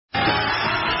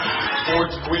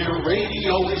Sports Queer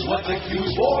Radio is what the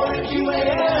Q's for in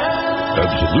QAM.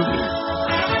 Absolutely.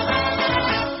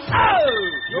 Oh!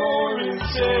 You're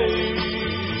insane.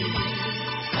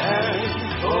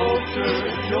 And culture,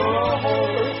 you're a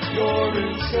whore. You're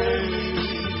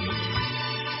insane.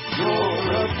 You're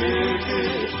a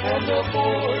bigot and a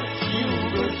bore. You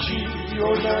achieve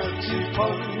your Nazi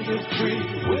punditry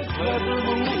with clever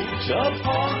moves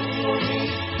upon your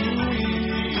knees. You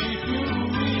eat, you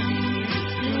eat,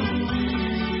 you eat.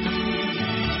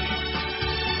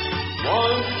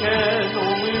 One can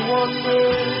only wonder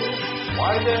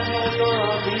why the hell you're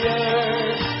on the air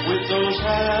with those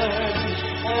hands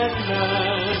and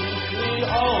manly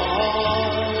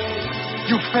arms.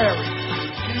 You fairy.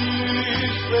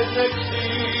 These rednecks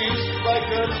cease like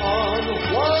an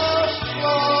unwashed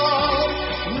glove.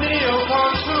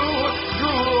 Neocons who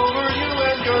drool over you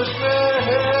and your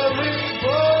smelly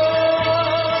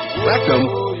butt. Beckham.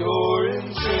 Oh, you're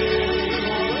insane.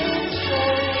 You're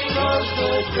insane. 'Cause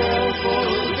the devil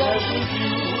is with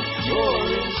you. You're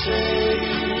insane.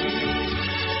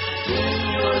 In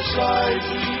your size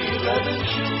 11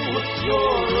 shoe,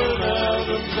 you're an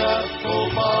Adam's apple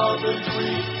bob and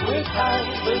free with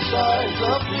hands the size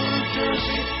of New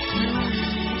Jersey. You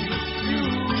eat, you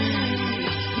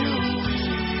eat, you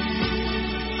eat.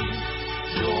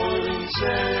 You're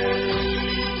insane.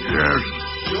 Yes.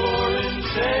 You're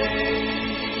insane.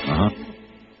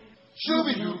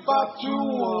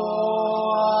 Shooby-doo-bop-doo-wah.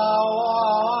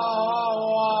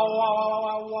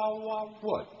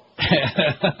 What?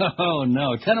 Oh,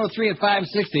 no. 10:03 at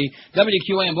 560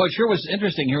 WQAM. Boy, it sure was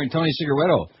interesting hearing Tony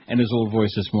Cigaretto and his old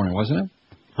voice this morning, wasn't it?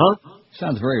 Huh?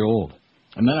 Sounds very old.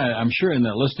 And then I'm sure in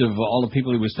that list of all the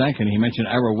people he was thanking, he mentioned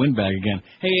Ira Windbag again.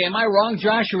 Hey, am I wrong,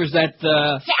 Josh, or is that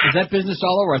business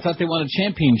all over? I thought they won a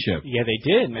championship. Yeah, they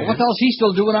did, man. Well, what the hell's he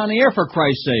still doing on the air, for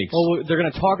Christ's sakes? Well, they're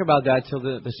going to talk about that till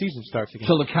the season starts again.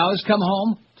 Till the cows come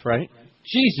home? That's right.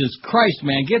 Jesus Christ,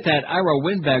 man, get that Ira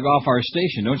Windbag off our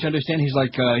station. Don't you understand? He's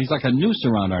like a noose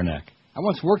around our neck. I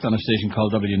once worked on a station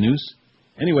called W News.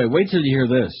 Anyway, wait till you hear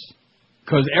this.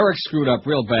 Because Eric screwed up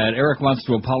real bad. Eric wants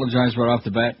to apologize right off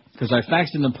the bat. Because I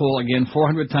faxed him the poll again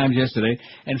 400 times yesterday.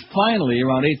 And finally,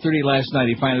 around 8:30 last night,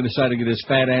 he finally decided to get his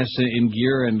fat ass in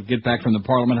gear and get back from the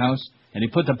Parliament House. And he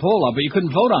put the poll up, but you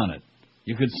couldn't vote on it.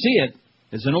 You could see it.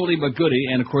 It's an oldie but goodie.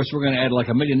 And, of course, we're going to add like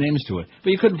 1 million names to it.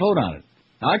 But you couldn't vote on it.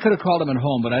 Now, I could have called him at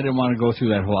home, but I didn't want to go through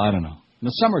that whole, I don't know. In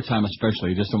the summertime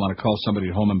especially, you just don't want to call somebody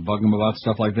at home and bug them about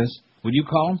stuff like this. Would you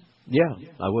call him? Yeah,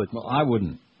 I would. Well, I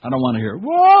wouldn't. I don't want to hear,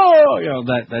 whoa,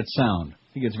 that sound.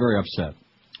 He gets very upset.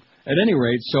 At any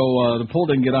rate, so the poll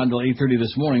didn't get on until 8:30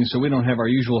 this morning, so we don't have our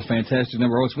usual fantastic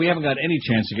number of votes. We haven't got any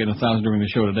chance to get 1,000 during the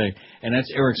show today, and that's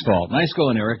Eric's fault. Nice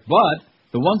going, Eric. But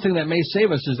the one thing that may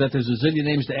save us is that there's a zillion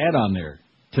names to add on there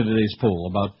to today's poll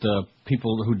about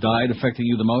people who died affecting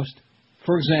you the most.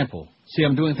 For example, see,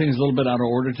 I'm doing things a little bit out of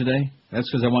order today. That's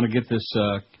because I want to get this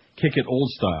kick it old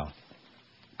style.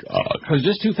 Because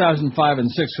just 2005 and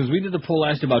 6, because we did the poll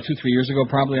last about 2-3 years ago,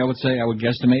 probably, I would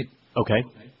guesstimate. Okay.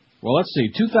 Well, let's see,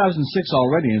 2006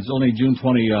 already, and it's only June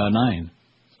 29.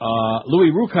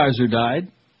 Louis Rukeyser died,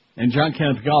 and John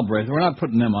Kenneth Galbraith. We're not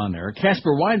putting them on there.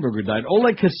 Casper Weinberger died.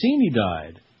 Oleg Cassini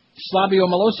died. Slavio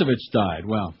Milosevic died.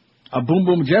 Well, Boom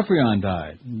Boom Jeffrion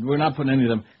died. We're not putting any of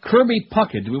them. Kirby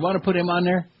Puckett. Do we want to put him on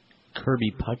there?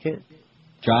 Kirby Puckett?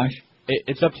 Josh?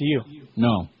 It's up to you.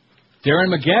 No. Darren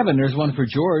McGavin, there's one for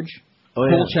George. Oh,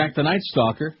 yeah. Kolchak the Night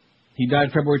Stalker. He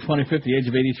died February 25th, the age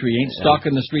of 83. Ain't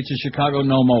stalking the streets of Chicago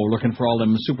no more, looking for all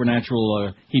them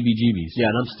supernatural heebie-jeebies. Yeah,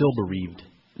 and I'm still bereaved.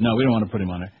 No, we don't want to put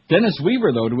him on there. Dennis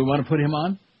Weaver, though, do we want to put him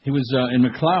on? He was in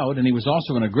McCloud, and he was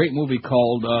also in a great movie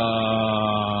called,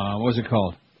 what was it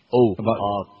called? Oh, about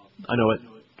I know it.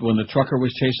 When the trucker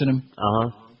was chasing him? Uh-huh.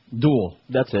 Duel.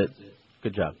 That's it.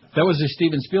 Good job. That was a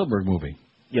Steven Spielberg movie.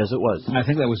 Yes, it was. I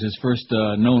think that was his first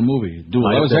known movie,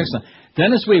 Duel. That was excellent.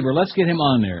 Dennis Weaver, let's get him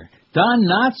on there. Don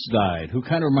Knotts died, who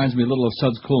kind of reminds me a little of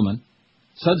Suds Coolman.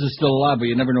 Suds is still alive, but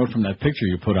you never know it from that picture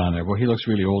you put on there. Boy, he looks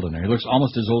really old in there. He looks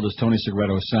almost as old as Tony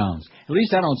Cigaretto sounds. At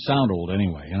least I don't sound old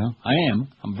anyway, you know? I am.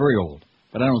 I'm very old.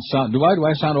 But I don't sound... Do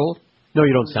I sound old? No,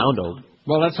 you don't sound old.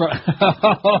 Well, that's right.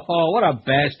 What a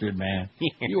bastard, man.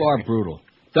 You are brutal.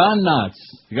 Don Knotts.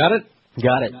 You got it?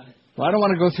 Got it. Well, I don't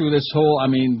want to go through this whole... I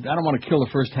don't want to kill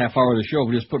the first half hour of the show if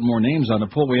we just put more names on the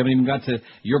poll. We haven't even got to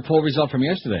your poll result from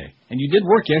yesterday. And you did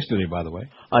work yesterday, by the way.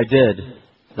 I did.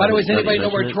 By the way, does anybody know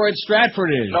where Troy Stratford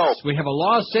is? No. We have a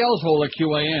lost sales hole at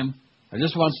QAM. I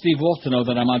just want Steve Wolf to know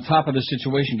that I'm on top of the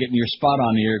situation, getting your spot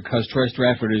on the air, because Troy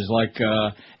Stratford is like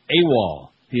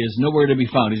AWOL. He is nowhere to be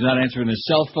found. He's not answering his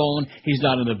cell phone. He's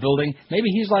not in the building. Maybe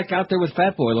he's like out there with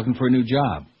Fat Boy looking for a new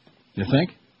job. You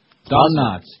think? Don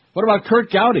Knotts. What about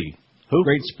Kurt Gowdy? Who?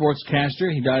 Great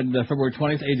sportscaster. He died February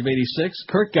 20th, age of 86.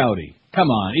 Kurt Gowdy. Come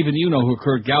on. Even you know who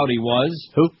Kurt Gowdy was.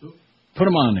 Who? Put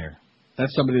him on there.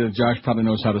 That's somebody that Josh probably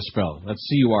knows how to spell. That's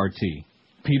C-U-R-T.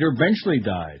 Peter Benchley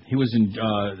died. He was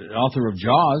author of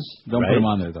Jaws. Don't put him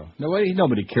on there, though.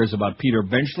 Nobody cares about Peter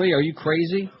Benchley. Are you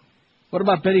crazy? What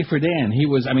about Betty Friedan?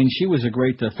 She was a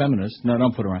great feminist. No,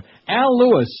 don't put her on. Al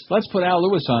Lewis. Let's put Al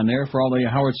Lewis on there for all the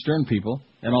Howard Stern people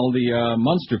and all the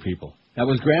Munster people. That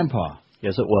was Grandpa.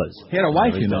 Yes, it was. He had a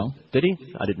wife, you know. Did he?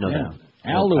 I didn't know that.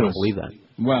 Al Lewis. I don't believe that.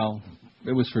 Well,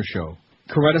 it was for show.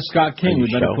 Coretta Scott King.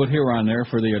 We better put her on there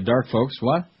for the dark folks.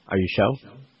 What? Are you show?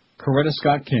 Coretta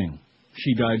Scott King.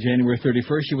 She died January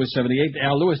 31st. She was 78.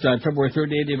 Al Lewis died February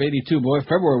 30th of 82. Boy,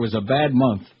 February was a bad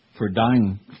month for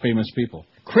dying famous people.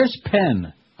 Chris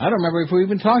Penn. I don't remember if we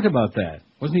even talked about that.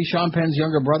 Wasn't he Sean Penn's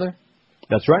younger brother?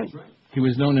 That's right. He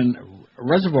was known in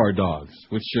Reservoir Dogs,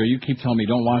 which you keep telling me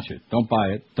don't watch it, don't buy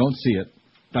it, don't see it.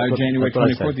 Died January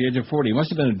 24th at the age of 40. It must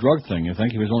have been a drug thing, you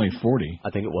think? He was only 40. I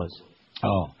think it was.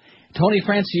 Oh. Tony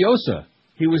Franciosa.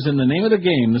 He was in The Name of the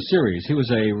Game, the series. He was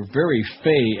a very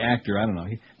fey actor. I don't know.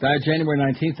 He died January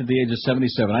 19th at the age of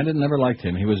 77. I never liked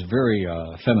him. He was very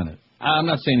effeminate. I'm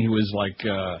not saying he was like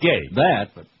gay. That,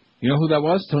 but you know who that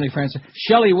was? Tony Franciosa.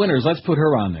 Shelley Winters. Let's put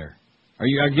her on there. Are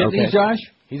you getting these, Josh?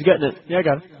 He's getting it. Yeah, I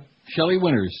got it. Shelley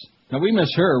Winters. Now, we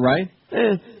miss her, right?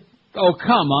 Oh,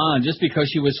 come on. Just because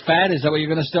she was fat, is that what you're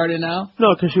going to start in now?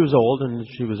 No, because she was old, and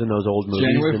she was in those old movies.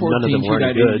 January 14th, none of them she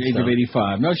died good, at the age of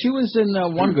 85. No, she was in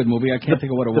one good movie. I can't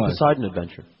think of what it was. The Poseidon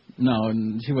Adventure. No,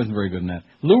 she wasn't very good in that.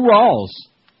 Lou Rawls.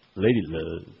 Lady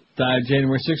Love. Died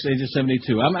January 6th, age of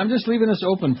 72. I'm just leaving this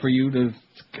open for you to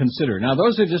consider. Now,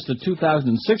 those are just the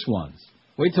 2006 ones.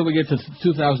 Wait till we get to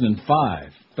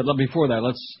 2005. But before that,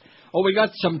 we got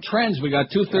some trends. We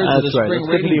got two-thirds of the spring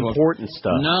rating book. The important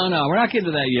stuff. No, we're not getting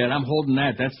to that yet. I'm holding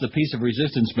that. That's the piece of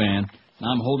resistance, man.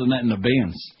 I'm holding that in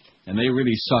abeyance. And they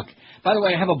really suck. By the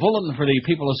way, I have a bulletin for the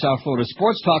people of South Florida.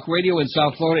 Sports Talk Radio in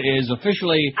South Florida is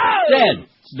officially dead.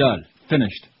 It's done.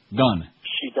 Finished. Done.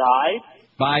 She died?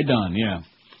 Bye, done, yeah.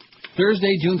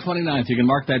 Thursday, June 29th. You can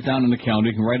mark that down in the calendar.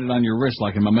 You can write it on your wrist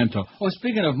like a memento. Oh,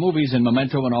 speaking of movies and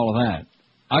memento and all of that,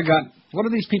 what are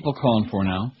these people calling for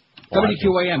now?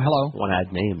 WQAM, hello. Want to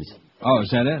add names. Oh, is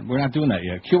that it? We're not doing that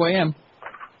yet. QAM.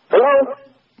 Hello?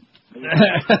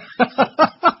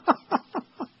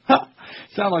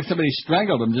 Sound like somebody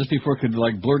strangled him just before it could,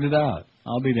 blurt it out.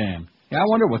 I'll be damned. Yeah, I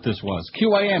wonder what this was.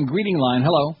 QAM, greeting line,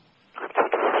 hello.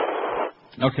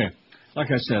 Okay. Like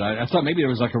I said, I thought maybe it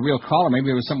was like a real caller.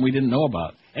 Maybe it was something we didn't know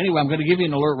about. Anyway, I'm going to give you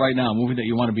an alert right now, a movie that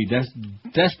you want to be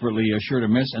desperately sure to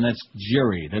miss, and that's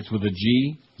Jerry. That's with a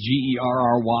G,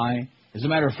 G-E-R-R-Y. As a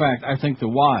matter of fact, I think the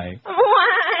Y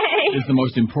is the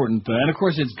most important. And, of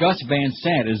course, it's Gus Van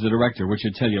Sant is the director, which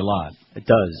should tell you a lot. It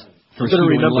does. For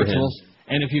pseudo-intellectuals.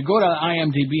 And if you go to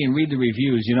IMDb and read the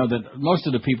reviews, you know that most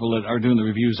of the people that are doing the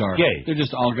reviews are gay. They're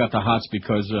just all got the hots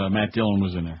because Matt Dillon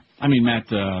was in there. Matt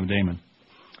Damon.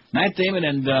 Matt Damon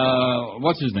and,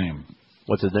 what's his name?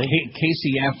 What's his name?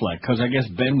 Casey Affleck, because I guess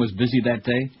Ben was busy that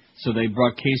day, so they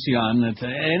brought Casey on.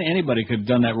 Anybody could have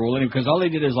done that role, because all they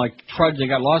did is, trudge. They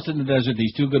got lost in the desert,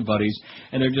 these two good buddies,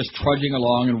 and they're just trudging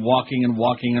along and walking and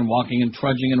walking and walking and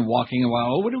trudging and walking and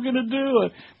walking. Oh, what are we going to do?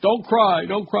 Don't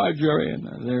cry, Jerry. And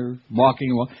they're walking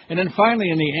and walking. And then finally,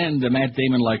 in the end, Matt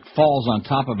Damon, falls on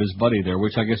top of his buddy there,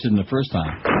 which I guess isn't the first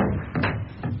time.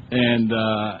 And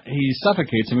he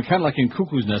suffocates him, kind of like in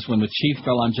Cuckoo's Nest when the chief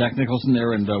fell on Jack Nicholson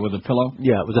there and with a pillow.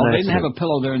 Yeah, it was an accident. They didn't have a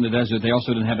pillow there in the desert. They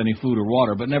also didn't have any food or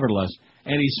water, but nevertheless.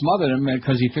 And he smothered him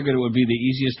because he figured it would be the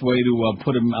easiest way to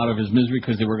put him out of his misery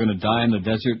because they were going to die in the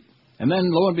desert. And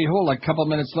then, lo and behold, a couple of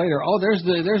minutes later, there's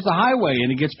the highway, and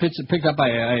he gets picked up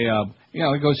by he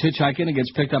goes hitchhiking and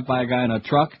gets picked up by a guy in a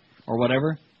truck or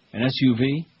whatever, an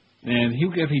SUV. And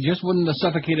if he just wouldn't have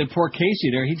suffocated poor Casey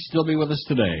there, he'd still be with us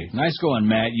today. Nice going,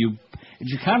 Matt. You're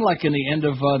kind of like in the end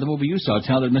of the movie you saw,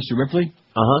 Talented Mr. Ripley.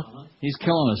 Uh-huh. He's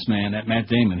killing us, man, that Matt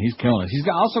Damon. He's killing us. He's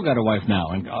also got a wife now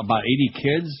and about 80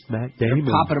 kids. Matt Damon.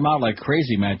 They're popping him out like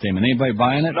crazy, Matt Damon. Anybody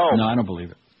buying it? No, I don't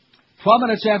believe it. 12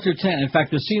 minutes after 10. In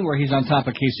fact, the scene where he's on top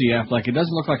of Casey Affleck, it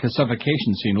doesn't look like a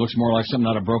suffocation scene. It looks more like something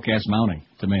out of Broke-Ass Mounting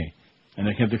to me. And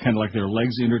they have kind of like their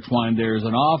legs intertwined. There's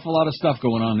an awful lot of stuff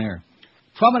going on there.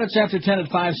 12 minutes after 10 at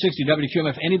 560 WQM.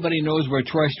 If anybody knows where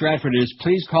Troy Stratford is,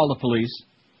 please call the police.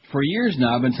 For years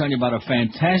now, I've been telling you about a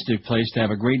fantastic place to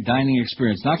have a great dining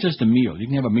experience. Not just a meal. You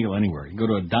can have a meal anywhere. You can go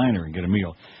to a diner and get a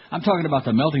meal. I'm talking about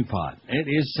the Melting Pot. It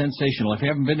is sensational. If you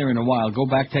haven't been there in a while, go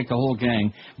back, take the whole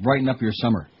gang, brighten up your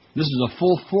summer. This is a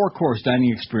full 4-course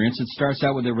dining experience. It starts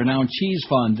out with a renowned cheese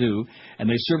fondue, and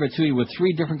they serve it to you with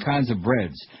 3 different kinds of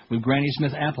breads, with Granny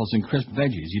Smith apples and crisp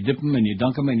veggies. You dip them and you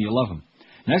dunk them and you love them.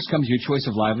 Next comes your choice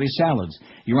of lively salads.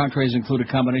 Your entrees include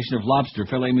a combination of lobster,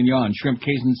 filet mignon, shrimp,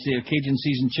 Cajun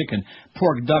seasoned chicken,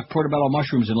 pork, duck, portobello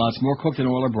mushrooms, and lots more cooked in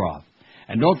oil or broth.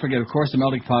 And don't forget, of course, the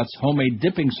melting pot's homemade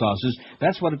dipping sauces.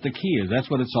 That's what the key is. That's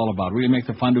what it's all about. Really make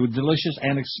the fondue delicious,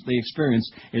 and the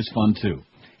experience is fun, too.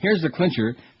 Here's the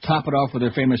clincher. Top it off with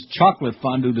their famous chocolate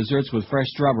fondue desserts with fresh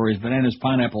strawberries, bananas,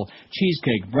 pineapple,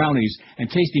 cheesecake, brownies, and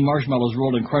tasty marshmallows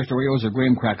rolled in crushed Oreos or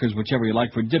graham crackers, whichever you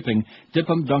like for dipping. Dip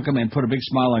them, dunk them, and put a big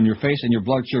smile on your face, and your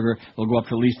blood sugar will go up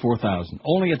to at least 4,000.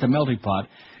 Only at the Melting Pot.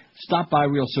 Stop by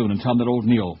real soon and tell them that old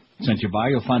Neil sent you by.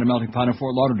 You'll find a Melting Pot in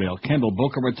Fort Lauderdale, Kendall,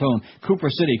 Boca Raton, Cooper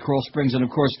City, Coral Springs, and,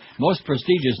 of course, most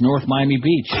prestigious North Miami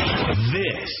Beach.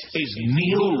 This is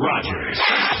Neil Rogers.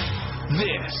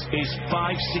 This is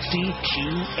 560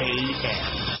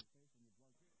 QAM.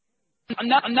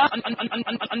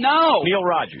 No! Neil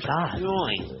Rogers.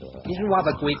 This is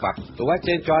Robert Guipa,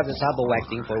 Director in charge of cyber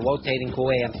acting for rotating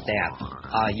QAM staff.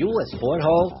 Are you a sport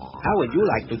hole? How would you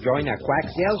like to join our crack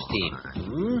sales team?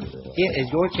 Here is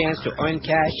your chance to earn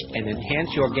cash and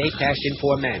enhance your gay cash-in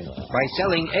for men by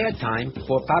selling airtime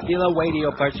for popular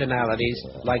radio personalities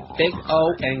like Big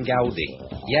O and Gowdy.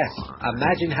 Yes,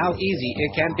 imagine how easy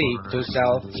it can be to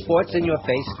sell sports in your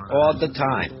face all the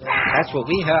time. That's what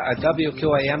we here at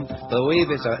WQAM believe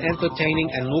is an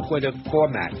entertaining and lucrative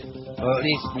format. Or at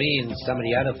least me and some of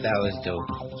the other fellas do.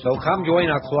 So come join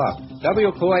our club.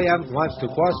 WQAM wants to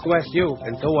cross-dress you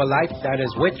into a life that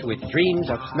is rich with dreams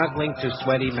of snuggling to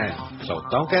sweaty men. So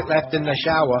don't get left in the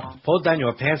shower. Pull down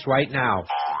your pants right now.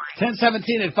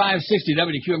 10:17 at 560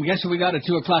 WQAM. Guess what we got at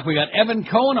 2 o'clock? We got Evan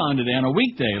Cohen on today on a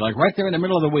weekday, like right there in the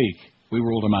middle of the week. We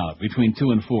ruled him out between 2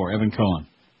 and 4, Evan Cohen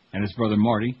and his brother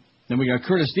Marty. Then we got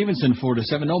Curtis Stevenson 4 to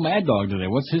 7. No Mad Dog today.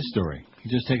 What's his story?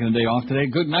 He's just taking a day off today.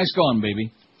 Good, nice going, baby.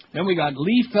 Then we got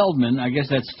Lee Feldman. I guess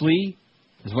that's Flea,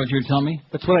 is what you're telling me?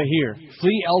 That's what I hear.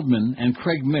 Flea Eldman and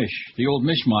Craig Mish, the old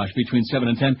mishmash between 7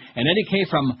 and 10. And Eddie K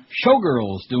from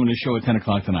Showgirls doing his show at 10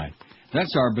 o'clock tonight.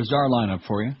 That's our bizarre lineup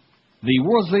for you. The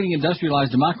world's leading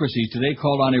industrialized democracies today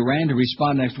called on Iran to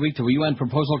respond next week to a UN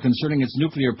proposal concerning its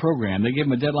nuclear program. They gave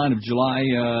them a deadline of July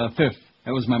 5th.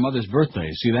 That was my mother's birthday.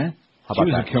 See that? How about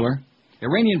she was that? A killer.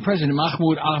 Iranian President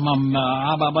Mahmoud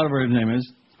whatever his name is,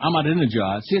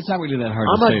 Ahmadinejad. See, it's not really that hard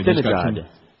to say. Ahmadinejad.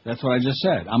 That's what I just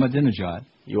said. Ahmadinejad.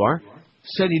 You are?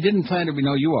 Said he didn't plan to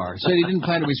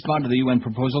respond to the UN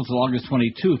proposal until August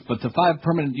 22nd, but the 5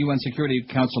 permanent UN Security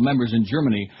Council members in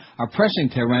Germany are pressing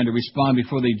Tehran to respond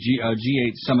before the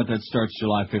G8 summit that starts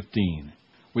July 15.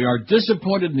 We are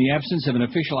disappointed in the absence of an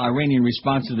official Iranian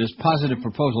response to this positive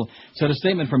proposal, said a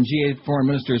statement from G8 foreign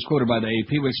ministers quoted by the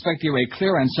AP. We expect to hear a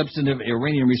clear and substantive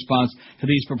Iranian response to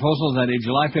these proposals at a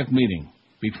July 5th meeting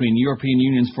between the European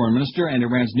Union's foreign minister and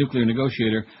Iran's nuclear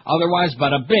negotiator. Otherwise,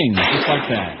 bada bing, just like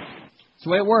that. That's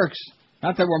the way it works.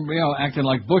 Not that we're, acting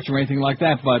like Butch or anything like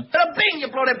that, but... Bing! You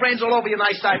blow their brains all over your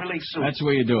nice Ivy League suit. That's the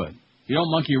way you do it. You don't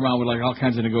monkey around with, all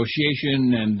kinds of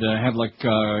negotiation and have,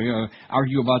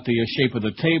 argue about the shape of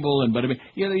the table. But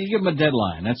you give them a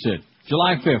deadline. That's it.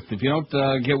 July 5th. If you don't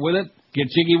get with it, get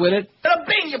jiggy with it...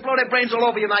 Bing! You blow their brains all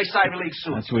over your nice Ivy League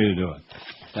suit. That's the way to do it.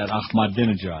 That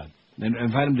Ahmadinejad.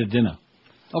 Invite him to dinner.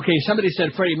 Okay, somebody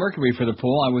said Freddie Mercury for the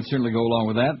poll. I would certainly go along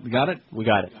with that. Got it? We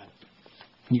got it.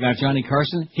 You got Johnny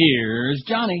Carson? Here's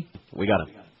Johnny. We got him.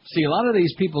 See, a lot of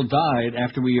these people died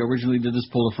after we originally did this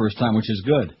poll the first time, which is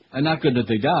good. And not good that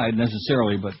they died,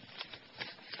 necessarily, but...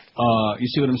 you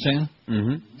see what I'm saying?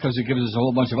 Mm-hmm. Because it gives us a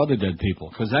whole bunch of other dead people.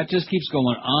 Because that just keeps going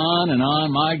on and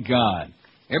on, my God.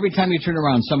 Every time you turn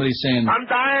around, somebody's saying... I'm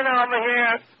dying over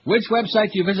here. Which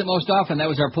website do you visit most often? That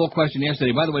was our poll question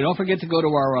yesterday. By the way, don't forget to go to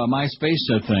our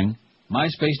MySpace thing.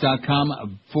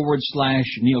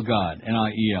 MySpace.com/Neil God.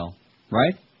 N-I-E-L.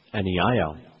 Right?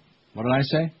 N-E-I-L. What did I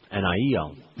say?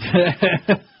 N-I-E-L.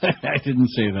 I didn't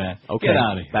say that. Okay. Get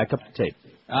out of here. Back up the tape.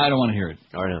 I don't want to hear it.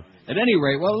 All right. At any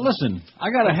rate, well, listen,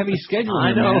 I got a heavy schedule I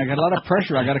here, know. man. I got a lot of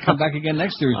pressure. I got to come back again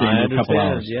next Thursday in a couple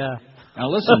hours. Yeah. Now,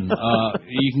 listen,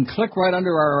 you can click right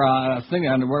under our thing,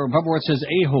 where it says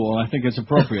a-hole, and I think it's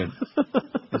appropriate.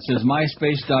 It says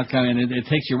myspace.com, and it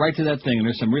takes you right to that thing, and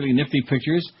there's some really nifty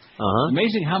pictures. Uh-huh.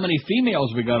 Amazing how many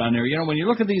females we got on there. You know, when you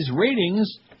look at these ratings,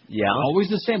 always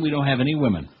the same. We don't have any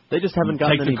women. They just haven't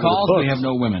gotten Take any the calls, books. we have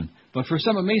no women. But for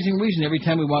some amazing reason, every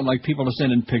time we want people to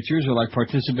send in pictures or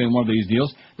participate in one of these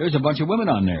deals, there's a bunch of women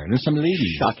on there. There's some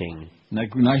ladies. Shocking.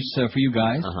 Nice for you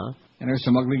guys. Uh-huh. And there's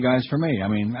some ugly guys for me. I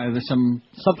mean, there's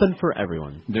something for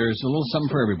everyone. There's a little something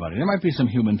for everybody. There might be some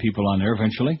human people on there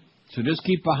eventually. So just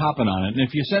keep hopping on it. And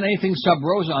if you send anything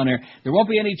sub-rosa on there won't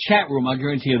be any chat room, I'll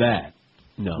guarantee you that.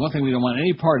 No. One thing we don't want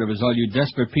any part of is all you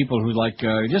desperate people who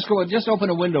just open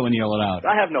a window and yell it out.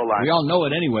 I have no line. We all know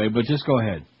it anyway, but just go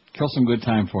ahead. Kill some good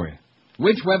time for you.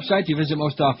 Which website do you visit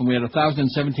most often? We had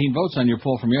 1,017 votes on your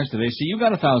poll from yesterday. See, you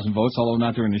got 1,000 votes, although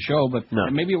not during the show, but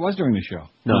maybe it was during the show.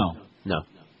 No.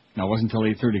 No, it wasn't until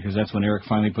 8:30 because that's when Eric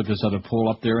finally put this other poll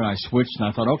up there, and I switched, and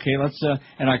I thought, okay,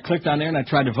 and I clicked on there, and I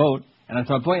tried to vote, and I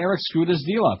thought, boy, Eric screwed his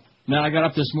deal up. And then I got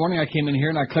up this morning, I came in here,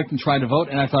 and I clicked and tried to vote,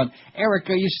 and I thought, Eric,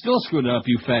 you still screwed it up,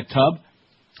 you fat tub.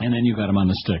 And then you got him on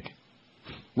the stick.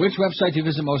 Which website do you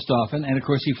visit most often? And, of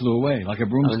course, he flew away like a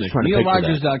broomstick.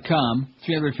 NeilRogers.com,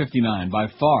 359, by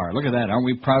far. Look at that. Aren't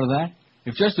we proud of that?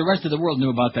 If just the rest of the world knew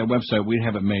about that website, we'd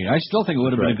have it made. I still think it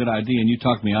would have been a good idea, and you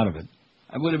talked me out of it.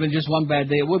 It would have been just one bad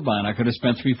day at Woodbine. I could have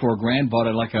spent $3-4 grand, bought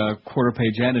it like a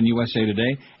quarter-page ad in USA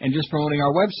Today, and just promoting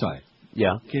our website.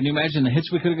 Yeah. Can you imagine the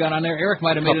hits we could have got on there? Eric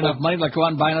might have made enough money to go out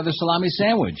and buy another salami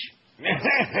sandwich.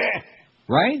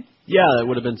 Right? Yeah, that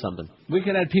would have been something. We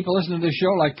could have people listening to the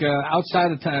show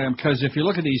outside of time, because if you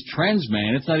look at these trends,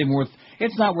 man, it's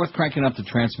not worth cranking up the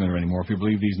transmitter anymore if you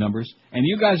believe these numbers. And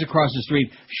you guys across the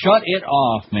street, shut it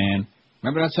off, man.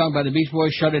 Remember that song by the Beach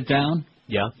Boys, Shut It Down?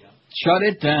 Yeah. Shut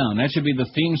it down. That should be the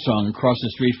theme song across the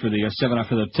street for the 7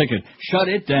 for the ticket. Shut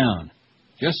it down.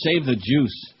 Just save the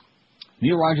juice.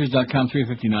 NeilRogers.com,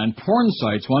 359. Porn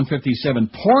sites,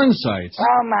 157. Porn sites.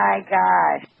 Oh, my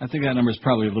God. I think that number is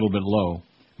probably a little bit low.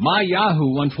 My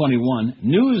Yahoo, 121.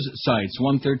 News sites,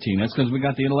 113. That's because we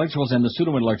got the intellectuals and the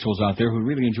pseudo-intellectuals out there who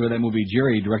really enjoy that movie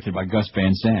Jerry, directed by Gus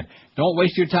Van Sant. Don't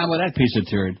waste your time with that piece of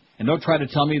turd. And don't try to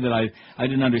tell me that I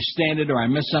didn't understand it or I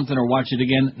missed something or watch it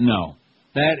again. No.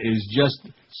 That is just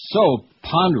so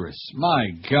ponderous.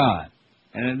 My God.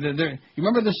 And you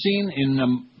remember the scene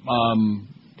in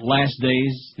Last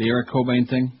Days, the Eric Cobain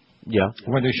thing? Yeah.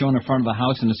 Where they're showing the front of the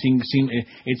house and the scene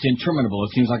it's interminable.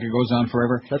 It seems like it goes on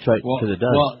forever. That's right, because it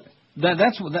does. Well,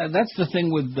 that's the thing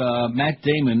with Matt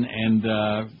Damon and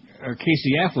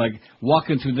Casey Affleck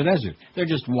walking through the desert. They're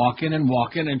just walking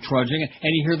and trudging,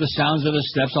 and you hear the sounds of the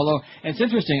steps. Although, it's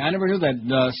interesting, I never knew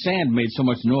that sand made so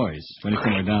much noise when it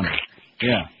came down there.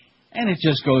 Yeah. And it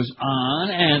just goes on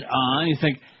and on. You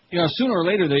think, sooner or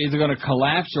later they're either going to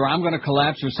collapse or I'm going to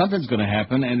collapse or something's going to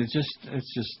happen, and it's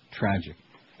just tragic.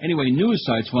 Anyway, news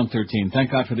sites, 113.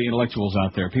 Thank God for the intellectuals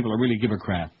out there. People that really give a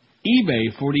crap.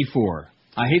 eBay, 44.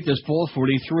 I hate this poll,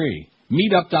 43.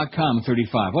 Meetup.com,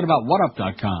 35. What about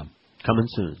whatup.com? Coming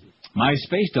soon.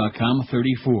 MySpace.com,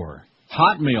 34.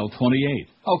 Hotmail, 28.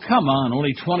 Oh, come on,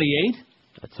 only 28?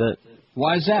 That's it.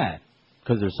 Why is that?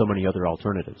 Because there's so many other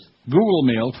alternatives. Google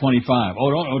Mail, 25.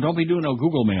 Don't be doing no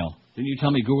Google Mail. Didn't you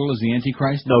tell me Google is the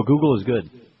Antichrist? No, Google is good.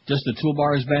 Just the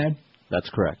toolbar is bad? That's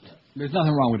correct. There's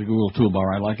nothing wrong with the Google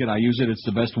toolbar. I like it. I use it. It's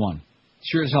the best one.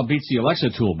 Sure as hell beats the Alexa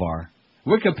toolbar.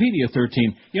 Wikipedia,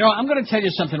 13. I'm going to tell you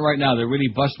something right now that really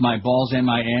busts my balls and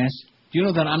my ass. Do you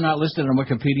know that I'm not listed on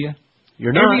Wikipedia?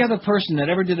 You're not? Every other person that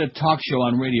ever did a talk show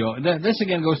on radio, this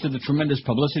again goes to the tremendous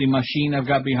publicity machine I've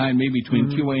got behind me between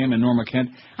QAM and Norma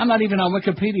Kent. I'm not even on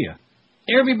Wikipedia.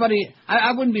 Everybody,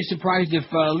 I wouldn't be surprised if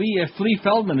Flea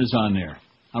Feldman is on there,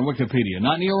 on Wikipedia.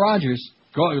 Not Neil Rogers.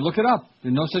 Go look it up.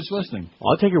 There's no such listing.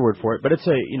 Well, I'll take your word for it, but it's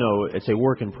a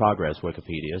work in progress,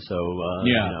 Wikipedia. So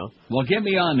yeah. Well, get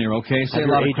me on there, okay? Say a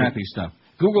lot of crappy stuff.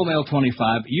 Google Mail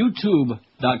 25,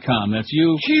 YouTube.com. That's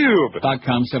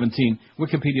YouTube.com 17,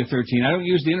 Wikipedia 13. I don't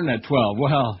use the internet 12.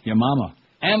 Well, your mama.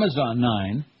 Amazon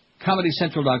 9,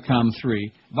 ComedyCentral.com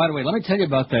 3. By the way, let me tell you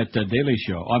about that Daily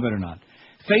Show. Oh, I better not.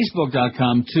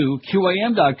 Facebook.com 2,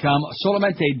 QAM.com,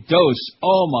 Solamente Dos.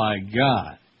 Oh my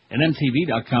God. And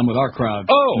MTV.com with our crowd.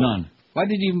 Oh! None. Why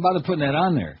did you even bother putting that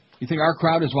on there? You think our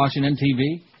crowd is watching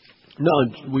MTV?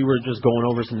 No, we were just going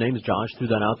over some names. Josh threw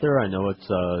that out there. I know it's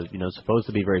supposed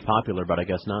to be very popular, but I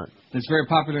guess not. It's very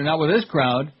popular now with this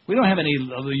crowd. We don't have any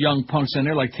of the young punks in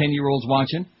there like 10-year-olds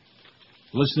watching,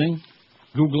 listening,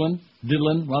 Googling,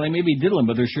 diddling. Well, they may be diddling,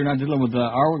 but they're sure not diddling with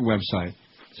our website.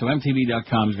 So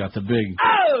MTV.com's got the big...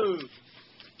 Oh!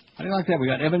 How do you like that? We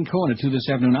got Evan Cohen at 2 this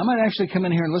afternoon. I might actually come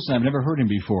in here and listen. I've never heard him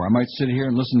before. I might sit here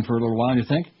and listen for a little while. You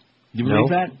think? Do you believe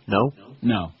that? No.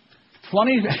 No.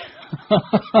 20...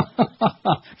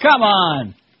 Come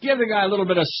on. Give the guy a little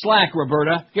bit of slack,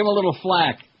 Roberta. Give him a little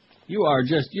flack. You are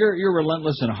just, you're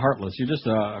relentless and heartless. You're just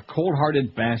a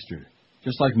cold-hearted bastard,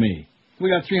 just like me. We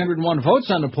got 301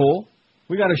 votes on the poll.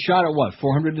 We got a shot at what,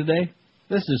 400 today?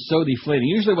 This is so deflating.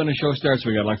 Usually when the show starts,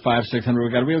 we got like 500, 600.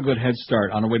 We got a real good head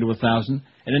start on the way to 1,000.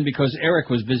 And then because Eric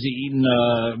was busy eating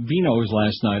Beanos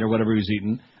last night or whatever he was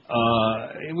eating,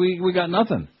 we got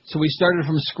nothing. So we started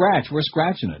from scratch. We're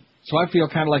scratching it. So I feel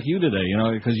kind of like you today,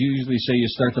 because you usually say you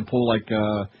start the poll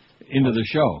into the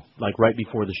show. Like right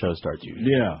before the show starts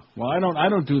usually. Yeah. Well, I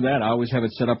don't do that. I always have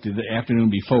it set up to the afternoon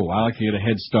before. I like to get a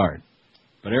head start.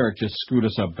 But Eric just screwed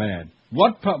us up bad.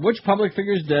 Which public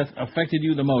figure's death affected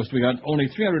you the most? We got only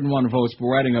 301 votes, but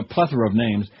we're adding a plethora of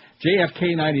names.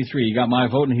 JFK 93, he got my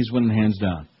vote, and he's winning hands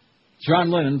down. John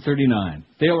Lennon 39.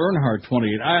 Dale Earnhardt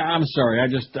 28. I'm sorry, I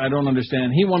don't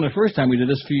understand. He won the first time we did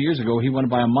this a few years ago. He won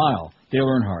by a mile. Dale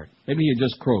Earnhardt. Maybe he had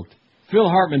just croaked. Phil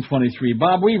Hartman 23.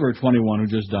 Bob Weaver 21, who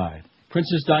just died.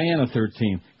 Princess Diana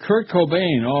 13. Kurt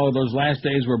Cobain. Oh, those last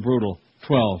days were brutal.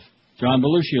 12. John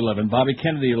Belushi 11. Bobby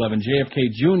Kennedy 11.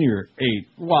 JFK Jr. 8.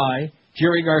 Why?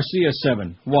 Jerry Garcia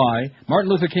 7. Why? Martin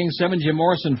Luther King 7. Jim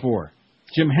Morrison 4.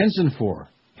 Jim Henson 4.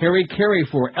 Harry Carey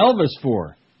 4. Elvis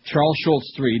 4. Charles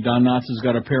Schultz 3. Don Knotts has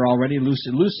got a pair already.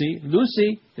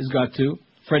 Lucy has got 2.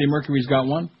 Freddie Mercury's got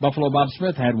 1. Buffalo Bob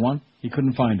Smith had 1. He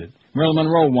couldn't find it. Marilyn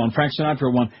Monroe 1. Frank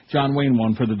Sinatra 1. John Wayne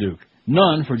 1 for the Duke.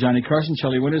 None for Johnny Carson,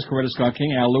 Shelley Winters, Coretta Scott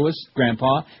King, Al Lewis,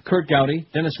 Grandpa, Kurt Gowdy,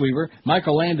 Dennis Weaver,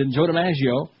 Michael Landon, Joe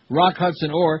DiMaggio, Rock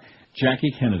Hudson, or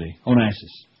Jackie Kennedy.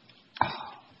 Onassis.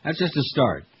 That's just a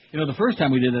start. The first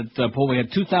time we did that poll, we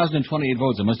had 2,028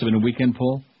 votes. It must have been a weekend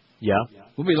poll. Yeah.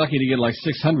 We'll be lucky to get like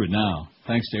 600 now,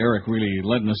 thanks to Eric really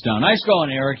letting us down. Nice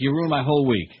going, Eric. You ruined my whole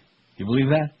week. You believe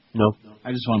that? No.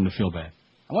 I just want him to feel bad.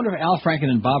 I wonder if Al Franken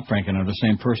and Bob Franken are the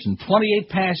same person. 28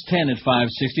 past 10 at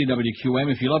 560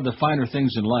 WQM. If you love the finer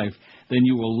things in life, then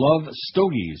you will love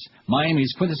Stogie's,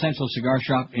 Miami's quintessential cigar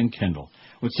shop in Kendall.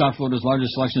 With South Florida's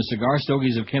largest selection of cigars,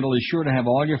 Stogie's of Kendall is sure to have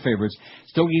all your favorites.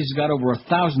 Stogie's has got over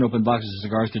 1,000 open boxes of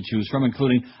cigars to choose from,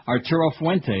 including Arturo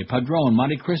Fuente, Padron,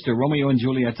 Monte Cristo, Romeo and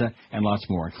Julieta, and lots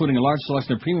more, including a large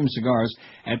selection of premium cigars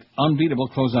at unbeatable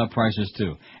closeout prices,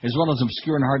 too, as well as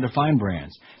obscure and hard-to-find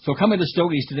brands. So come into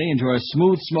Stogie's today and enjoy a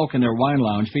smooth smoke in their wine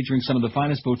lounge featuring some of the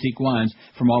finest boutique wines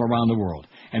from all around the world.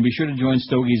 And be sure to join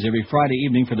Stogie's every Friday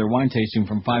evening for their wine tasting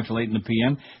from 5 till 8 in the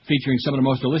p.m., featuring some of the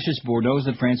most delicious Bordeaux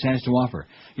that France has to offer.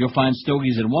 You'll find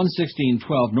Stogie's at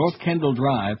 11612 North Kendall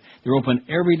Drive. They're open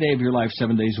every day of your life,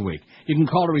 7 days a week. You can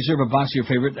call to reserve a box of your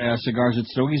favorite cigars at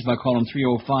Stogie's by calling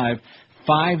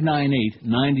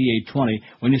 305-598-9820.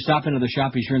 When you stop into the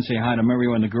shop, be sure and say hi to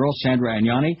Mario and the girls, Sandra and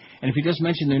Yanni. And if you just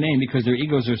mention their name because their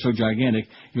egos are so gigantic,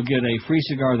 you'll get a free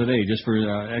cigar of the day just for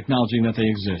acknowledging that they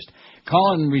exist.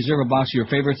 Call and reserve a box of your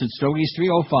favorites at Stogie's,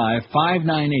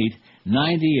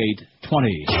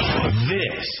 305-598-9820.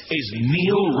 This is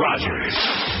Neil Rogers.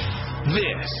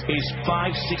 This is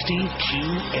 560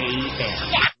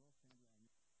 QAM.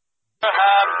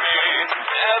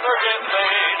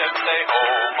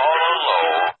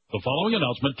 The following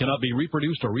announcement cannot be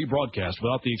reproduced or rebroadcast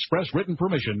without the express written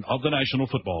permission of the National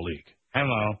Football League.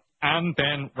 Hello, I'm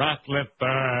Ben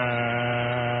Roethlisberger.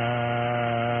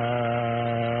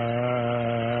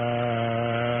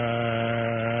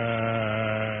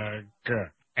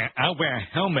 And I wear a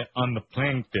helmet on the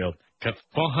playing field because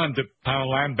 400-pound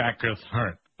linebackers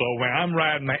hurt. But when I'm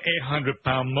riding an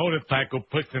 800-pound motorcycle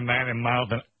pushing 90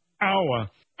 miles an hour,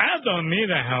 I don't need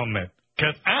a helmet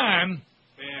because I'm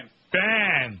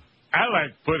Ben. I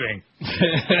like pudding.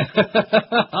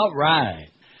 All right.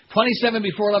 27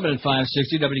 before 11 at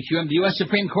 560 WQM. The U.S.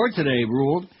 Supreme Court today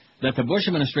ruled that the Bush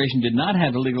administration did not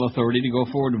have the legal authority to go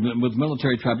forward with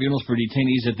military tribunals for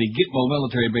detainees at the Gitmo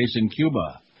military base in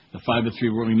Cuba. The 5-3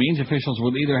 ruling means officials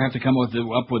will either have to come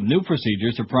up with new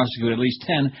procedures to prosecute at least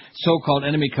 10 so-called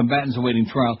enemy combatants awaiting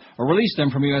trial or release them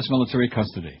from U.S. military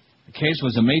custody. The case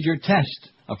was a major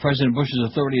test of President Bush's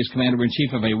authority as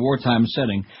commander-in-chief of a wartime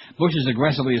setting. Bush has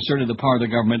aggressively asserted the power of the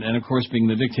government, and of course being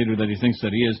the dictator that he thinks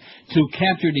that he is, to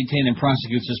capture, detain, and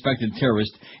prosecute suspected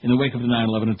terrorists in the wake of the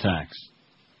 9/11 attacks.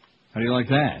 How do you like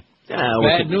that?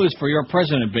 Bad news for your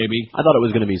president, baby. I thought it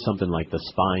was going to be something like the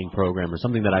spying program or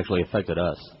something that actually affected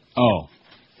us. Oh.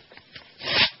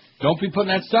 Don't be putting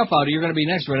that stuff out. You're going to be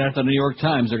next right after the New York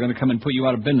Times. They're going to come and put you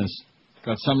out of business.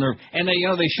 Got some nerve. And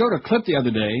they showed a clip the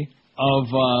other day of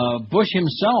Bush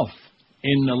himself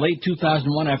in late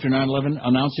 2001 after 9/11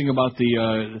 announcing about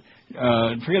the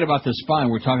forget about the spying.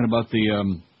 We're talking about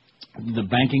the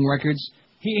banking records.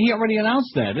 He already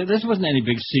announced that. This wasn't any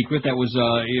big secret. That was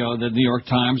the New York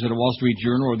Times or the Wall Street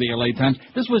Journal or the LA Times.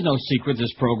 This was no secret.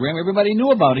 This program, everybody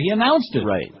knew about it. He announced it.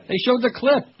 Right. They showed the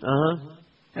clip.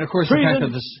 And of course,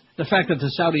 the fact that the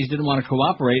Saudis didn't want to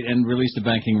cooperate and release the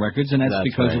banking records, and that's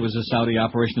because it was a Saudi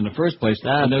operation in the first place.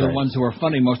 And they're the ones who are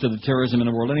funding most of the terrorism in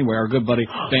the world anyway. Our good buddy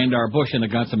Bandar Bush and the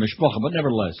Ganze Mishpocha. But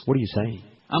nevertheless, what are you saying?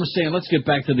 I'm saying let's get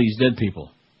back to these dead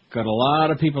people. Got a lot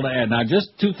of people to add. Now,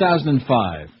 just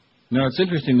 2005. No, it's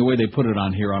interesting the way they put it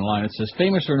on here online. It says,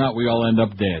 famous or not, we all end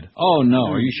up dead. Oh, no.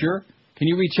 Are you sure? Can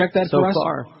you recheck that for us? So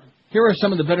far. Here are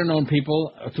some of the better-known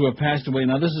people to have passed away.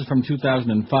 Now, this is from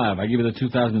 2005. I give you the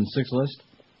 2006 list.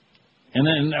 And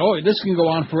then, this can go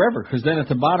on forever, because then at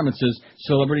the bottom it says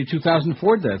Celebrity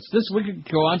 2004 deaths. We could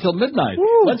go on till midnight.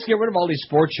 Woo. Let's get rid of all these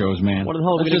sports shows, man. What the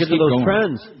hell are we Let's going to get to those going.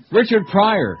 trends? Richard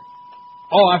Pryor.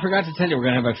 Oh, I forgot to tell you, we're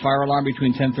going to have a fire alarm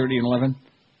between 10:30 and 11.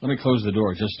 Let me close the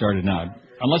door. It just started now.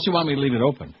 Unless you want me to leave it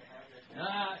open.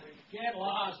 Get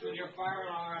lost with your fire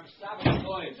alarm. Stop the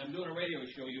noise. I'm doing a radio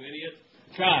show, you idiot.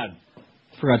 God.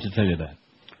 Forgot to tell you that.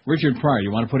 Richard Pryor,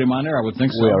 you want to put him on there? I would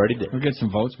think so. We already did. We'll get some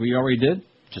votes. We already did?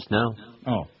 Just now.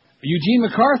 Oh. Eugene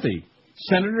McCarthy,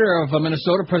 Senator of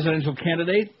Minnesota, presidential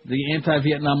candidate, the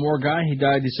anti-Vietnam War guy. He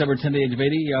died December 10th, the age of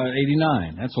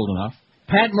 89. That's old enough.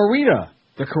 Pat Morita,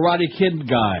 the Karate Kid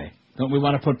guy. Don't we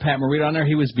want to put Pat Morita on there?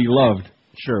 He was beloved.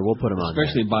 Sure, we'll put him on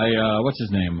especially by, what's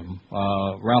his name?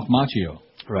 Ralph Macchio.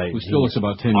 Right. Who still looks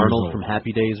about 10 Arnold years old. from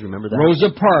Happy Days, remember that? Rosa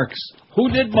Parks. Who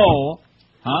did Mole?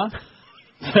 Huh?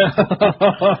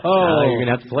 You're going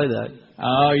to have to play that.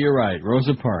 Oh, you're right.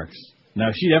 Rosa Parks. Now,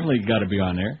 she definitely got to be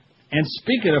on there. And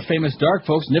speaking of famous dark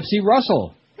folks, Nipsey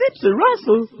Russell. Nipsey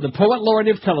Russell. The poet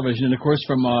laureate of television, and of course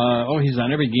from, he's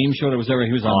on every game show that was ever.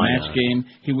 He was on Match Game.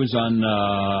 He was on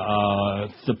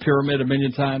The Pyramid a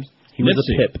million times. He was a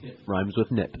pip. Rhymes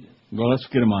with nip. Well, let's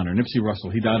get him on there. Nipsey Russell.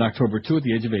 He died October 2 at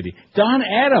the age of 80. Don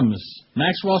Adams.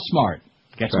 Maxwell Smart.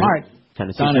 Get smart.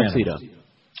 Tennessee Don Tuxedo. Adams.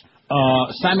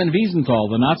 Simon Wiesenthal,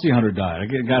 the Nazi hunter, died. I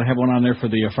got to have one on there for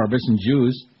the Farbissen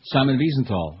Jews. Simon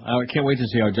Wiesenthal. I can't wait to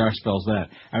see how Josh spells that.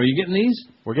 Are you getting these?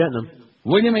 We're getting them.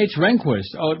 William H.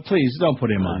 Rehnquist. Oh, please, don't put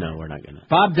him on. No, we're not going to.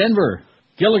 Bob Denver.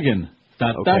 Gilligan.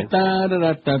 Okay.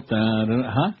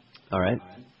 Huh? All right.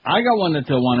 I got one that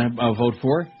they'll want to vote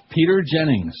for. Peter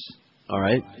Jennings. All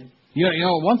right. You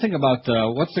know, one thing about,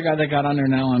 what's the guy that got on there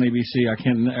now on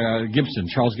ABC? Gibson.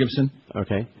 Charles Gibson.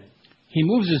 Okay. He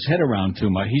moves his head around too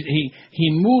much. He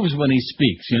moves when he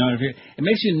speaks. You know, it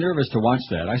makes you nervous to watch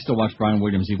that. I still watch Brian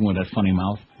Williams even with that funny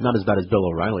mouth. Not as bad as Bill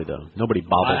O'Reilly though. Nobody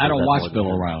bobbles. I don't watch Bill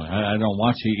O'Reilly. I don't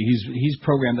watch. He's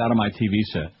programmed out of my TV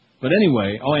set. But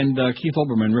anyway, and Keith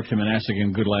Olbermann ripped him an ass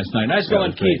again good last night. Nice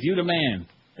going, Keith. You the man.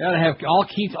 You ought to have all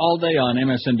Keith all day on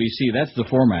MSNBC. That's the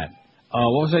format.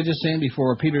 What was I just saying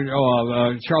before?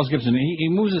 Charles Gibson. He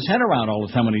moves his head around all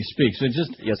the time when he speaks. It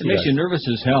makes you nervous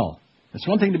as hell. It's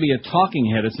one thing to be a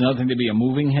talking head. It's another thing to be a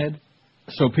moving head.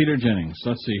 So Peter Jennings.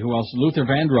 Let's see. Who else? Luther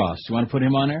Vandross. You want to put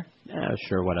him on there? Yeah,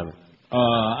 sure, whatever.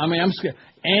 I'm scared.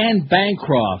 Anne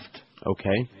Bancroft.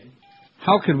 Okay.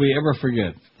 How could we ever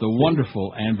forget the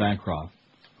wonderful Anne Bancroft,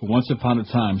 who once upon a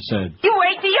time said, "You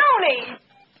ate the Oni."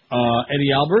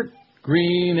 Eddie Albert,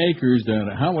 Green Acres.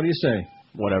 What do you say?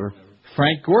 Whatever.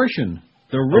 Frank Gorshin,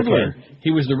 the Riddler. Okay.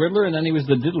 He was the Riddler, and then he was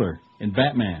the Diddler in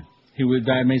Batman. He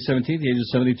died May 17th, the age of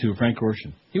 72, Frank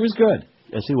Gorshin. He was good.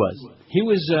 Yes, he was. He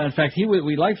was, in fact,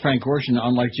 we like Frank Gorshin,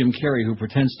 unlike Jim Carrey, who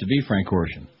pretends to be Frank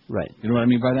Gorshin. Right. You know what I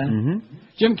mean by that? Mm-hmm.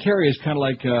 Jim Carrey is kind of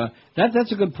like,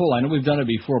 that's a good pull. I know we've done it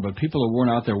before, but people who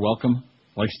weren't out there welcome,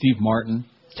 like Steve Martin,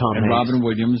 Tom and Hanks. Robin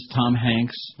Williams, Tom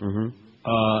Hanks,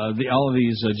 all of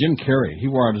these, Jim Carrey, he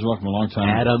wore out his welcome a long time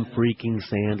ago. Adam freaking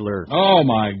Sandler. Oh,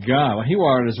 my God. Well, he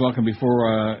wore out his welcome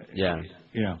before, Yeah.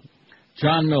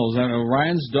 John Mills,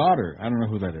 Ryan's daughter. I don't know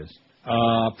who that is.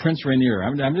 Prince Rainier.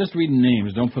 I'm just reading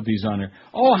names. Don't put these on there.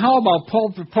 Oh, how about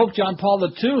Pope John Paul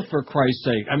II, for Christ's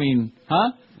sake? I mean,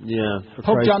 huh? Yeah, for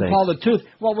Pope Christ's John sake. Paul II.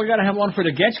 Well, we got to have one for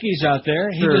the Getschkis out there.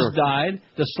 Sure. He just died,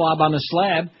 the slob on the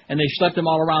slab, and they schlepped him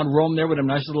all around Rome there with them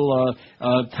nice little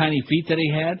tiny feet that he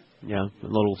had. Yeah,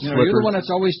 little You slippers. know, you're the one that's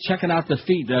always checking out the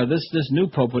feet. This new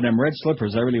Pope with them red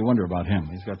slippers, I really wonder about him.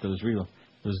 He's got those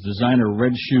designer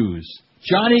red shoes.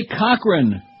 Johnny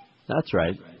Cochran. That's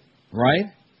right. Right?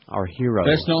 Our hero.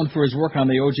 Best known for his work on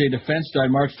the O.J. defense, died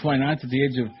March 29th at the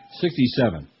age of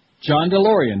 67. John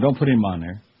DeLorean, don't put him on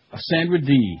there. Sandra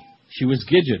Dee. She was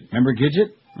Gidget. Remember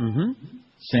Gidget? Mm-hmm.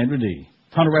 Sandra Dee.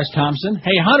 Hunter S. Thompson.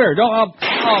 Hey, Hunter, don't...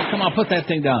 come on, put that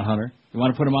thing down, Hunter. You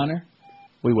want to put him on there?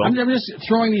 We will. I'm just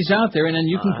throwing these out there, and then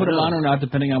you can put them on or not,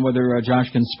 depending on whether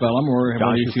Josh can spell them or Josh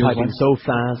what he is feels typing like. so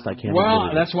fast, I can't. Well,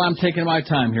 that's why I'm taking my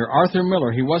time here. Arthur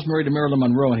Miller. He was married to Marilyn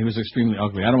Monroe, and he was extremely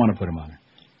ugly. I don't want to put him on there.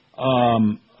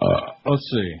 Let's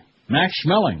see. Max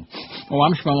Schmeling. Oh,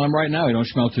 I'm smelling him right now. He don't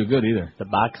smell too good either. The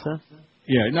boxer?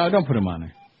 Yeah, no, don't put him on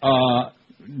there.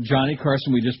 Johnny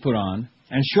Carson we just put on.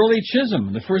 And Shirley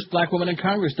Chisholm, the first black woman in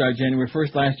Congress, died January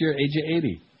 1st last year, age of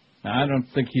 80. Now, I don't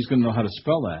think he's going to know how to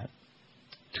spell that.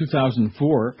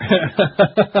 2004.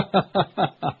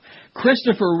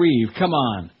 Christopher Reeve, come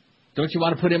on. Don't you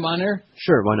want to put him on there?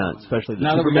 Sure, why not? Especially the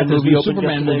now Superman that we got this movie new opened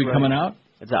Superman yesterday, movie right? coming out.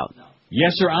 It's out.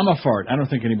 Yes, sir, I'm a fart. I don't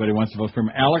think anybody wants to vote for him.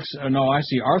 Alex, no, I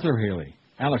see Arthur Haley.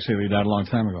 Alex Haley died a long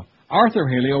time ago. Arthur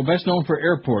Haley, best known for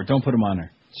Airport. Don't put him on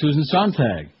there. Susan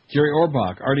Sontag, Jerry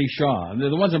Orbach, Artie Shaw. They're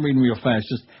the ones I'm reading real fast.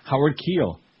 Just Howard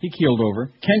Keel. He keeled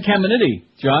over. Ken Caminiti.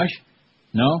 Josh?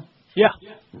 No? Yeah.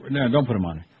 No, don't put him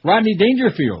on there. Rodney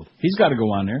Dangerfield. He's got to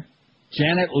go on there.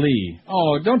 Janet Leigh.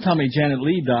 Oh, don't tell me Janet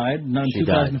Leigh died. No, in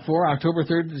 2004, October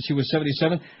 3rd, she was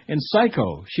 77. In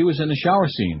Psycho, she was in the shower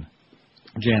scene.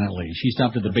 Janet Leigh. She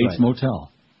stopped at the Bates Motel.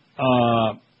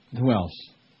 Who else?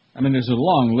 I mean, there's a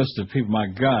long list of people. My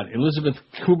God. Elizabeth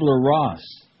Kubler-Ross,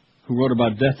 who wrote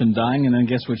about death and dying, and then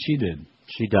guess what she did?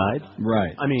 She died?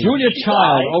 Right. I mean, Julia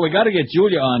Child. Oh, we got to get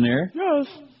Julia on there. Yes.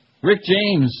 Rick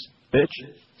James. Bitch.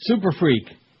 Super Freak.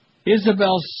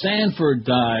 Isabel Sanford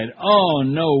died. Oh,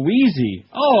 no, Wheezy.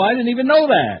 Oh, I didn't even know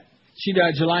that. She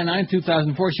died July 9,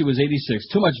 2004. She was 86.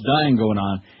 Too much dying going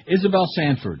on. Isabel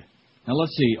Sanford. Now,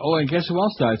 let's see. Oh, and guess who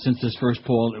else died since this first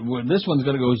poll? This one's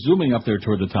going to go zooming up there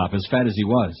toward the top, as fat as he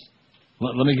was.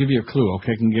 Let me give you a clue,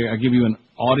 okay? I'll give you an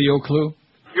audio clue.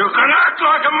 You can act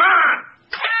like a man.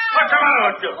 What's the matter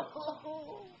with you?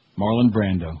 Marlon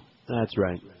Brando. That's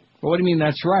right. Well, what do you mean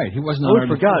that's right? He wasn't Oh, on I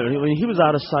forgot. I mean, he was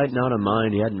out of sight and out of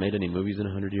mind. He hadn't made any movies in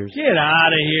 100 years. Get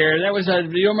out of here. That was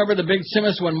do you remember the big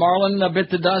Simus when Marlon bit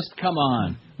the dust? Come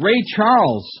on. Ray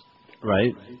Charles.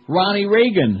 Right. Ronnie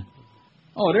Reagan.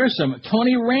 Oh, there's some.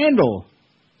 Tony Randall.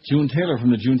 June Taylor from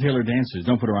the June Taylor Dancers.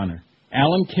 Don't put her on there.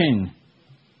 Alan King.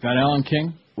 Got Alan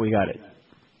King? We got it.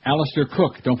 Alistair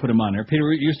Cook. Don't put him on there. Peter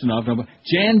Ustinov. Don't put...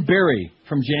 Jan Berry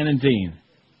from Jan and Dean.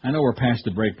 I know we're past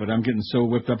the break, but I'm getting so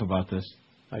whipped up about this.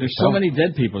 There's so many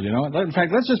dead people, you know. In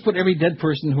fact, let's just put every dead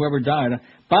person who ever died.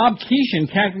 Bob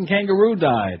Keeshan, Captain Kangaroo,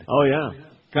 died. Oh, yeah.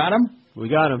 Got him? We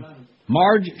got him.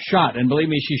 Marge Schott, and believe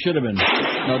me, she should have been.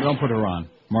 No, don't put her on.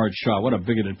 Marge Schott, what a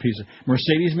bigoted piece of...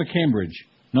 Mercedes McCambridge,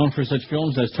 known for such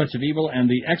films as Touch of Evil and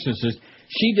The Exorcist.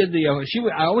 She did the...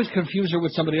 I always confuse her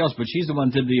with somebody else, but she's the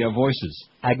one who did the voices.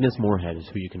 Agnes Moorehead is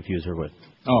who you confuse her with.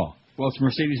 Oh, well, it's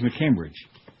Mercedes McCambridge.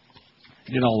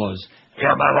 Did all those...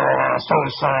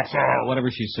 whatever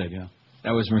she said, yeah.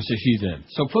 That was Mercedes. She did.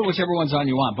 So put whichever ones on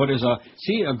you want. But there's a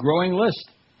growing list.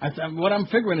 What I'm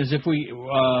figuring is if we...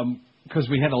 because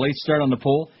we had a late start on the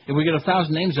poll. If we get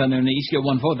 1,000 names on there and they each get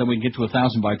one vote, then we can get to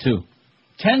 1,000 by 2.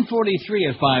 1043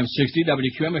 at 560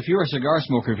 WQM. If you're a cigar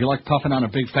smoker, if you like puffing on a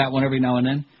big fat one every now and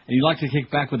then, and you like to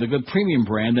kick back with a good premium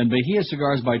brand, then Bahia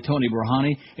Cigars by Tony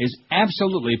Burhani is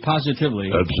absolutely, positively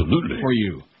for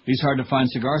you. These hard-to-find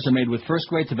cigars are made with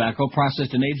first-grade tobacco,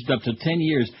 processed and aged up to 10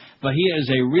 years. Bahia is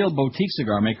a real boutique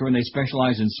cigar maker, and they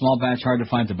specialize in small-batch,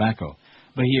 hard-to-find tobacco.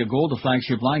 Bahia Gold, the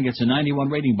flagship line, gets a 91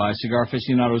 rating by Cigar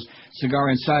Aficionado's Cigar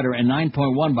Insider and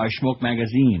 9.1 by Smoke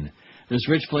Magazine. This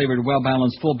rich-flavored,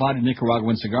 well-balanced, full-bodied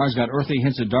Nicaraguan cigar's got earthy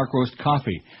hints of dark roast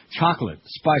coffee, chocolate,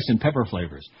 spice, and pepper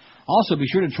flavors. Also, be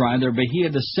sure to try their Bahia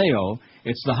Deseo.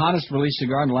 It's the hottest released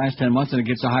cigar in the last 10 months, and it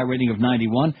gets a high rating of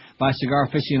 91 by Cigar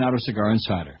Aficionado Cigar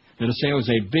Insider. The Deseo is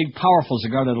a big, powerful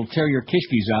cigar that'll tear your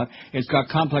kishkis out. It's got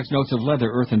complex notes of leather,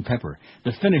 earth, and pepper.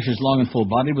 The finish is long and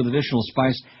full-bodied with additional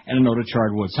spice and a note of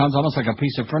charred wood. Sounds almost like a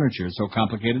piece of furniture. It's so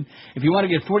complicated. If you want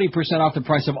to get 40% off the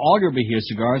price of all your Bahia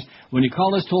cigars, when you call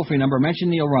this toll-free number,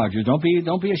 mention Neil Rogers. Don't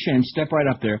be ashamed. Step right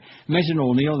up there. Mention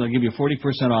old Neil. They'll give you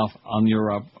 40% off on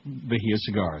your Bahia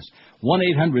cigars.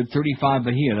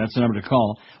 1-800-35-BAHIA. That's the number to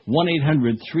call.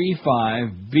 1-800-35-BAHIA.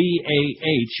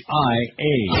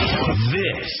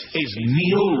 This is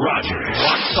Neil Rogers.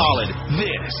 Rock solid.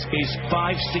 This is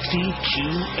 560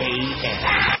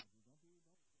 QAM.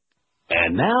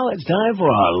 And now it's time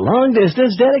for our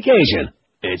long-distance dedication.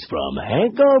 It's from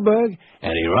Hank Goldberg,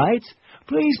 and he writes,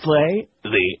 "Please play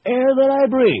The Air That I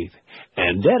Breathe,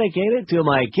 and dedicate it to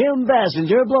my Kim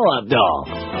Basinger blow-up doll."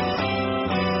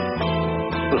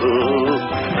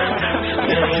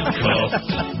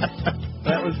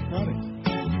 That was funny.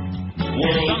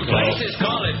 Some places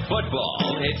call it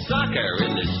football. It's soccer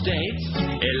in the States.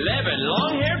 11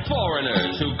 long-haired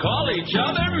foreigners who call each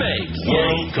other mates.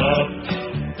 World Cup.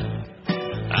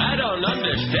 I don't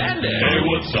understand it. Hey,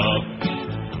 what's up?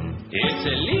 It's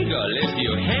illegal if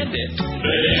you hand it.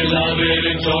 They love it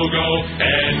in Togo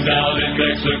and out in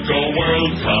Mexico.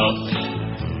 World Cup.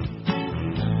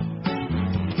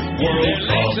 Their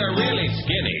legs are really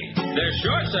skinny. Their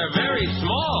shorts are very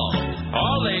small.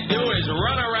 All they do is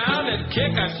run around and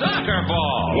kick a soccer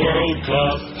ball. World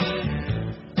Cup.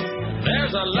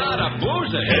 There's a lot of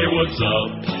boozing. Hey, what's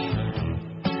up?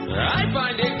 I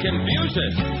find it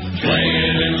confusing.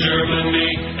 Playing in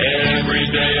Germany every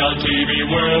day on TV.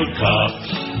 World Cup.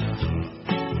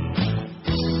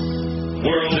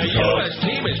 World The Cup. U.S.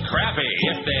 team is crappy.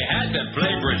 If they had to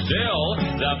play Brazil,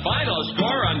 the final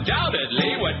score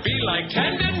undoubtedly would be like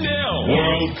 10-0.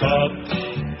 World Cup.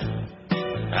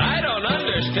 I don't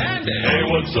understand understand it. Hey,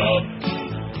 what's up?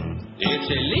 It's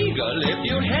illegal if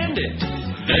you hand it.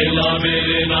 They love it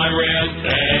in Iran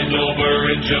and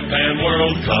over in Japan.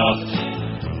 World Cup.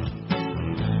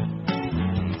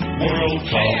 World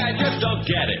Cup. Hey, I just don't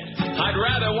get it. I'd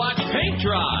rather watch paint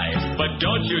dry. But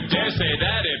don't you dare say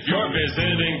that if you're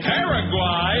visiting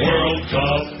Paraguay. World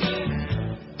Cup.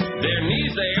 Their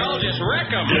knees, they all just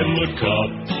wreck 'em. In the cup.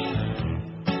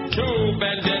 Two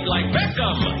bended like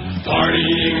Beckham.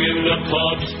 Partying in the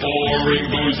clubs, pouring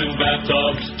booze in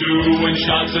bathtubs, doing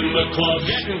shots in the clubs.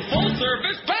 Getting full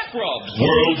service back rubs.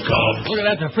 World Cup. Look at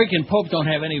that. The freaking Pope don't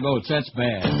have any votes. That's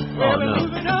bad. Oh, no.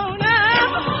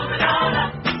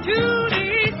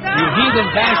 You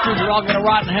heathen bastards are all going to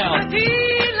rot in hell.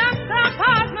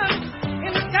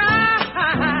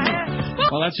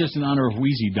 Well, that's just in honor of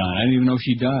Wheezy dying. I didn't even know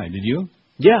she died. Did you?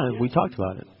 Yeah, we talked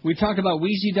about it. We talked about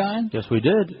Wheezy dying? Yes, we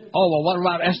did. Oh, well, what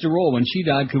about Esther Roll? When she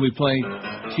died, could we play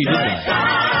She Did Die?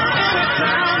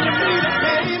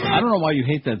 I don't know why you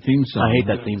hate that theme song. I hate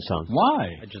that theme song.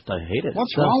 Why? I hate it.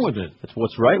 What's wrong with it? It's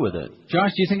what's right with it. Josh,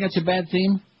 do you think that's a bad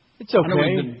theme? It's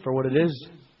okay for what it is.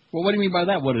 Well, what do you mean by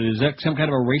that? What it is? Is that some kind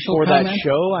of a racial For comment? that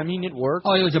show, I mean, it worked.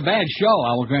 Oh, it was a bad show.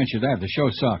 I will grant you that. The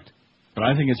show sucked. But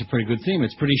I think it's a pretty good theme.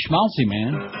 It's pretty schmaltzy,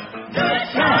 man.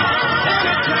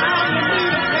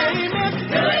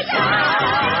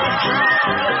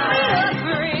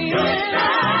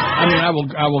 I mean,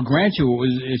 I will grant you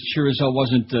it sure as hell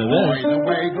wasn't this.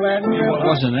 It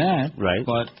wasn't that. Right.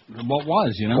 But what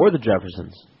was, you know? Or the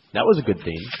Jeffersons. That was a good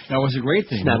theme. That was a great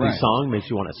theme. Snappy right. song makes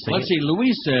you want to sing. Let's see.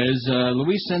 Luis says,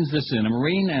 Luis sends this in. A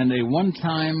Marine and a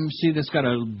one-time, see, that's got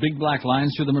a big black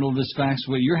lines through the middle of this fax.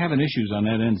 Well, you're having issues on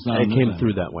that end. It's not it came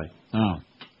through that way. Oh.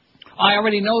 I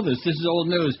already know this. This is old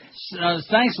news.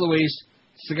 Thanks, Luis.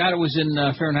 It's the guy that was in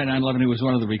Fahrenheit 9/11. He was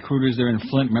one of the recruiters there in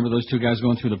Flint. Remember those two guys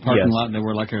going through the parking lot? And they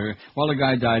were like the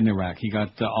guy died in Iraq. He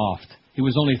got offed. He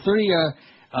was only 30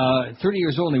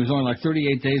 years old, and he was only like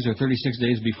 38 days or 36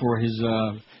 days before his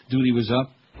duty was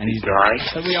up. And he's died.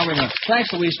 We already know.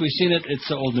 Thanks, Luis. We've seen it. It's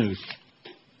old news.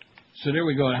 So there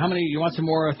we go. How many? You want some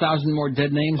more? 1,000 more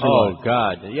dead names? Oh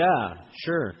God, yeah,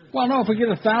 sure. Well, no. If we get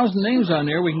 1,000 names on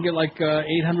there, we can get like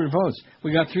 800 votes.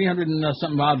 We got 300 and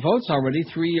something odd votes already.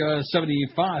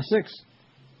 376.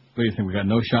 What do you think? We got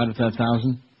no shot at that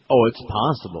 1,000? Oh, it's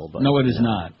possible, but no, it is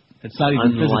not. It's not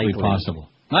even physically possible.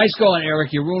 Nice going,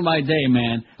 Eric. You ruined my day,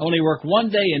 man. I only work one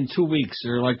day in 2 weeks,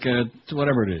 or like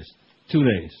whatever it is, 2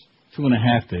 days,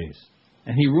 2.5 days,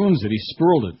 and he ruins it. He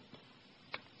spoiled it.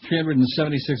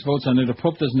 376 votes on there. The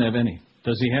Pope doesn't have any.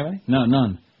 Does he have any? No,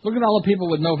 none. Look at all the people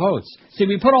with no votes. See,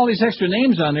 we put all these extra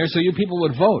names on there so you people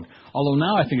would vote. Although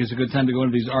now I think it's a good time to go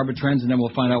into these arbitrends, and then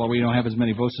we'll find out why we don't have as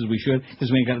many votes as we should,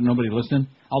 because we ain't got nobody listening.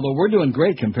 Although we're doing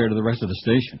great compared to the rest of the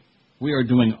station. We are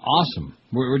doing awesome.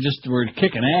 We're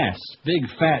kicking ass. Big,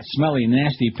 fat, smelly,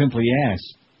 nasty, pimply ass.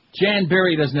 Jan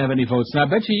Berry doesn't have any votes. Now, I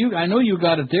bet I know you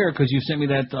got it there because you sent me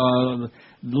that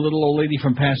little old lady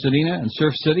from Pasadena and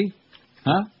Surf City.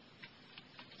 Huh?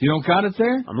 You don't got it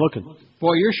there? I'm looking.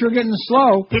 Boy, you're sure getting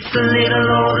slow. It's the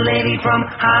little old lady from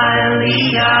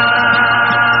Hialeah.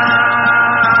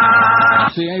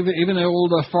 See, even the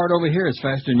old fart over here is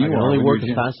faster than you are. I only work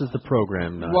as fast as the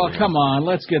program now. Well, come on.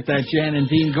 Let's get that Jan and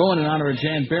Dean going in honor of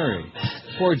Jan Berry.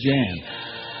 Poor Jan.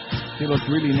 He looked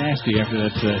really nasty after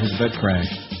that his bed crash.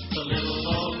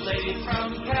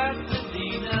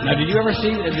 Now, did you ever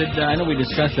see, I know we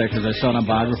discussed that because I saw it on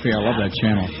Biography. I love that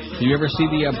channel. Did you ever see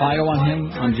the bio on him,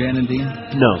 on Jan and Dean?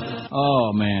 No. Oh,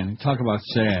 man. Talk about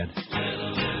sad.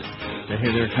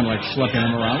 They're kind of like schlepping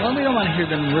him around. Well, we don't want to hear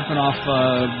them ripping off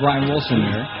Brian Wilson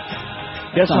there.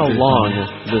 Guess how long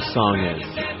this song is?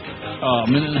 A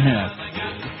minute and a half.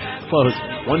 Close.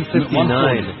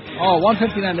 1:59.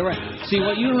 1:59. They're right. See,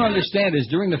 what you don't understand is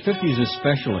during the 50s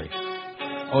especially.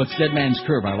 Oh, it's Dead Man's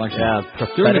Curve. I like that. Yeah,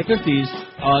 prophetic. During the 50s,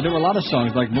 there were a lot of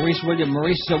songs like Maurice Williams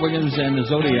and the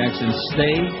Zodiacs and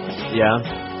Stay. Yeah.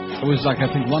 It was like,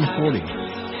 I think, 140.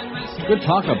 Good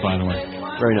talk-up, by the way.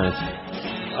 Very nice.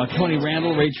 Tony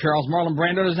Randall, Ray Charles, Marlon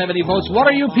Brando doesn't have any votes. What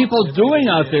are you people doing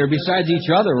out there besides each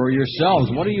other or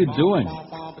yourselves? What are you doing?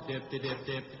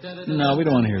 No, we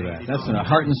don't want to hear that. That's a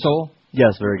Heart and Soul?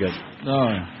 Yes, very good.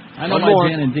 Oh, I know my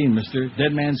Jan and Dean, mister.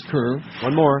 Dead Man's Curve.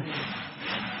 One more.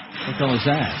 What the hell is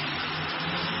that?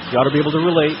 You ought to be able to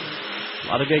relate. A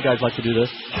lot of gay guys like to do this.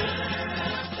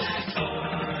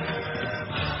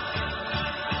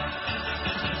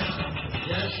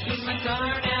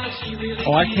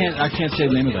 Oh, I can't say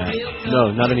the name of that.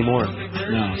 No, not anymore.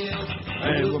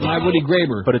 No. My Woody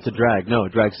Graber. But it's a drag. No,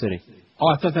 Drag City. Oh,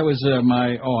 I thought that was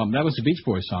that was the Beach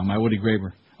Boys song, My Woody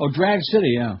Graber. Oh, Drag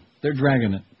City, yeah. They're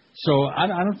dragging it. So I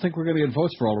don't think we're going to get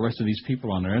votes for all the rest of these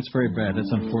people on there. That's very bad.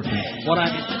 That's unfortunate.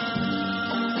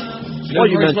 Well,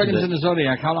 you mentioned in the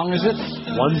Zodiac. How long is it?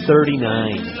 139.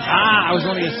 I was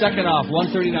only a second off.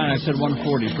 139. I said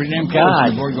 140. Pretty damn close.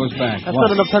 God. Before he goes back. That's not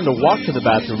enough time to walk to the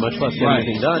bathroom, much less get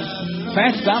anything done.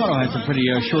 Fats Domino had some pretty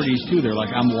shorties too. There,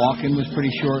 like I'm Walking was pretty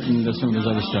short, and some of his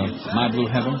other stuff. My Blue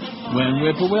Heaven. When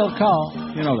Whippoorwill Call.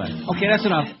 You know that. Okay, that's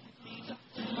enough.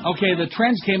 Okay, the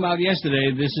trends came out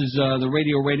yesterday. This is the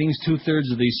radio ratings,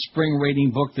 2/3 of the spring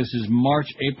rating book. This is March,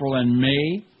 April, and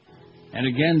May. And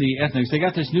again, the ethnics. They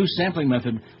got this new sampling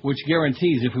method, which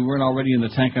guarantees, if we weren't already in the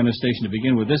tank on the station to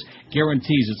begin with, this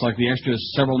guarantees it's like the extra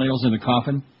several nails in the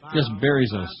coffin. Just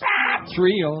buries us.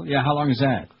 3, yeah, how long is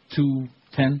that?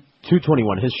 2:10?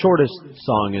 2:21. His shortest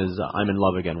song is I'm in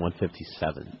Love Again,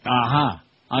 1:57.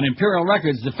 On Imperial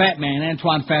Records, the Fat Man,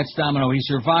 Antoine Fats Domino, he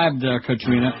survived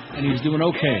Katrina, and he's doing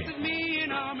okay.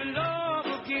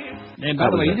 And by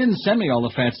the way, you didn't send me all the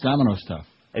Fats Domino stuff.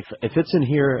 If it's in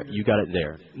here, you got it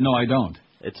there. No, I don't.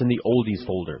 It's in the oldies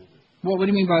folder. Well, what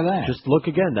do you mean by that? Just look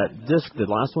again. That disc, the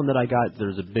last one that I got,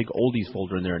 there's a big oldies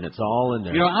folder in there, and it's all in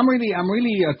there. You know, I'm really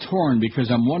torn because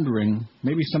I'm wondering,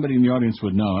 maybe somebody in the audience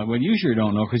would know. Well, you sure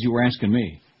don't know because you were asking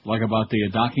me, like about the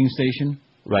docking station.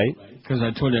 Right. Because I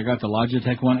told you I got the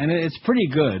Logitech one, and it's pretty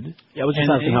good. Yeah, I was just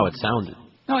asking how it sounded.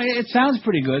 No, it sounds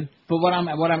pretty good, but what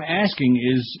I'm asking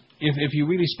is if you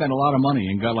really spent a lot of money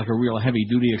and got like a real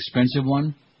heavy-duty expensive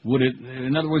one, would it,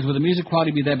 in other words, would the music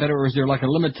quality be that better, or is there like a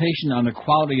limitation on the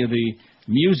quality of the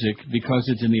music because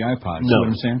it's in the iPod? No, see what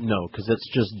I'm saying? No, because it's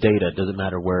just data. It doesn't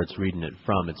matter where it's reading it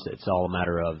from. It's all a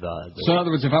matter of So in other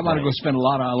words, if I want to go spend a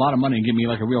lot of money and give me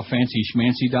like a real fancy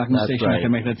schmancy docking station, I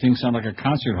can make that thing sound like a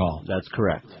concert hall. That's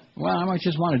correct. Well, I might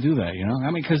just want to do that, you know.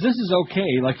 I mean, because this is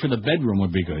okay. Like for the bedroom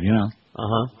would be good, you know.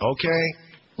 Okay.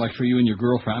 Like for you and your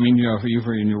girlfriend. I mean, you know, for you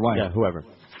and your wife. Yeah, whoever.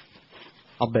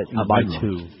 I'll buy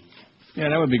 2. Yeah,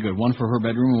 that would be good. One for her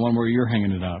bedroom and one where you're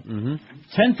hanging it out.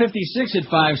 10:56 at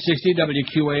 560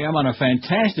 WQAM on a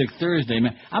fantastic Thursday,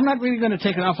 man. I'm not really going to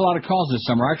take an awful lot of calls this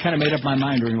summer. I kind of made up my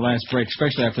mind during the last break,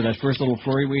 especially after that first little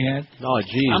flurry we had. Oh,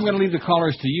 geez. I'm going to leave the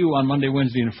callers to you on Monday,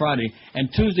 Wednesday, and Friday, and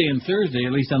Tuesday and Thursday,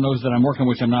 at least on those that I'm working,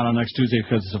 which I'm not on next Tuesday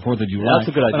because it's the 4th of July. That's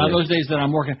a good idea. But on those days that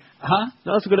I'm working,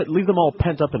 No, that's a good. Leave them all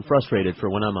pent up and frustrated for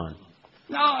when I'm on.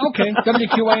 Oh, okay.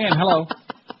 WQAM, hello.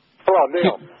 Hello,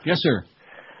 Neil. Yes, sir.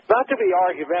 Not to be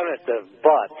argumentative,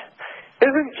 but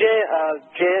isn't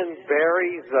Jan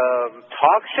Barry the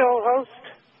talk show host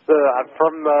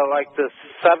from like the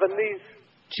 70s?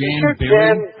 Jan Barry?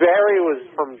 Jan Barry was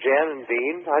from Jan and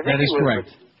Dean. I think that is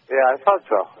correct. Yeah, I thought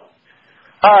so.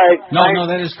 All right. No,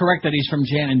 that is correct that he's from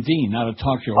Jan and Dean, not a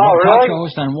talk show. Oh, really? Talk show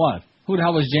host on what? Who the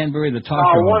hell was Jan Barry, the talk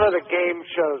show host? One of the game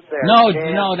shows there.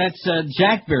 No, that's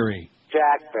Jack Barry.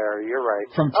 Jack Barry, you're right.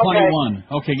 From 21.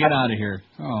 Okay, get out of here.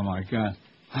 Oh, my God.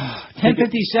 10:57. I think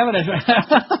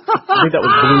that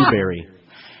was Blueberry.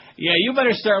 Yeah, you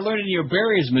better start learning your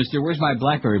berries, mister. Where's my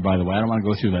BlackBerry, by the way? I don't want to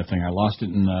go through that thing. I lost it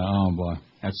in, oh, boy,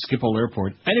 at Schiphol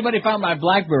Airport. Anybody found my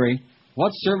BlackBerry?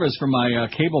 What service for my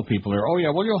cable people there? Oh, yeah,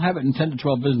 well, you'll have it in 10 to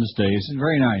 12 business days.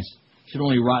 Very nice. Should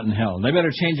only rot in hell. They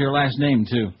better change your last name,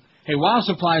 too. Hey, while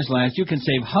supplies last, you can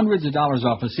save hundreds of dollars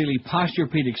off a Sealy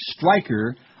Posturepedic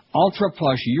Striker Ultra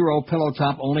Plush Euro Pillow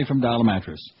Top only from Dial a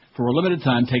Mattress. For a limited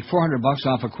time, take $400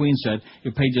 off a queen set.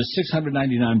 You pay just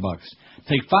 $699.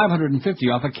 Take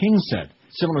 $550 off a king set.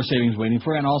 Similar savings waiting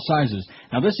for you on all sizes.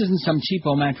 Now, this isn't some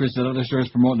cheapo mattress that other stores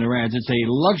promote in their ads. It's a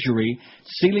luxury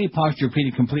Sealy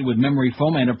Posturepedic complete with memory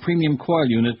foam and a premium coil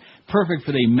unit, perfect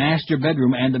for the master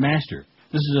bedroom and the master.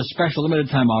 This is a special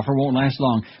limited-time offer. Won't last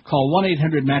long. Call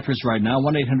 1-800-MATTRESS right now,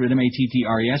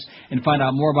 1-800-MATTRES, and find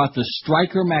out more about the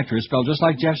Stryker mattress, spelled just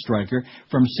like Jeff Stryker,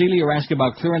 from Sealy, or ask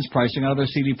about clearance pricing on other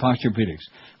Sealy Posturepedics.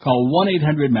 Call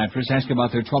 1-800-MATTRESS. Ask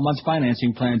about their 12 months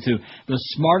financing plan, too. The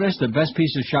smartest, the best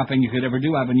piece of shopping you could ever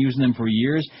do. I've been using them for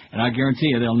years, and I guarantee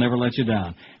you they'll never let you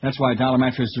down. That's why Dollar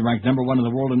Mattress is ranked #1 in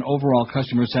the world in overall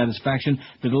customer satisfaction.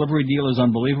 The delivery deal is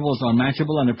unbelievable. It's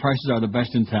unmatchable, and the prices are the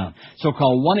best in town. So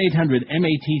call 1-800-MATTRES.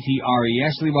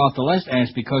 Leave off the last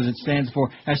S because it stands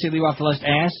for... I say leave off the last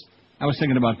ass? I was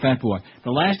thinking about Fat Boy. The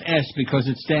last S because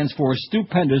it stands for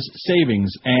Stupendous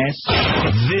Savings, ass.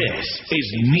 This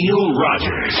is Neil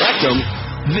Rogers. Welcome.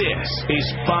 This is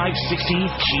 560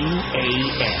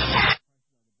 QAM.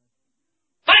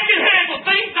 I can handle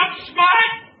things. I'm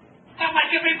smart. Not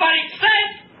like everybody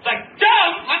says. Like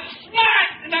dumb. I'm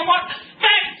smart, and I want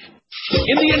respect.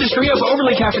 In the industry of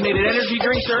overly caffeinated energy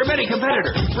drinks, there are many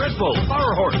competitors. Red Bull,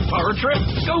 Power Horse, Power Trip,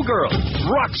 Go Girl,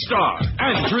 Rockstar,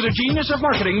 And through the genius of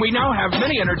marketing, we now have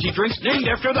many energy drinks named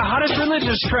after the hottest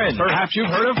religious trend. Perhaps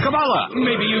you've heard of Kabbalah.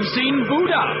 Maybe you've seen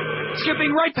Buddha.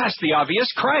 Skipping right past the obvious,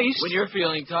 Christ. When you're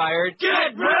feeling tired,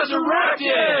 get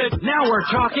resurrected! Now we're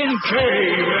talking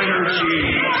cave energy.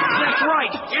 That's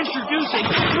right. Introducing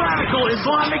Radical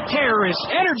Islamic Terrorist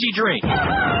Energy Drink.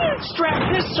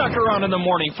 Strap this sucker on in the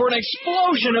morning for an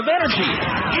explosion of energy.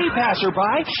 Hey,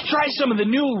 passerby, try some of the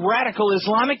new Radical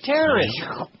Islamic Terrorist.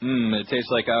 it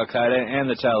tastes like Al-Qaeda and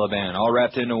the Taliban, all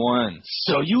wrapped into one.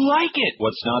 So you like it?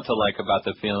 What's not to like about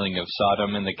the feeling of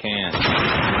Sodom in the can?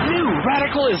 New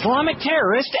Radical Islamic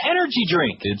Terrorist Energy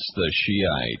Drink. It's the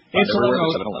Shiite. It's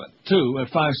 11:02 at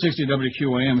 560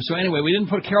 WQAM. So anyway, we didn't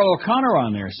put Carol O'Connor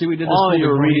on there. See, we did this. Oh,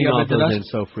 you're reading off those those in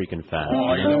so freaking fast.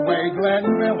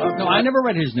 No, I never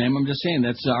read his name. I'm just saying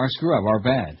that's our screw up, our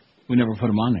bad. We never put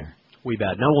him on there. We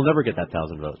bad. No, we'll never get that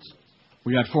 1,000 votes.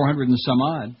 We got 400 and some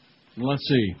odd. Let's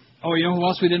see. Oh, you know who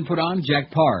else we didn't put on?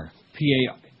 Jack Parr.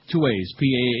 Two A's.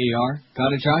 P-A-A-R.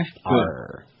 Got it, Josh?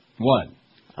 Parr. What?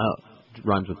 Oh,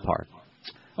 rhymes with Parr.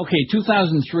 Okay,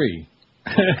 2003.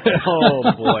 Oh,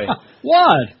 boy.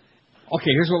 What?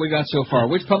 Okay, here's what we got so far.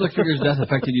 Which public figure's death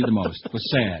affected you the most?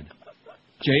 Was sad.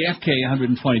 JFK,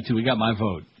 122. We got my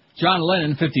vote. John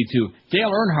Lennon, 52.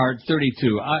 Dale Earnhardt,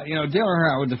 32. Dale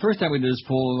Earnhardt, the first time we did this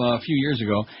poll a few years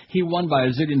ago, he won by a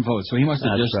zillion votes, so he must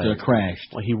have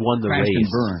crashed. Well, he won the crashed race. And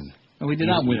burned. No, we did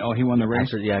not win. Oh, he won the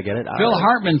race? Yeah, I get it. Phil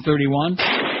Hartman, 31.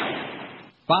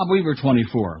 Bob Weaver,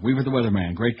 24. Weaver the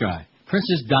Weatherman, great guy.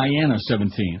 Princess Diana,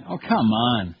 17. Oh, come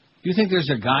on. Do you think there's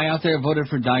a guy out there voted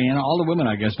for Diana? All the women,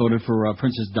 I guess, voted for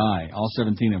Princess Di, all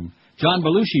 17 of them. John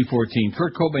Belushi, 14.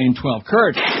 Kurt Cobain, 12.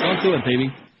 Kurt, don't do it, baby.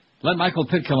 Let Michael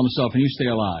Pitt kill himself and you stay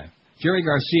alive. Jerry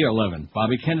Garcia, 11.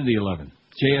 Bobby Kennedy, 11.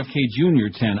 JFK Jr.,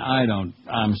 10.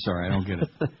 I'm sorry, I don't get it.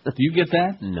 Do you get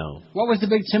that? No. What was the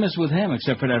big Timmis with him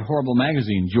except for that horrible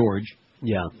magazine, George?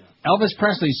 Yeah. Elvis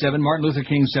Presley, 7. Martin Luther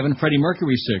King, 7. Freddie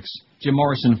Mercury, 6. Jim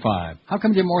Morrison, 5. How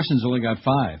come Jim Morrison's only got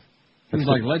 5? He's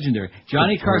like legendary.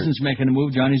 Johnny Carson's making a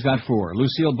move. Johnny's got 4.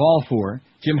 Lucille Ball, 4.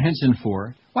 Jim Henson,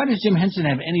 4. Why does Jim Henson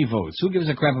have any votes? Who gives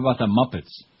a crap about the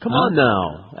Muppets? Come on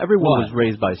now. Everyone was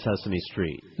raised by Sesame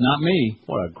Street. Not me.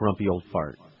 What a grumpy old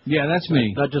fart. Yeah, that's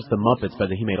me. Not just the Muppets, but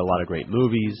he made a lot of great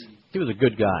movies. He was a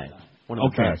good guy. One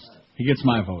of the best. He gets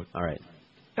my vote. All right.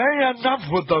 Hey, enough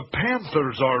with the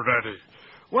Panthers already.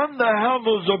 When the hell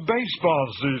does the baseball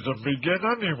season begin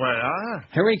anyway, huh?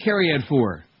 Harry Carey had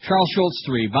 4. Charles Schultz,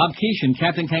 3. Bob Keeshan,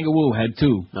 Captain Kangaroo, had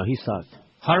 2. No, he sucked.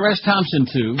 Hunter S. Thompson,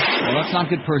 2. Well, let's not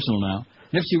get personal now.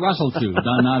 Nipsey Russell, 2.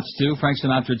 Don Knotts, 2. Frank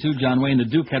Sinatra, 2. John Wayne the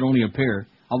Duke had only a pair,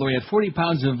 although he had 40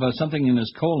 pounds of something in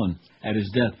his colon at his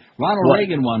death. Ronald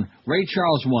Reagan won. Ray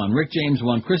Charles won. Rick James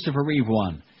won. Christopher Reeve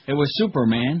won. It was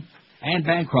Superman. Anne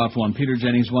Bancroft won. Peter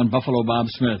Jennings won. Buffalo Bob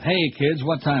Smith. Hey, kids,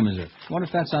 what time is it? I wonder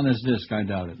if that's on this disc. I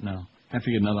doubt it. No. I have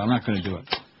to get another. I'm not going to do it.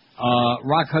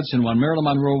 Rock Hudson won. Marilyn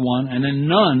Monroe won. And then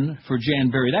none for Jan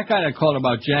Berry. That guy that called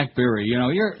about Jack Berry,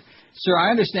 Sir,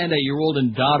 I understand that you're old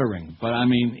and doddering, but I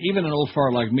mean, even an old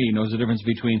fart like me knows the difference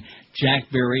between Jack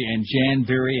Berry and Jan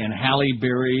Berry and Halle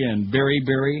Berry and Berry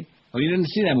Berry. Oh, you didn't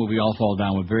see that movie All Fall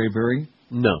Down with Berry Berry?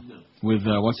 No. With,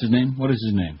 what's his name? What is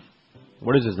his name?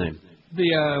 What is his name?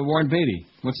 The, Warren Beatty.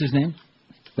 What's his name?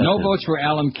 No votes for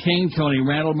Alan King, Tony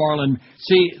Randall, Marlon.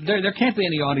 See, there can't be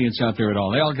any audience out there at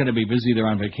all. They all got to be busy. They're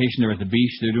on vacation. They're at the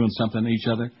beach. They're doing something to each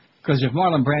other. Because if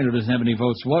Marlon Brando doesn't have any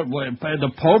votes, what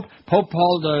the Pope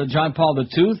Paul, John Paul the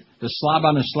Tooth, the slob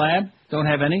on the slab, don't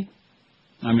have any?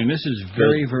 I mean, this is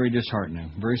very, very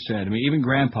disheartening. Very sad. I mean, even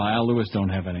Grandpa Al Lewis don't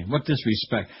have any. What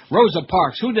disrespect. Rosa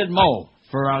Parks, who did Mo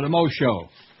for the Mo Show?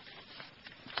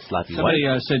 Somebody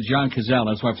said John Cazale.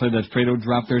 That's why I played that Fredo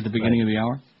drop there at the beginning of the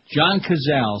hour. John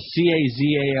Cazale,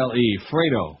 C-A-Z-A-L-E,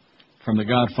 Fredo, from The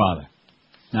Godfather.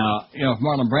 Now, if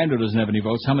Marlon Brando doesn't have any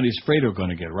votes, how many is Fredo going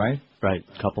to get, right? Right,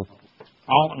 couple.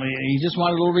 Oh, he just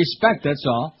wanted a little respect, that's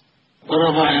all. What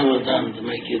have I ever done to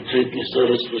make you treat me so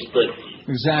disrespectful?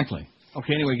 Exactly.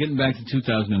 Okay, anyway, getting back to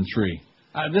 2003.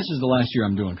 This is the last year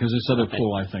I'm doing, because this other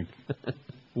poll, I think.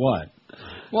 What?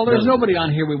 Well, there's nobody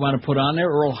on here we want to put on there.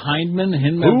 Earl Hindman, I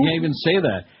can't even say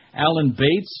that. Alan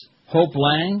Bates, Hope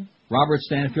Lang, Robert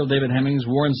Stanfield, David Hemmings,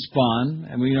 Warren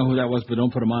Spahn, and we know who that was, but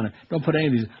don't put him on there. Don't put any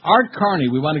of these. Art Carney,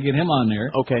 we want to get him on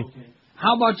there. Okay.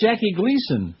 How about Jackie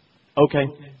Gleason? Okay.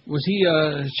 Was he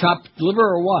chopped liver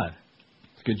or what?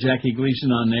 Let's get Jackie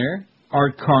Gleason on there.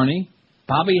 Art Carney.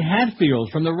 Bobby Hatfield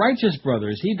from the Righteous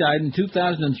Brothers. He died in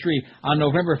 2003 on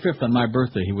November 5th on my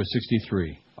birthday. He was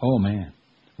 63. Oh, man.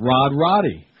 Rod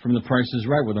Roddy from The Price is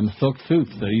Right with him, Thuk Thuk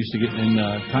that he used to get in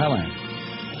Thailand.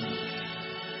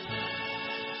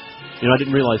 I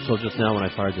didn't realize till just now when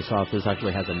I fired this off, this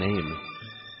actually has a name.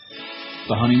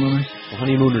 the Honeymooners? The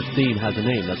Honeymooners theme has a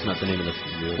name. That's not the name of the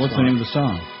song. What's the name of the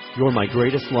song? You're My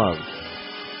Greatest Love.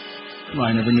 Well,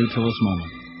 I never knew till this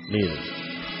moment. Neither.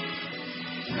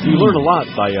 You learn a lot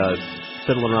by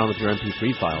fiddling around with your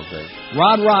MP3 files there.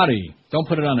 Rod Roddy. Don't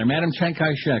put it on there. Madam Chiang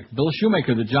Kai-shek. Bill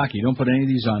Shoemaker, the jockey. Don't put any of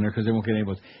these on there because they won't get any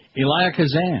votes. Elia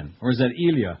Kazan. Or is that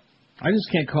Elia? I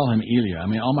just can't call him Elia. I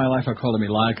mean, all my life I called him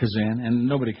Elia Kazan, and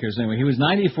nobody cares anyway. He was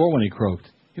 94 when he croaked.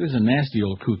 He was a nasty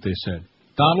old coot, they said.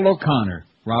 Donald O'Connor.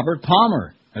 Robert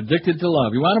Palmer. Addicted to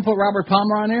Love. You want to put Robert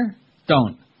Palmer on there?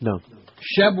 Don't. No.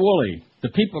 Sheb Woolley. The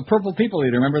Purple People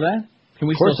Eater. Remember that? Can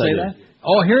we still say that?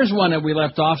 Oh, here's one that we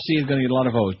left off. See, he's going to get a lot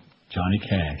of votes. Johnny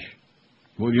Cash.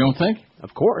 Well, you don't think?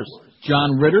 Of course.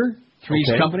 John Ritter,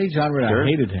 Three's Company. John Ritter, Sure. I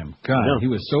hated him. God, he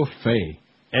was so fey.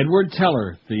 Edward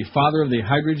Teller, the father of the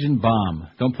hydrogen bomb.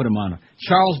 Don't put him on.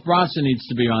 Charles Bronson needs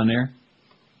to be on there.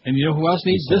 And you know who else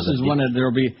needs? This is one that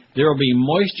there will be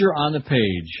moisture on the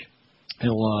page.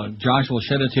 Josh will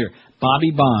shed a tear.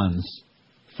 Bobby Bonds,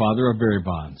 father of Barry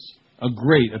Bonds. A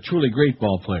truly great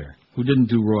ball player who didn't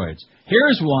do roids.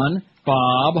 Here's one.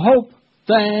 Bob Hope.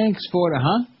 Thanks for the,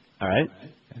 All right.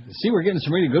 See, we're getting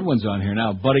some really good ones on here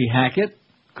now. Buddy Hackett.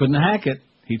 Couldn't hack it.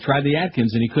 He tried the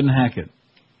Atkins and he couldn't hack it.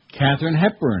 Katharine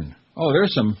Hepburn. Oh,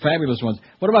 there's some fabulous ones.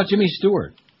 What about Jimmy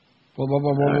Stewart?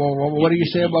 What do you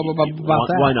say about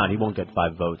that? Why not? He won't get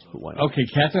 5 votes, but why not? Okay,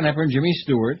 Katharine Hepburn, Jimmy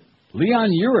Stewart.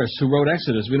 Leon Uris, who wrote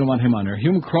Exodus. We don't want him on there.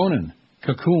 Hume Cronin.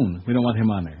 Cocoon. We don't want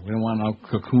him on there. We don't want all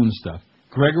Cocoon stuff.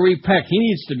 Gregory Peck. He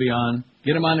needs to be on.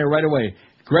 Get him on there right away.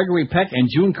 Gregory Peck and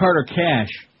June Carter Cash.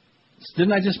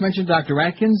 Didn't I just mention Dr.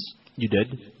 Atkins? You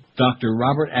did. Dr.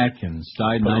 Robert Atkins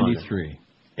died 93.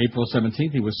 April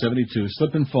 17th, he was 72.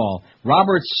 Slip and fall.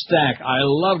 Robert Stack. I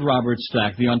loved Robert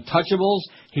Stack. The Untouchables.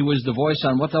 He was the voice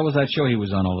on, what was that show he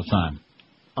was on all the time?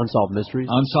 Unsolved Mysteries.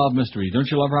 Unsolved Mysteries. Don't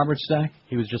you love Robert Stack?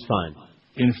 He was just fine.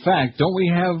 In fact, don't we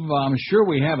have, I'm sure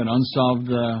we have an unsolved...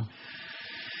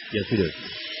 Yes, we do.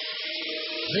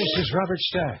 This is Robert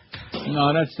Stack.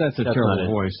 No, that's a terrible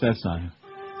voice. That's not him.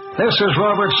 This is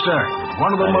Robert Stack,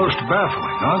 one of the most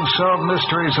baffling unsolved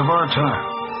mysteries of our time.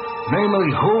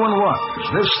 Namely, who and what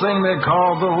is this thing they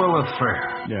call the Lilith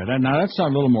Fair? Yeah, that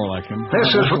sounds a little more like him. This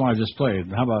is what I just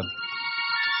played. How about...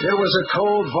 It was a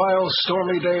cold, vile,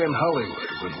 stormy day in Hollywood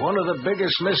with one of the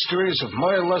biggest mysteries of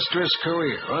my illustrious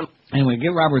career. Anyway,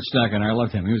 get Robert Stack on there. I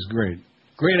loved him. He was great.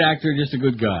 Great actor, just a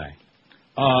good guy.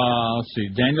 Let's see.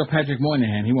 Daniel Patrick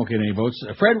Moynihan. He won't get any votes.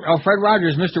 Fred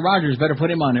Rogers, Mr. Rogers. Better put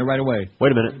him on there right away.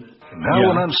 Wait a minute. And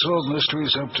now an Unsolved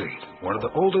Mysteries update. One of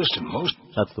the oldest and most...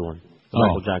 That's the one.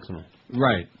 Michael Jackson one.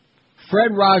 Right.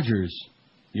 Fred Rogers.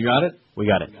 You got it? We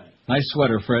got it. Nice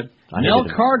sweater, Fred. Nell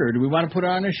Carter. Do we want to put her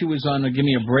on there? She was on Give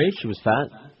Me a Break. She was fat.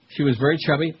 She was very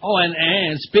chubby. Oh,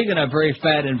 and speaking of very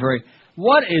fat and very...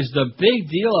 What is the big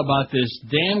deal about this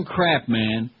damn crap,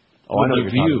 man? Oh, I know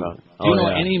what you're talking about. Do you know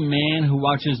any man who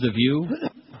watches The View?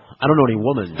 I don't know any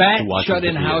woman Fat, who watches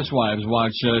shut-in The View. housewives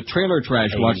watch Trailer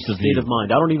Trash watch The View. State of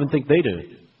mind. I don't even think they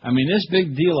do. I mean, this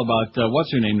big deal about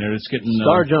what's her name there? It's getting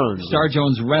Star Jones. Star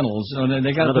Jones Reynolds. Oh,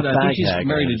 they got to put. I think she's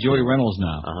married to Joey Reynolds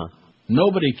now.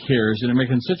 Nobody cares, and they're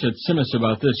making such a simus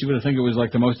about this. You would think it was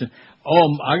like the most.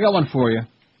 Oh, I got one for you.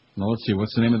 No, let's see.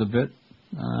 What's the name of the bit?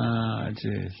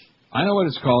 Jeez. I know what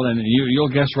it's called, and you'll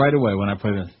guess right away when I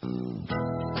play this.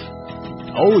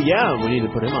 Oh yeah, we need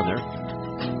to put him on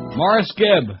there. Morris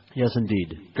Gibb. Yes,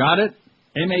 indeed. Got it?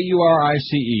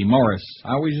 Maurice. Morris.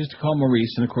 I always used to call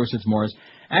Maurice, and of course it's Morris.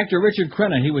 Actor Richard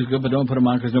Crenna, he was good, but don't put him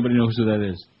on because nobody knows who that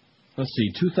is. Let's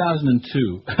see,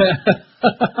 2002.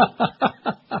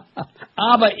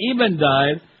 Abba Eben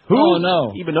died. Who? Oh,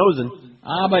 no. Eben Ozen.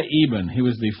 Abba Eben. He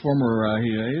was the former,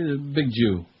 he was a big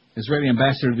Jew. Israeli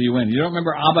ambassador to the UN. You don't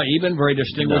remember Abba Eben, very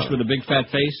distinguished with a big fat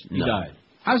face? He died.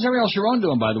 How's Ariel Sharon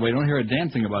doing, by the way? Don't hear a damn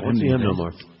thing about him these days. No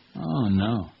more. Oh,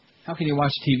 no. How can you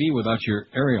watch TV without your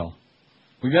Ariel?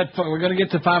 We're going to get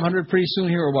to 500 pretty soon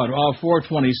here, or what? Oh,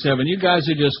 427. You guys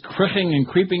are just cripping and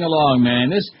creeping along,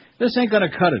 man. This ain't going to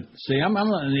cut it. See, I'm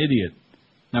not an idiot.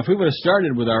 Now, if we would have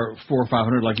started with our 400 or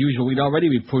 500 like usual, we'd already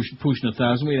be pushing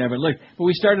 1,000. We'd have it licked. But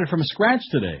we started from scratch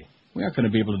today. We aren't going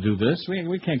to be able to do this.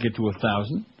 We can't get to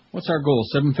 1,000. What's our goal?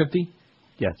 750?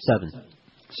 Yeah, 7.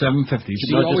 750.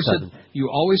 So you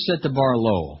always set the bar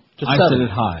low. I set it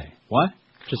high. What?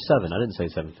 Just 7. I didn't say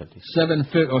 750. 7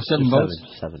 votes?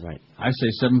 7, right. I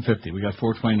say 750. We got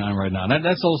 429 right now. That's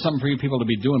a little something for you people to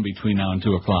be doing between now and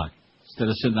 2 o'clock. Instead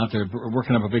of sitting out there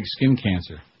working up a big skin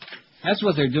cancer. That's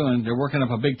what they're doing. They're working up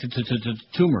a big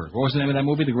tumor. What was the name of that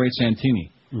movie? The Great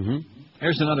Santini. Mm-hmm.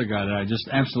 There's another guy that I just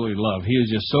absolutely love. He is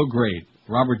just so great.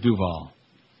 Robert Duvall.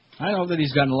 I know that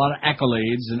he's gotten a lot of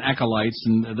accolades and acolytes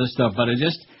and this stuff, but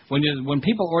when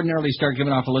people ordinarily start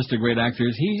giving off a list of great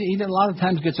actors, he a lot of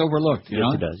times gets overlooked. You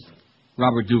know? He does.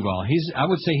 Robert Duvall. I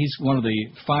would say he's one of the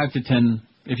 5 to 10.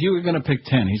 If you were going to pick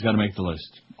 10, he's got to make the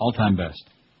list. All-time best.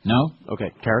 No?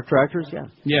 Okay. Character actors? Yeah.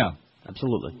 Yeah.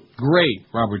 Absolutely. Great,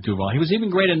 Robert Duvall. He was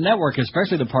even great in Network,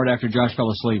 especially the part after Josh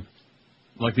fell asleep,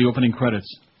 like the opening credits.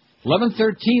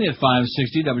 11:13 at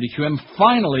 560 WQM.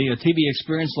 Finally, a TV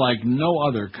experience like no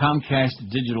other. Comcast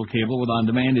digital cable with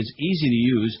on-demand is easy to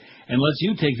use and lets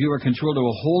you take viewer control to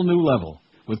a whole new level.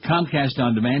 With Comcast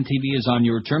On Demand, TV is on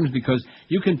your terms because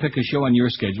you can pick a show on your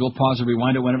schedule, pause or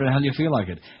rewind it whenever the hell you feel like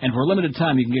it. And for a limited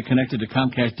time, you can get connected to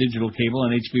Comcast Digital Cable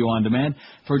and HBO On Demand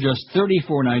for just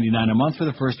 $34.99 a month for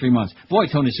the first 3 months. Boy,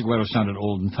 Tony Segredo sounded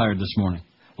old and tired this morning.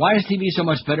 Why is TV so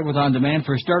much better with On Demand?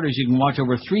 For starters, you can watch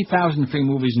over 3,000 free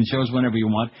movies and shows whenever you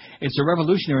want. It's a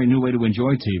revolutionary new way to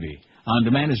enjoy TV. On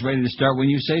Demand is ready to start when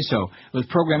you say so, with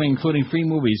programming including free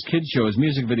movies, kids shows,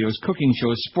 music videos, cooking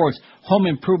shows, sports, home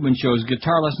improvement shows,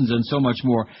 guitar lessons, and so much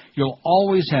more. You'll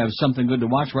always have something good to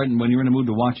watch right when you're in the mood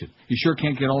to watch it. You sure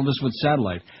can't get all this with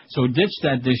satellite. So ditch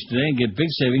that dish today and get big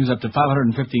savings up to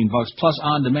 $515 plus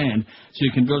On Demand so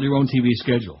you can build your own TV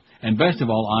schedule. And best of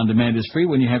all, On Demand is free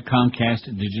when you have Comcast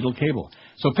Digital Cable.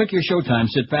 So pick your showtime,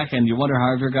 sit back, and you wonder how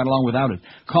you ever got along without it.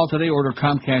 Call today, order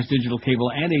Comcast Digital Cable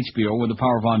and HBO with the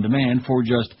power of On Demand for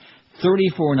just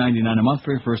 $34.99 a month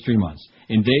for your first 3 months.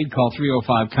 In Dade, call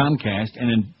 305-COMCAST,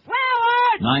 and in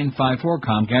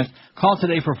 954-COMCAST. Call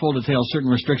today for full details.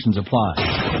 Certain restrictions apply.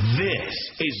 This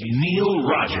is Neil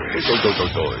Rogers. This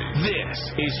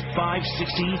is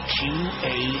 560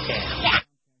 GAM.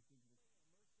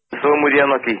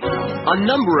 A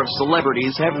number of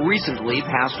celebrities have recently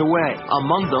passed away.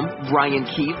 Among them, Brian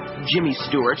Keith, Jimmy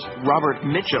Stewart, Robert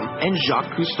Mitchum, and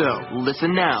Jacques Cousteau.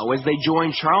 Listen now as they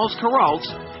join Charles Kuralt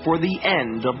for The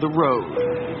End of the Road.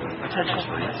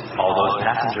 All those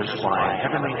passengers flying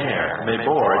heavenly air may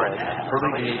board at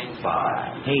Pearly Gate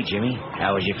 5. Hey, Jimmy.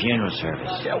 How was your funeral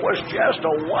service? It was just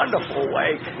a wonderful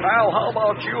wake. Now, how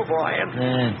about you, Brian?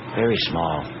 Very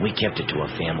small. We kept it to a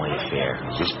family affair.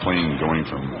 Is this plane going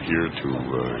from here to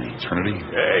eternity?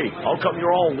 Hey, how come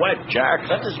you're all wet, Jack?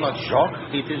 That is not Jacques.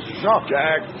 It is Jacques.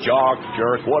 Jack, Jock,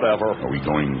 jerk, whatever. Are we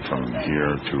going from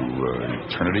here to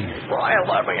eternity? Brian,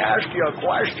 let me ask you a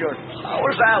question. How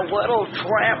was that little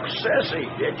tramp sissy?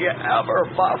 Did you ever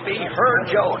Buffy her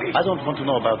Jody? I don't want to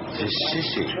know about the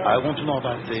sissy. I want to know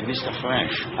about Mr.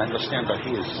 French. I understand that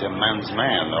he is a man's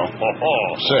man.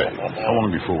 Say, how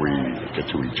long before we get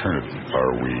to eternity?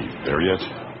 Are we there yet?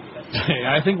 Hey,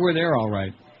 I think we're there all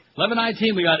right.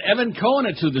 11:19, we got Evan Cohen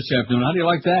at 2 this afternoon. How do you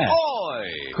like that?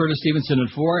 Boy! Curtis Stevenson at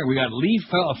 4. We got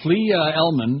Flea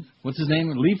Elman, what's his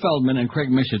name? Lee Feldman and Craig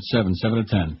Mish at 7 to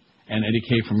 10. And Eddie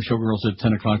K from Showgirls at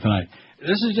 10 o'clock tonight.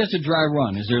 This is just a dry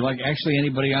run. Is there, actually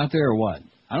anybody out there or what?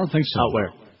 I don't think so. Out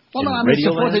where? Well, no, I mean, it's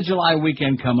the 4th of July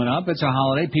weekend coming up. It's a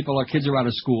holiday. Kids are out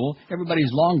of school.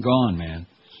 Everybody's long gone, man.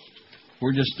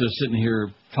 We're just sitting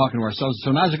here talking to ourselves.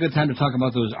 So now's a good time to talk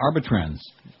about those Arbitrends.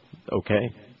 Okay.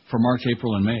 For March,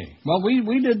 April, and May. Well,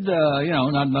 we did,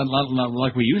 not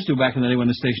like we used to back in the day when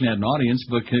the station had an audience,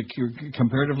 but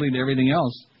comparatively to everything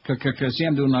else. See,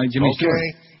 I'm doing like Jimmy Stewart.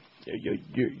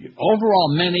 Overall,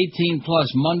 men 18 plus,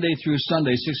 Monday through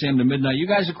Sunday, 6 a.m. to midnight. You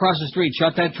guys across the street,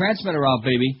 shut that transmitter off,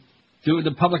 baby. Do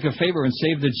the public a favor and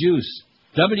save the juice.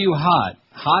 W Hot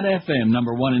FM,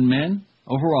 number 1 in men.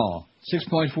 Overall,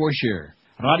 6.4 share.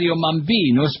 Radio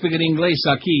Mambi, no speak inglés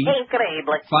aquí.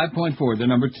 5.4, they're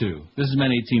number 2. This is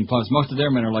men 18 plus. Most of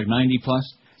their men are like 90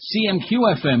 plus. CMQ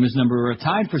FM is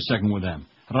tied for second with them.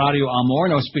 Radio Amor,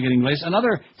 no speak inglés.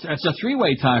 It's a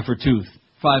 3-way tie for Tooth,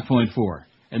 5.4.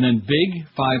 And then Big,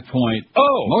 5.0.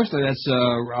 Mostly that's,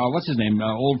 what's his name?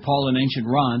 Old Paul and Ancient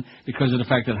Ron, because of the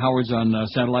fact that Howard's on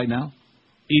satellite now.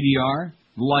 EDR,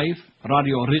 Life,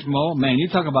 Radio Ritmo. Man, you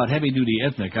talk about heavy-duty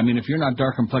ethnic. I mean, if you're not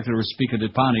dark-complected or speak a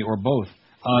Dipani or both.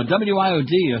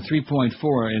 WIOD, a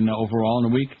 3.4 in overall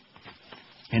in a week.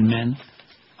 In men.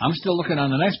 I'm still looking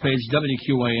on the next page,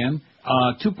 WQAM,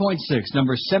 2.6,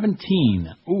 number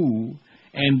 17. Ooh.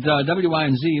 And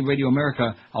WINZ, Radio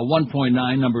America, a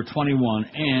 1.9, number 21.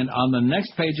 And on the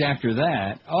next page after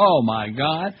that, oh, my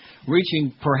God,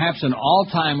 reaching perhaps an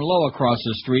all-time low across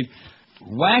the street,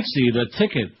 Waxy, the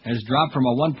ticket, has dropped from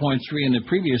a 1.3 in the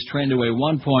previous trend to a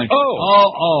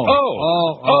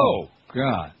 1.0.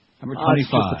 God. Number 25. It's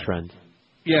just a trend.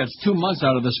 Yeah, it's 2 months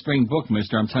out of the spring book,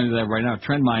 mister. I'm telling you that right now.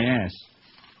 Trend my ass.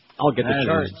 I'll get the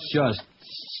chart.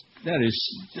 That is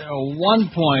 1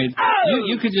 point.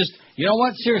 You could just, you know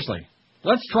what? Seriously.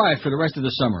 Let's try it for the rest of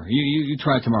the summer. You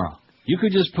try it tomorrow. You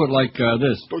could just put like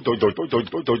this. On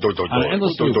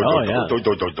endless loop. Oh, yeah.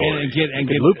 And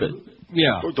get loop it.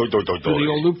 Yeah. Do the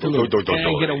old loop-to-loop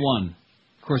and get a 1.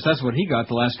 Of course, that's what he got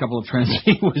the last couple of trends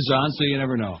he was on, so you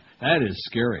never know. That is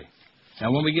scary.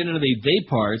 Now, when we get into the day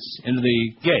parts, into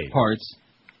the gay parts,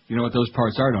 you know what those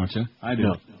parts are, don't you? I do.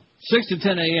 No. 6 to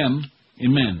 10 a.m.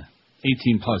 in men,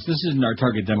 18 plus. This isn't our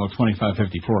target demo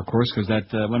 2554, of course, because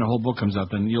that when a whole book comes out,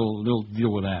 then you'll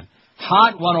deal with that.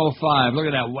 Hot 105. Look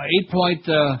at that. 8-point.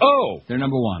 They're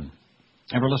number 1.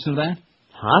 Ever listen to that?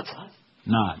 Hot?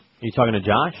 Not. Are you talking to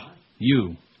Josh?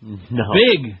 You. No.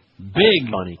 Big. That's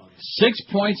funny.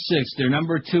 6.6. They're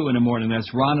number 2 in the morning.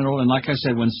 That's Ron and Old. And like I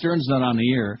said, when Stern's not on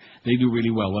the air, they do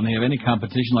really well. When they have any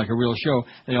competition like a real show,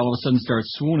 they all of a sudden start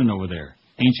swooning over there.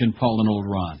 Ancient Paul and Old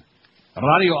Ron.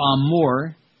 Radio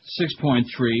Amor, 6.3.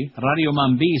 Radio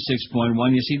Mambi,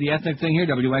 6.1. You see the ethnic thing here?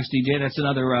 WXDJ, that's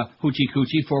another Hoochie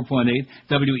Coochie, 4.8.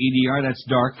 WEDR, that's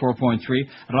Dark, 4.3.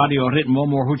 Radio Ritmo,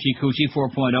 more Hoochie Coochie,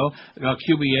 4.0.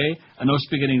 QBA, No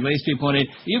Speaking English, 3.8.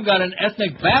 You've got an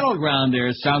ethnic battleground there,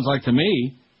 it sounds like to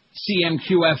me.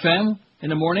 CMQ-FM in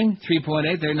the morning,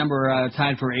 3.8. They're number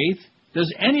tied for 8th.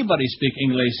 Does anybody speak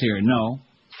English here? No.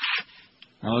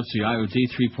 Now, let's see, IOD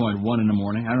 3.1 in the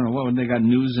morning. I don't know what they got,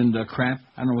 news and crap.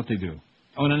 I don't know what they do.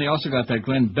 Oh, and then they also got that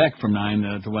Glenn Beck from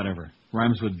 9 to whatever.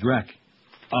 Rhymes with Drek.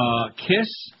 Kiss?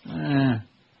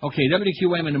 Okay,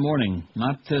 WQM in the morning.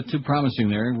 Not too promising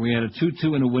there. We had a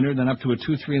 2-2 in the winter, then up to a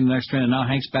 2-3 in the next trend, and now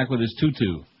Hank's back with his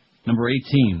 2-2. Number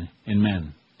 18 in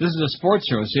men. This is a sports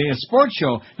show, see? A sports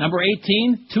show. Number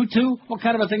 18, 2-2? What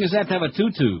kind of a thing is that to have a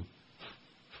 2-2?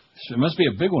 It must be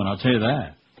a big one, I'll tell you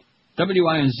that.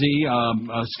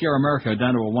 WINZ, Scare America,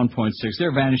 down to a 1.6.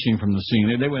 They're vanishing from the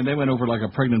scene. They went over like a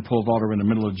pregnant pole vaulter in the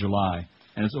middle of July,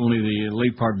 and it's only the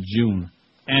late part of June.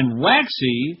 And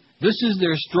Waxy, this is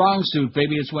their strong suit,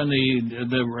 baby. It's when the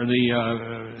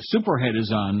superhead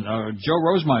is on. Joe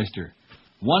Rosemeister,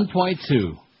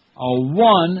 1.2. A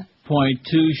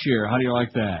 1.2 share. How do you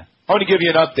like that? I want to give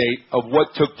you an update of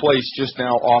what took place just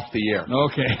now off the air.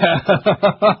 Okay.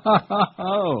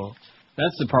 Oh.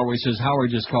 That's the part where he says,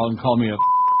 Howard just called and called me a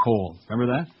hole.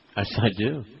 Remember that? Yes, I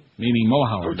do. Meaning Mo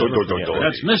Howard.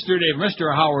 That's Mr. Dave.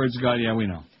 Mr. Howard's got, yeah, we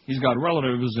know. He's got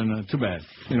relatives, and too bad.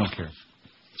 We don't care.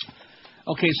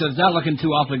 Okay, so it's not looking too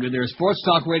awfully good there. Sports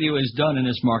talk radio is done in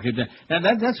this market.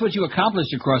 That's what you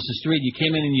accomplished across the street. You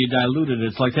came in and you diluted it.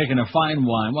 It's like taking a fine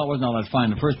wine. Well, it wasn't all that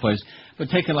fine in the first place, but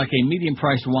taking like a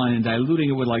medium-priced wine and diluting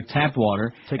it with like tap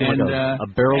water. Taking like a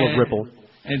barrel of Ripple.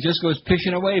 And it just goes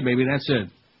pishing away, baby. That's it.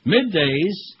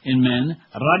 Middays in men,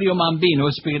 Radio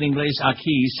Mambino, speaking English,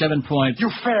 aquí, 7 point. You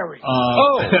fairy.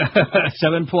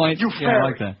 7 point. You fairy. Yeah, I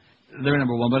like that. They're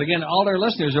number 1. But again, all their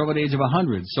listeners are over the age of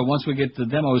 100. So once we get the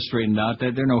demos straightened out,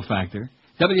 they're no factor.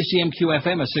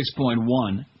 WCMQ-FM at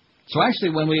 6.1. So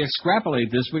actually, when we extrapolate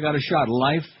this, we got a shot.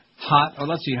 Life, hot. Oh,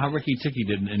 let's see how Ricky Ticky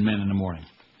did in Men in the Morning.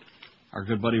 Our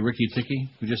good buddy Ricky Ticky,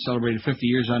 who just celebrated 50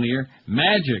 years on the air.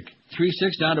 Magic,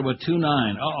 3.6 down to a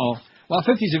 2.9. Uh-oh. Well,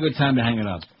 50 is a good time to hang it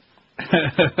up.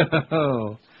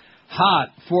 Hot,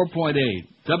 4.8.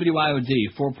 WIOD,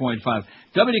 4.5.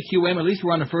 WQM, at least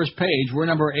we're on the first page. We're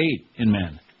number 8 in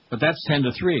men. But that's 10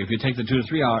 to 3. If you take the 2 to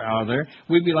 3 out of there,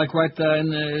 we'd be like right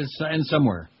in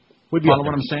somewhere. We'd be follow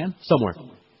what I'm saying? Somewhere.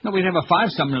 No, we'd have a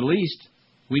 5-something at least.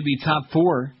 We'd be top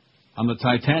 4 on the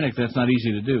Titanic. That's not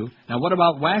easy to do. Now, what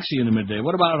about Waxy in the midday?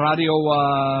 What about Radio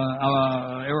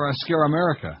Scare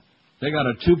America? They got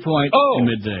a 2.0 in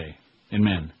midday. In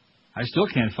men. I still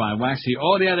can't find Waxy.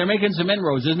 Oh, yeah, they're making some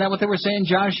inroads. Isn't that what they were saying,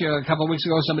 Josh? A couple of weeks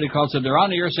ago, somebody called, said they're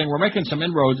on the air saying we're making some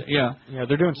inroads. Yeah. Yeah,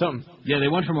 they're doing something. Yeah, they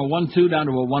went from a 1.2 down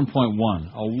to a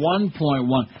 1.1. A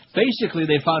 1.1. Basically,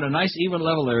 they found a nice even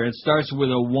level there. It starts with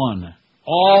a 1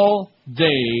 all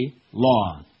day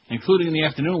long, including in the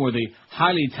afternoon where the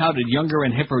highly touted younger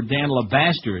and hipper Dan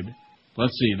LaBastard.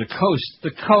 Let's see, the Coast.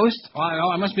 The Coast.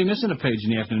 Oh, I must be missing a page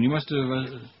in the afternoon. You must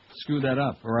have... screw that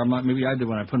up, or maybe I did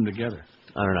when I put them together.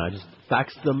 I don't know. I just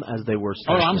faxed them as they were.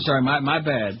 Oh, I'm sorry. My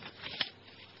bad.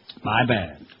 My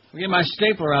bad. We get my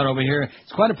stapler out over here.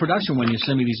 It's quite a production when you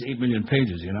send me these 8 million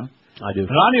pages, you know. I do.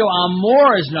 Radio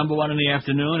Amor is number 1 in the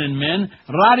afternoon in men.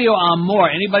 Radio Amor.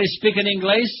 Anybody speaking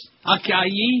English?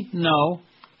 Akayi? No.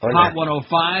 Okay. Hot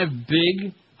 105.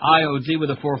 Big IOD with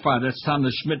a 4.5. That's Tom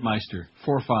the Schmidtmeister.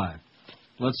 4.5.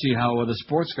 Let's see how the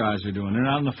sports guys are doing. They're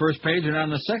not on the first page. They're not on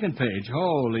the second page.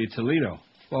 Holy Toledo.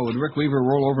 Well, would Rick Weaver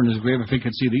roll over in his grave if he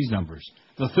could see these numbers?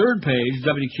 The third page,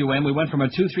 WQM, we went from a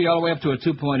 2.3 all the way up to a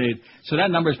 2.8. So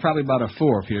that number is probably about a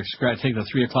 4. If you take the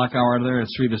 3 o'clock hour out of there,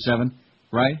 it's 3 to 7,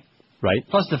 right? Right.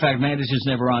 Plus the fact Mandis is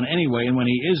never on anyway, and when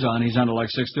he is on, he's on to like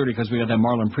 6:30 because we got that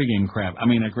Marlin pregame crap. I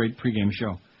mean, a great pregame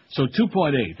show. So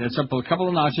 2.8. That's up a couple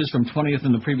of notches from 20th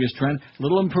in the previous trend.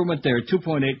 Little improvement there,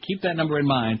 2.8. Keep that number in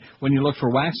mind when you look for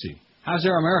Waxy. How's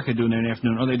Air America doing in the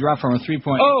afternoon? Oh, they dropped from a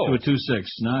 3.8 to a 2.6.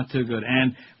 Not too good.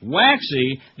 And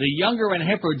Waxy, the younger and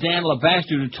hipper Dan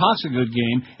LeBastard, who talks a good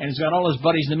game, and has got all his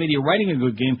buddies in the media writing a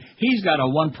good game, he's got a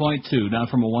 1.2, down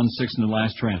from a 1.6 in the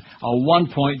last trend. A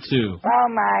 1.2. Oh,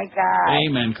 my God.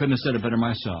 Amen. Couldn't have said it better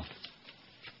myself.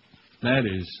 That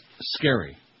is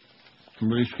scary.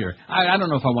 Really scary. I don't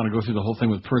know if I want to go through the whole thing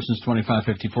with persons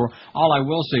 2554. All I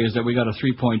will say is that we got a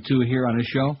 3.2 here on this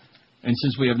show. And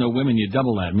since we have no women, you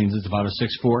double that. It means it's about a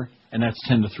 6.4, and that's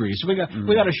 10 to 3. So we got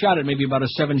a shot at maybe about a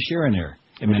 7 share in there.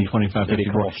 In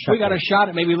 2554. We got a shot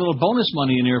at maybe a little bonus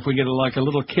money in there if we get a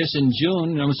little kiss in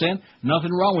June. You know what I'm saying?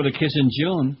 Nothing wrong with a kiss in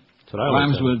June. That's what I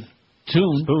rhymes say. with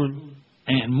tune, spoon,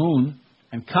 and moon,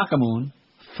 and cockamoon.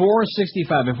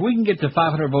 465. If we can get to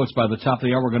 500 votes by the top of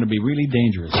the hour, we're going to be really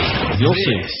dangerous. You'll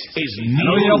see. This is I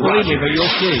know you don't believe me, but you'll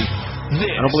see.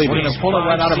 I don't believe we're going to pull it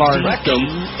right out of our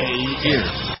ears.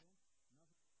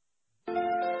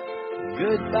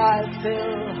 Goodbye,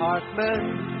 Phil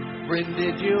Hartman.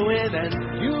 Brinded you in, and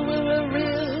you were a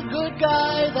real good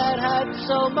guy that had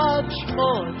so much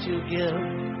more to give.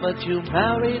 But you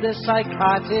married a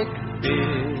psychotic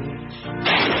bitch.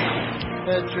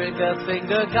 Her trigger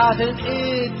finger got an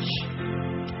itch.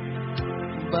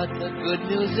 But the good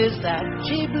news is that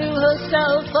she blew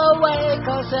herself away,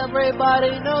 'cause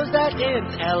everybody knows that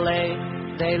in L.A.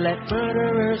 they let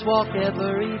murderers walk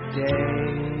every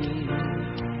day.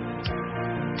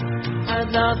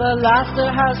 And now the laughter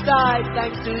has died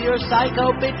thanks to your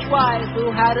psycho bitch wife,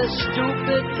 who had a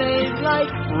stupid name like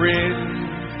Bryn.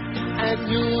 And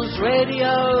news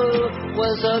radio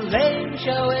was a lame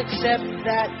show except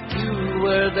that you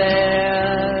were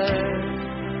there.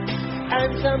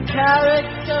 And some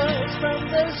characters from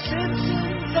The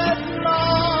Simpsons had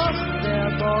lost their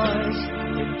voice.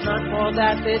 If not for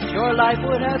that bitch, your life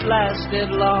would have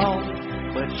lasted long.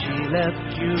 But she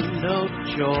left you no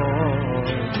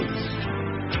choice.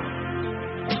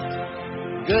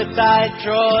 Goodbye,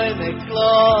 Troy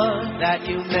McClure, that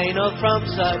you may know from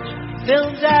such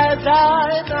films as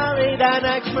I married an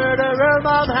ex-murderer,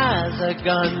 Mom has a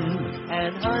gun,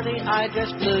 and honey, I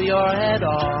just blew your head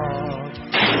off.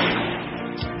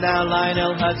 Now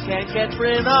Lionel Hutz can't get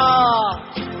Bryn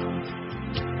off.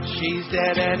 She's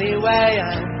dead anyway,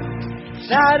 and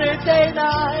Saturday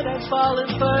night has fallen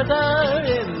further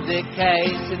in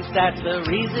decay, since that's the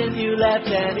reason you left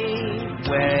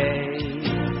anyway.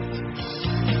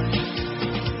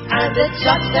 And it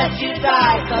sucks that you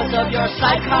died 'cause of your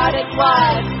psychotic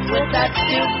wife with that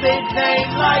stupid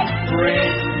name like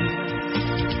Bryn.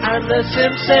 And The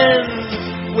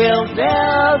Simpsons will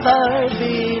never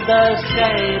be the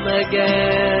same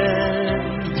again.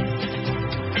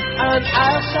 And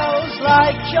assholes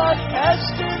like Chuck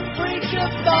Heston preach a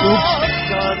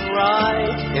done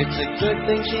right. It's a good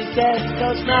thing she's dead,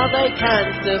 'cause now they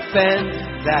can't defend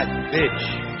that bitch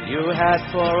you had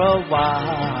for a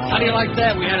while. How do you like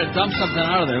that? We had to dump something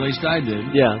out of there. At least I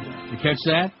did. Yeah. You catch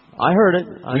that? I heard it.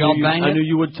 We all banged it? I knew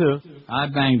you would, too. I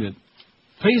banged it.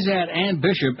 Please add Ann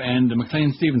Bishop and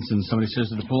McLean Stevenson, somebody says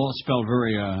to the poll. Spelled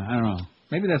very, I don't know.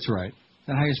 Maybe that's right. Is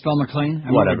that how you spell McLean?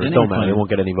 Whatever. Don't matter. He won't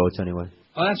get any votes anyway.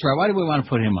 Oh, that's right. Why do we want to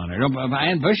put him on there?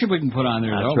 Ann Bishop we can put on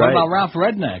there, That's though. right. What about Ralph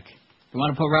Redneck? You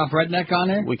want to put Ralph Redneck on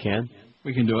there? We can.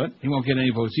 We can do it. He won't get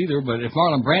any votes either, but if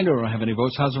Marlon Brando don't have any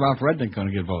votes, how's Ralph Redneck going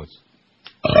to get votes?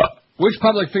 Which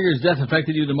public figure's death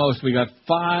affected you the most? We got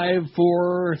 5,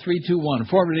 4, 3, 2, 1.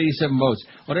 487 votes.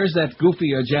 Well, there's that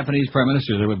goofy Japanese prime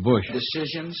minister there with Bush.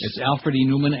 Decisions. It's Alfred E.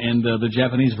 Newman and the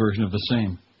Japanese version of the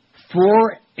same.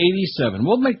 487.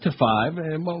 We'll make to 5.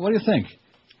 What do you think?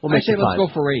 We'll make I say to let's 5.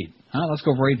 go for 8. Huh? Let's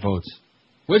go for 8 votes.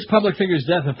 Which public figure's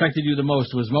death affected you the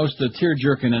most? Was most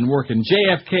tear-jerking and working?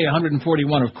 JFK,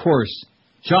 141, of course.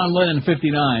 John Lennon,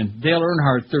 59. Dale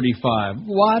Earnhardt, 35.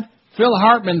 What? Phil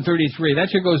Hartman, 33. That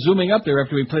should go zooming up there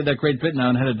after we played that great bit now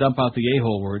and had to dump out the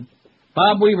a-hole word.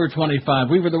 Bob Weaver, 25.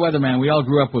 Weaver the weatherman. We all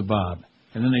grew up with Bob.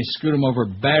 And then they screwed him over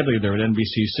badly there at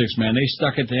NBC6, man. They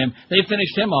stuck it to him. They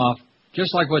finished him off,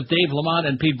 just like what Dave Lamont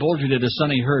and Pete Bolger did to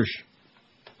Sonny Hirsch.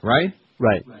 Right?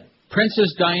 Right.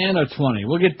 Princess Diana, 20.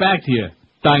 We'll get back to you,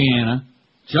 Diana.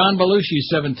 John Belushi,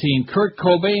 17. Kurt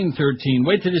Cobain, 13.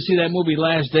 Wait till you see that movie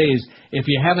Last Days. If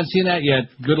you haven't seen that yet,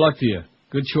 good luck to you.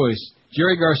 Good choice.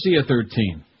 Jerry Garcia,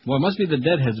 13. Well, it must be the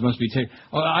Deadheads must be taking...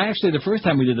 Oh, actually, the first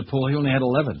time we did the poll, he only had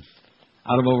 11.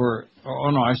 Out of over... Oh,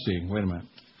 no, I see. Wait a minute.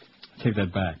 Take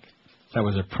that back. That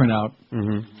was a printout.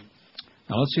 Mm-hmm.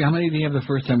 Now, let's see. How many did he have the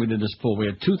first time we did this poll? We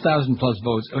had 2,000 plus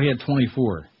votes. Oh, he had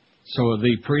 24. So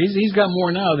he's got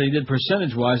more now than he did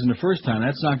percentage-wise in the first time.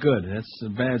 That's not good. That's a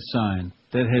bad sign.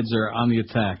 Deadheads are on the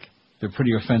attack. They're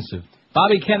pretty offensive.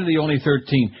 Bobby Kennedy, only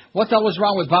 13. What the hell was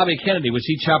wrong with Bobby Kennedy? Was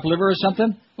he chopped liver or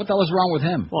something? What the hell was wrong with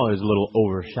him? Well, he was a little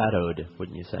overshadowed,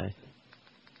 wouldn't you say?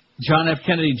 John F.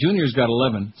 Kennedy Jr.'s got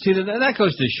 11. See, that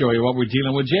goes to show you what we're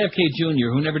dealing with. JFK Jr.,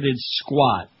 who never did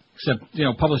squat, except,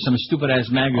 publish some stupid-ass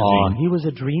magazine. Oh, he was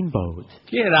a dreamboat.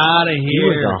 Get out of here. He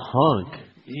was a hunk.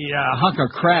 Yeah, a hunk of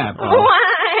crap. Why?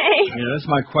 Yeah, that's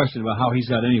my question about how he's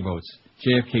got any votes.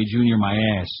 JFK Jr., my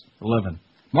ass, 11.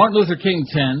 Martin Luther King,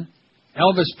 10.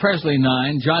 Elvis Presley,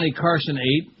 9. Johnny Carson,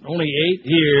 8. Only 8.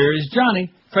 Here's Johnny.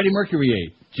 Freddie Mercury,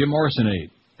 8. Jim Morrison, 8.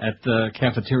 At the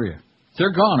cafeteria.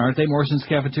 They're gone, aren't they? Morrison's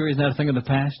Cafeteria, isn't that a thing of the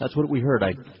past? That's what we heard,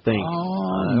 I think.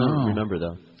 Oh, I don't remember,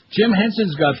 though. Jim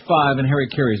Henson's got 5, and Harry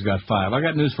Carey's got 5. I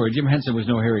got news for you. Jim Henson was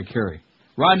no Harry Carey.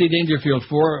 Rodney Dangerfield,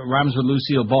 4. Rhymes with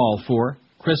Lucille Ball, 4.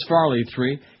 Chris Farley,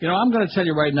 3. I'm going to tell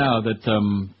you right now that,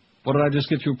 what did I just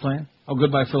get through playing? Oh,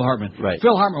 Goodbye, Phil Hartman. Right.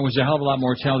 Phil Hartman was a hell of a lot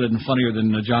more talented and funnier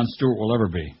than Jon Stewart will ever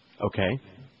be. Okay.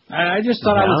 I just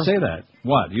thought I would say that.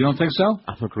 What? You don't think so?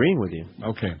 I'm agreeing with you.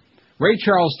 Okay. Ray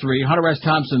Charles, 3. Hunter S.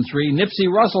 Thompson, 3. Nipsey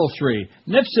Russell, 3.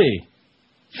 Nipsey.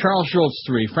 Charles Schultz,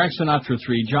 3. Frank Sinatra,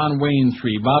 3. John Wayne,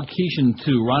 3. Bob Keeshan,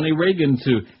 2. Ronnie Reagan,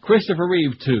 2. Christopher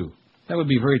Reeve, 2. That would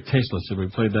be very tasteless if we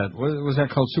played that. What was that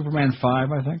called? Superman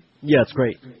 5, I think? Yeah, it's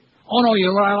great. Oh, no, you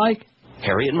know what I like?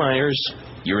 Harriet Myers,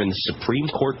 you're in the Supreme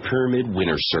Court Pyramid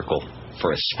winner's circle.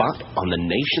 For a spot on the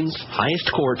nation's highest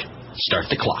court, start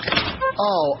the clock.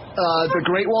 The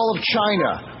Great Wall of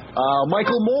China.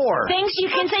 Michael Moore. Things you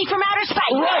can say from outer space.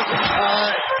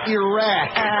 Right.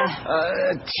 Iraq.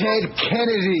 Ted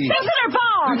Kennedy. Things that are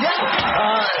bombs.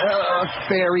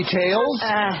 Fairy tales.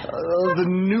 The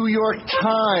New York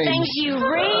Times. Things you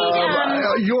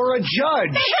read. You're a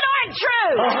judge. Things that aren't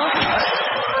true.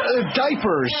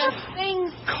 Diapers.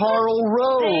 Things. Karl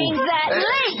Rove. Things that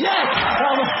leak. Yes.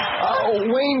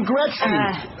 Wayne Gretzky.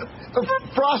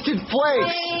 Frosted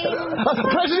Flakes.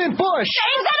 President Bush.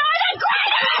 Things that are the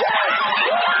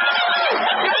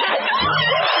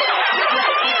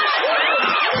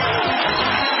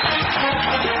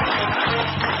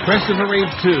Christopher Reeve,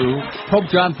 2. Pope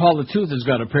John Paul II has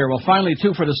got a pair. Well, finally,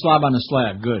 2 for the slob on the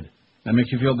slab. Good. That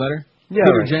makes you feel better? Yeah.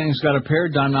 Peter right. Jennings got a pair.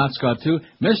 Don Knotts got 2.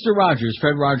 Mr. Rogers,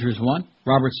 Fred Rogers, 1.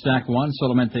 Robert Stack, 1.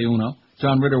 Solamente uno.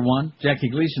 John Ritter, 1. Jackie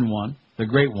Gleason, 1. The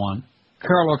Great 1.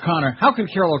 Carol O'Connor. How could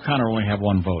Carol O'Connor only have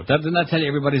 1 vote? Doesn't that tell you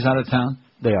everybody's out of town?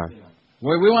 They are.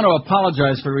 We want to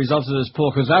apologize for the results of this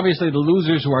poll, because obviously the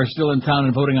losers who are still in town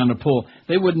and voting on the poll,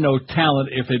 they wouldn't know talent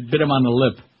if it bit them on the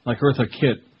lip, like Eartha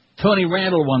Kitt. Tony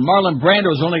Randall won. Marlon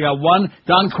Brando's only got 1.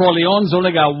 Don Corleone's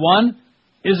only got 1.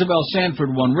 Isabel Sanford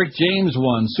won. Rick James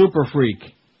won. Super Freak.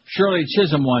 Shirley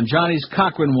Chisholm won. Johnny's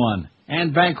Cochran won.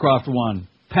 Ann Bancroft won.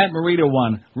 Pat Morita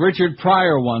won. Richard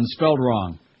Pryor won, spelled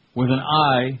wrong, with an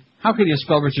I. How could you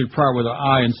spell Richard Pryor with an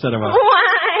I instead of a...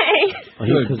 Why?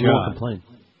 Good you won't complain.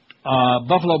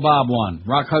 Buffalo Bob won.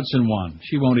 Rock Hudson won.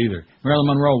 She won't either. Marilyn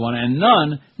Monroe won. And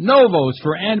no votes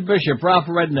for Ann Bishop, Ralph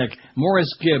Redneck,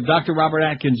 Morris Gibb, Dr. Robert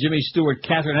Atkins, Jimmy Stewart,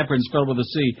 Katharine Hepburn spelled with a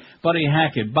C, Buddy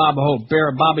Hackett, Bob Hope,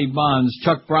 Bobby Bonds,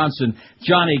 Chuck Bronson,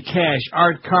 Johnny Cash,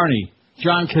 Art Carney,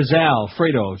 John Cazale,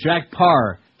 Fredo, Jack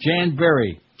Parr, Jan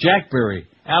Berry, Jack Berry,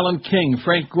 Alan King,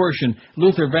 Frank Gorshin,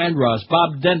 Luther Vandross,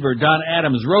 Bob Denver, Don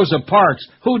Adams, Rosa Parks.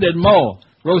 Who did Mo?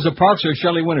 Rosa Parks or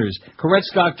Shelley Winters? Corette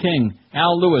Scott King,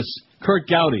 Al Lewis, Kurt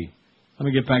Gowdy. Let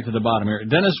me get back to the bottom here.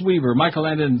 Dennis Weaver, Michael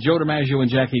Landon, Joe DiMaggio,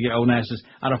 and Jackie Onassis.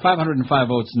 Out of 505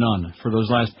 votes, none. For those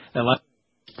last,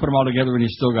 put them all together and you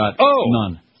still got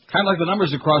none. Kind of like the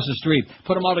numbers across the street.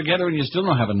 Put them all together and you still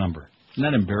don't have a number. Isn't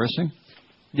that embarrassing?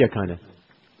 Yeah, kind of.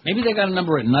 Maybe they got a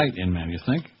number at night in, man, you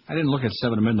think? I didn't look at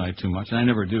 7 to midnight too much, and I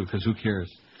never do, because who cares?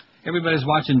 Everybody's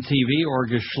watching TV or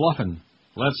geschluffen.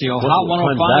 Let's see, Hot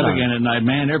 105 again at night,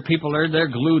 man. They're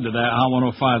glued to that Hot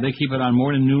 105. They keep it on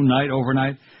morning, noon, night,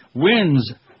 overnight.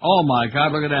 Wins. Oh, my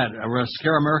God, look at that.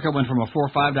 Scare America went from a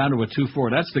 4.5 down to a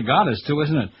 2.4. That's the goddess, too,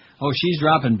 isn't it? Oh, she's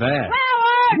dropping bad.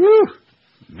 Woo!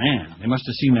 Man, they must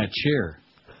have seen that chair,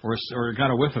 or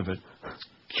got a whiff of it.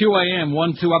 QAM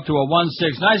 1-2 up to a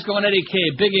 1-6. Nice going, Eddie K.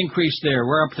 Big increase there.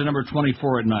 We're up to number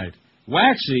 24 at night.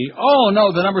 Waxy. Oh,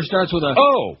 no, the number starts with a...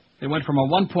 Oh. They went from a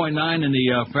 1.9 in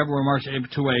the February, March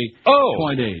to a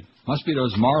 0.8. Must be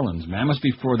those Marlins, man. Must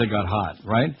be before they got hot,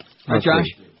 right? Right, Josh?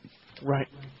 Right.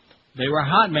 They were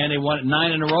hot, man. They won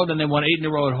 9 in a row, then they won 8 in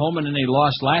a row at home, and then they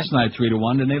lost last night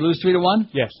 3-1. Didn't they lose 3-1?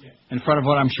 Yes. In front of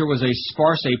what I'm sure was a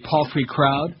paltry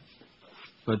crowd.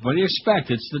 But what do you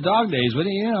expect? It's the dog days.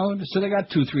 So they got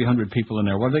 200-300 people in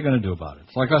there. What are they going to do about it?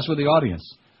 It's like us with the audience.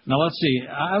 Now, let's see.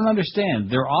 I don't understand.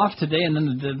 They're off today, and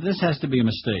then this has to be a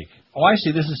mistake. Oh, I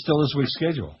see. This is still this week's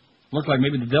schedule. Looked like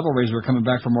maybe the Devil Rays were coming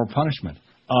back for more punishment.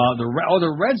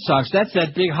 The Red Sox. That's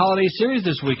that big holiday series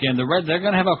this weekend. They're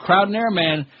going to have a crowd in there,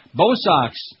 man. Bo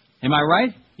Sox. Am I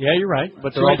right? Yeah, you're right.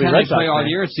 But they're all the Red Sox play all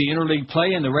year. It's the interleague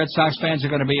play, and the Red Sox fans are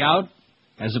going to be out,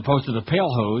 as opposed to the pale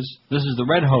hose. This is the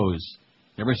red hose.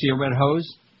 You ever see a red hose?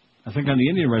 I think on the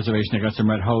Indian reservation they got some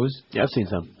red hose. Yeah, I've seen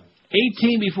some.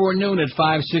 18 before noon at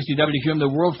 560 WQM, the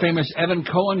world-famous Evan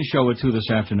Cohen show at 2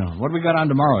 this afternoon. What do we got on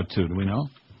tomorrow at 2? Do we know?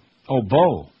 Oh,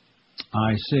 Bo.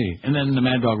 I see. And then the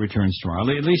Mad Dog returns tomorrow.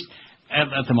 At least at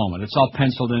the moment. It's all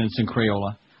penciled in. It's in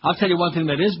Crayola. I'll tell you one thing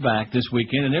that is back this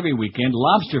weekend and every weekend.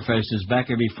 Lobster Fest is back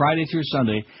every Friday through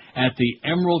Sunday at the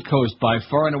Emerald Coast, by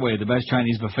far and away the best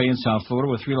Chinese buffet in South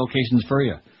Florida with 3 locations for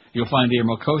you. You'll find the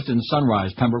Emerald Coast in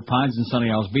Sunrise, Pembroke Pines, and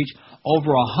Sunny Isles Beach.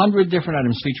 Over 100 different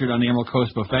items featured on the Emerald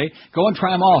Coast buffet. Go and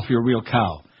try them all if you're a real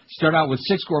cow. Start out with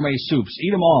 6 gourmet soups.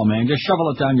 Eat them all, man. Just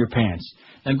shovel it down your pants.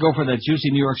 Then go for that juicy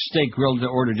New York steak grilled to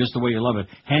order just the way you love it.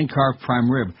 Hand-carved prime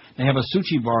rib. They have a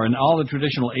sushi bar and all the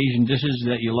traditional Asian dishes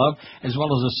that you love, as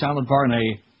well as a salad bar and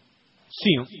a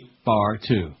bar,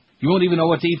 too. You won't even know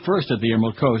what to eat first at the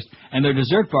Emerald Coast. And their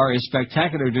dessert bar is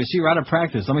spectacular. See, you're out of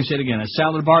practice. Let me say it again. A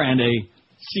salad bar and a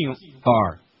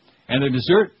bar. And their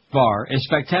dessert bar is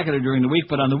spectacular during the week,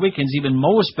 but on the weekends even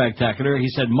more spectacular. He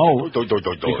said more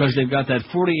because they've got that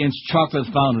 40-inch chocolate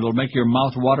fountain. It'll make your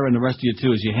mouth water and the rest of you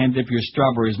too as you hand dip your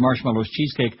strawberries, marshmallows,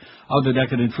 cheesecake, other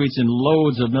decadent treats, and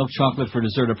loads of milk chocolate for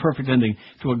dessert. A perfect ending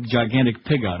to a gigantic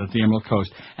pig out at the Emerald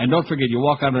Coast. And don't forget, you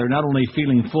walk out of there not only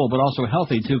feeling full but also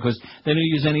healthy too, because they don't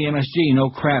use any MSG, no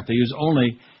crap. They use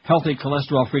only healthy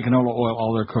cholesterol-free canola oil,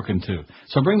 all they're cooking, too.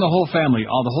 So bring the whole family, the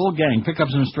whole gang. Pick up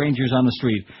some strangers on the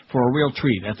street for a real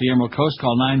treat at the Emerald Coast.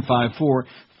 Call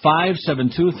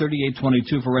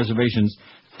 954-572-3822 for reservations.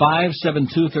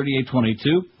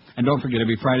 572-3822. And don't forget,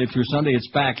 every Friday through Sunday, it's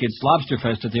back. It's Lobster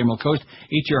Fest at the Emerald Coast.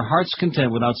 Eat your heart's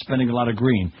content without spending a lot of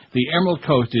green. The Emerald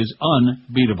Coast is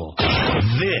unbeatable.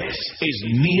 This is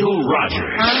Neil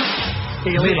Rogers.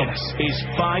 This is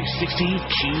 560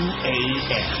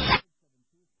 QAM.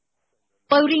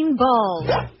 Floating balls.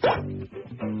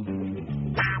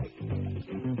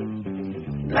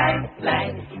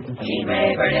 Blank, Gene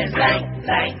Rayburn is blank.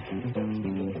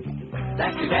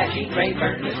 That's too bad Gene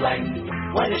Rayburn is blank.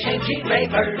 What a shame Gene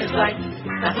Rayburn is blank.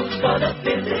 Now who's gonna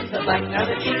fill in the blank now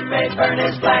that Gene Rayburn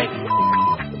is blank?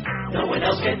 No one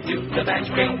else can do the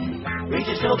magic game.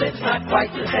 Regis Philbin's not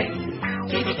quite the same.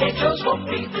 TV game shows won't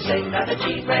be the same now that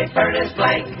Gene Rayburn is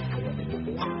blank.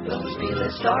 Those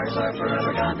B-list stars are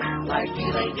forever gone, like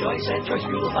Elaine Joyce and Joyce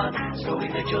Bullifant,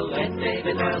 Scobie Mitchell and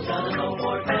David Doyle's done, no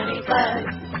more Fanny Flagg.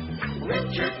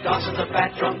 Richard Dawson, the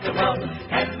fat drunken rum,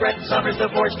 and Brett Summers, the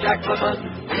forced Jack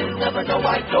LaMun. We'll never know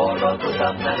why Dora goes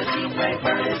up, now that Gene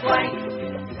Rayburn is blank.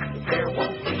 There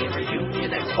won't be a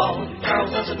reunion next fall.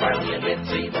 Charles Nelson, Farley, and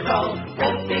Lindsay McCall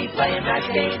won't be playing that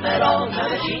game at all, now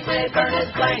that Gene Rayburn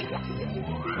is blank.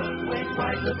 When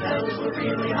Ride the Bells were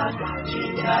really hot,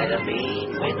 Gene died of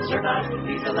mean wins or not.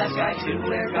 He's the last guy to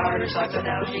wear garter socks, and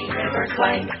now Gene Rayburn's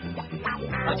blank.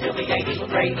 Until the 80s when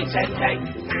Brady said tank.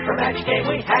 For Magic Game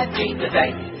we had Gene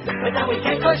today, but now we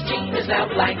can't cause Gene is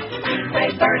now blank. Gene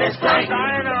Rayburn is blank.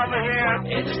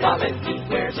 In his coffin he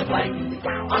wears a blank.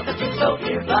 On the tombstone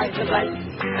here lies a blank.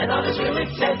 And on his will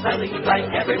it says I leave blank.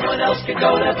 Everyone else can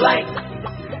go to blank.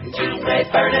 Gene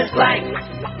Rayburn is blank.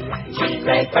 Gene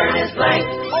Rayburn is blank.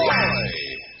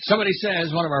 Somebody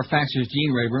says one of our faxers,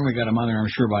 Gene Rayburn, we got him on there, I'm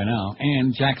sure, by now,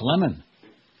 and Jack Lemmon.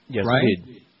 Yes, right?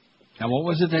 indeed. Now, what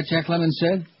was it that Jack Lemmon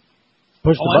said?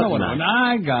 Push the button. I know what it was.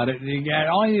 I got it.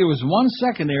 All you did was 1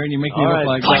 second there, and you make me all look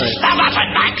right, like push the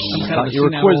button, Max. You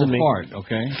were quizzing me. Part,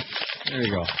 okay? There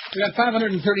you go. We got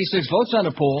 536 votes on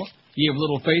the poll. You have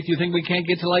little faith. You think we can't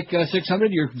get to like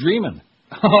 600? You're dreaming.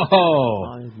 Oh,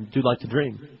 I do like to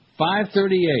dream.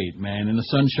 538, man, in the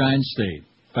Sunshine State.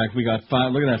 In fact, we got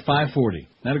look at that, 540.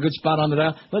 Not a good spot on the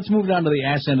dial? Let's move down to the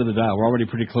ass end of the dial. We're already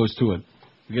pretty close to it.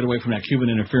 We get away from that Cuban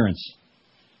interference.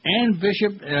 Ann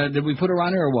Bishop, did we put her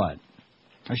on there or what?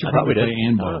 I should probably play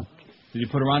Ann Bowl. Did you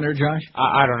put her on there, Josh?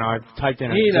 I don't know. I've typed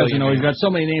in. He doesn't know. He's got so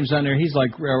many names on there. He's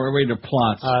like ready to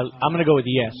plot. I'm going to go with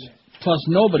yes. Plus,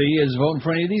 nobody is voting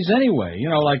for any of these anyway. You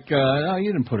know, like, oh,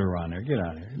 you didn't put her on there. Get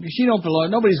out of here. She don't belong.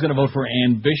 Nobody's going to vote for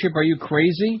Ann Bishop. Are you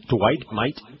crazy? Dwight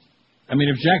might. I mean,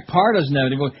 if Jack Parr doesn't have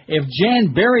any votes, if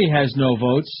Jan Berry has no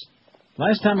votes,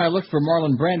 last time I looked for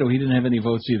Marlon Brando, he didn't have any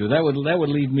votes either. That would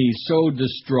leave me so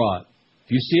distraught.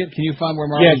 Do you see it? Can you find where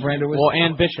Marlon Brando was? Well,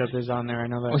 Ann Bishop is on there. I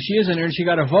know that. Oh, she is in there, and she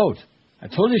got a vote. I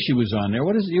told you she was on there.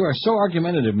 What is it? You are so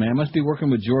argumentative, man. Must be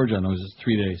working with George on those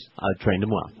 3 days. I trained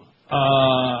him well.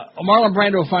 Marlon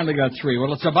Brando finally got 3.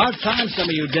 Well, it's about time some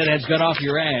of you deadheads got off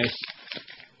your ass.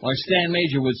 Like Stan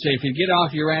Major would say, if you'd get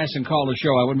off your ass and call the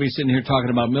show, I wouldn't be sitting here talking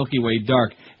about Milky Way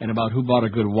Dark and about who bought a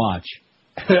good watch.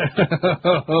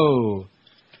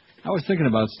 I was thinking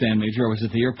about Stan Major. I was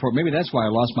at the airport. Maybe that's why I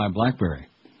lost my BlackBerry.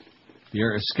 The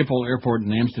Schiphol Airport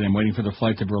in Amsterdam, waiting for the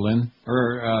flight to Berlin.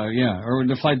 Or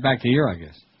the flight back to here, I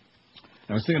guess.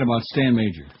 I was thinking about Stan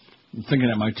Major. I'm thinking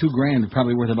that my $2,000 is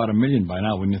probably worth about $1 million by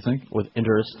now, wouldn't you think? With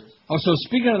interest. Oh, so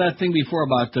speaking of that thing before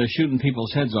about shooting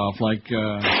people's heads off, like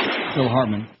Phil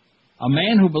Hartman, a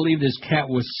man who believed his cat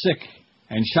was sick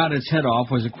and shot its head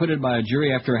off was acquitted by a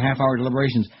jury after a half-hour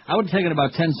deliberations. I would have taken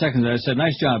about 10 seconds. I said,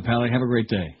 nice job, Pally. Have a great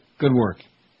day. Good work.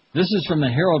 This is from the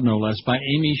Herald, no less, by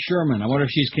Amy Sherman. I wonder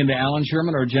if she's kin to Alan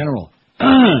Sherman or General.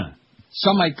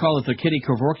 Some might call it the Kitty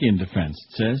Kevorkian defense,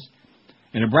 it says.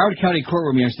 In a Broward County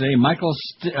courtroom yesterday, Michael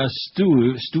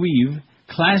Stueve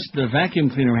clasped the vacuum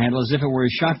cleaner handle as if it were a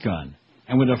shotgun,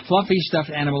 and with a fluffy stuffed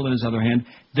animal in his other hand,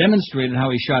 demonstrated how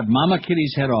he shot Mama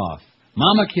Kitty's head off.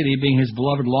 Mama Kitty being his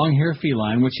beloved long-haired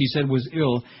feline, which he said was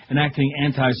ill and acting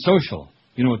antisocial.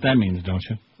 You know what that means, don't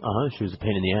you? Uh-huh, she was a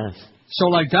pain in the ass. So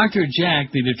like Dr.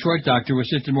 Jack, the Detroit doctor, who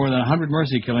assisted more than 100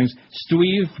 mercy killings,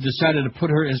 Stueve decided to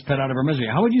put his pet out of her misery.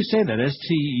 How would you say that?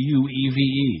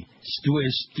 S-T-U-E-V-E.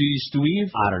 Stueve?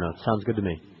 I don't know. Sounds good to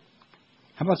me.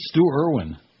 How about Stu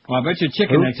Irwin? Well, I bet your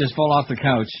chicken neck just fall off the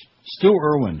couch. Stu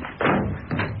Irwin.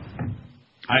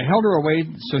 I held her away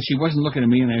so she wasn't looking at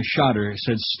me, and I shot her,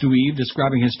 said Stueve,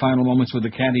 describing his final moments with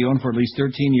the cat he owned for at least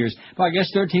 13 years. Well, I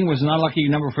guess 13 was an unlucky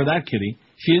number for that kitty.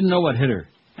 She didn't know what hit her.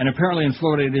 And apparently in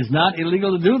Florida it is not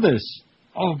illegal to do this.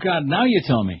 Oh, God, now you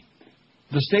tell me.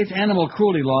 The state's animal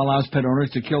cruelty law allows pet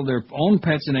owners to kill their own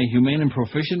pets in a humane and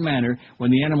proficient manner when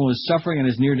the animal is suffering and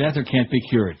is near death or can't be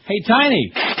cured. Hey,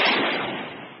 Tiny!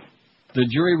 The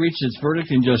jury reached its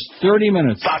verdict in just 30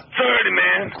 minutes. About 30,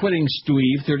 man. Acquitting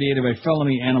Stueve, 38, of a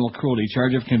felony animal cruelty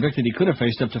charge. If convicted, he could have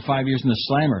faced up to 5 years in the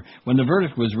slammer. When the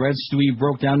verdict was read, Stueve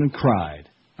broke down and cried.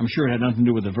 I'm sure it had nothing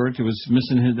to do with the verdict. It was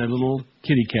missing that little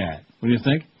kitty cat. What do you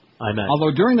think? I bet.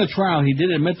 Although during the trial, he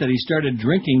did admit that he started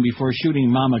drinking before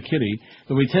shooting Mama Kitty,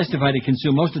 though he testified he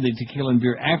consumed most of the tequila and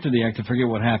beer after the act to forget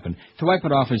what happened, to wipe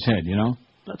it off his head, you know?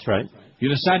 That's right. You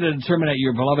decided to terminate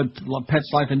your beloved pet's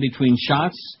life in between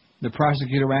shots? The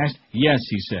prosecutor asked. Yes,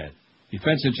 he said.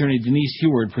 Defense attorney Denise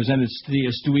Heward presented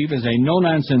Stueve as a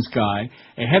no-nonsense guy,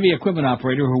 a heavy equipment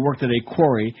operator who worked at a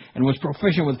quarry and was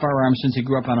proficient with firearms since he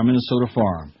grew up on a Minnesota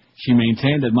farm. She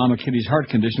maintained that Mama Kitty's heart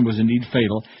condition was indeed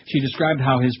fatal. She described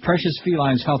how his precious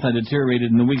feline's health had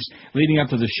deteriorated in the weeks leading up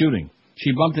to the shooting.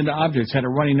 She bumped into objects, had a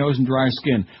runny nose and dry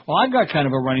skin. Well, I've got kind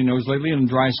of a runny nose lately and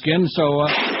dry skin, so...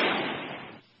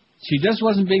 She just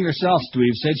wasn't being herself,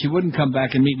 Stueve said. She wouldn't come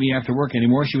back and meet me after work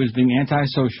anymore. She was being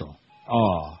antisocial.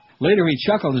 Oh. Later, he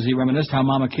chuckled as he reminisced how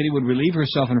Mama Kitty would relieve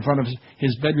herself in front of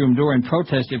his bedroom door and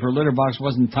protest if her litter box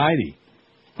wasn't tidy.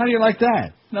 How do you like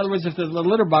that? In other words, if the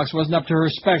litter box wasn't up to her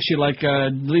specs, she'd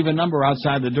leave a number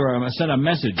outside the door and send a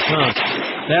message.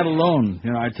 That alone,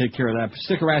 I'd take care of that.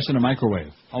 Stick her ass in a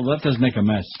microwave. Oh, that does make a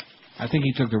mess. I think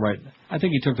he took the right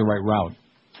route.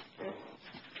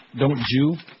 Don't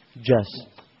you? Jess.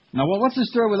 Now, what's the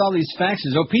story with all these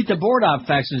faxes? Oh, Pete the Board-Op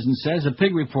faxes and says, the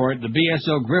pig report, the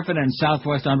BSO Griffin and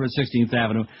Southwest 116th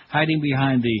Avenue, hiding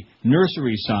behind the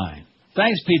nursery sign.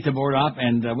 Thanks, Pete the Board-Op,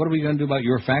 and what are we going to do about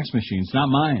your fax machines? Not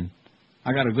mine.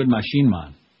 I got a good machine,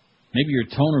 man. Maybe your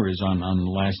toner is on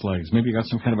the last legs. Maybe you got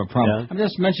some kind of a problem. Yeah. I'm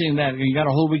just mentioning that. You got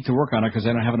a whole week to work on it because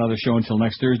I don't have another show until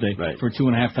next Thursday for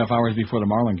 2.5 tough hours before the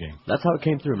Marlin game. That's how it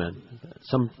came through, man.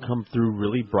 Some come through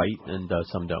really bright and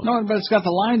some don't. No, but it's got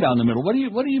the line down the middle. What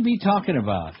do you be talking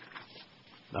about?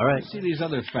 All right. See these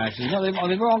other faxes. No,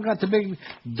 they've all got the big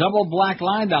double black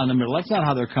line down the middle. That's not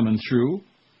how they're coming through.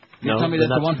 You tell me that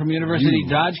the one from University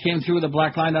Dodge came through with a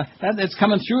black line down. It's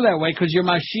coming through that way because your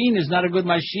machine is not a good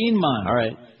machine, man. All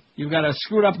right. You've got a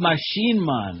screwed-up machine,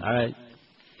 man. All right.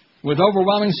 With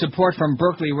overwhelming support from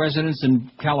Berkeley residents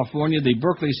in California, the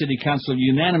Berkeley City Council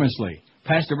unanimously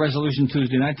passed a resolution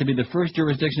Tuesday night to be the first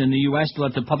jurisdiction in the U.S. to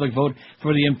let the public vote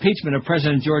for the impeachment of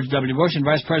President George W. Bush and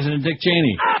Vice President Dick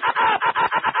Cheney.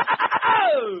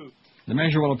 The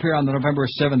measure will appear on the November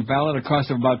 7th ballot at a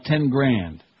cost of about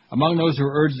 $10,000. Among those who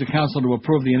urged the council to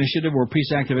approve the initiative were peace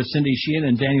activists Cindy Sheehan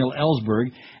and Daniel Ellsberg,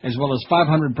 as well as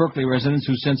 500 Berkeley residents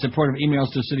who sent supportive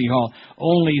emails to City Hall.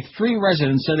 Only 3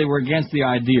 residents said they were against the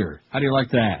idea. How do you like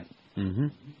that? Mm-hmm.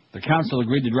 The council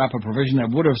agreed to drop a provision that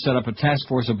would have set up a task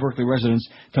force of Berkeley residents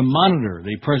to monitor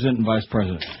the president and vice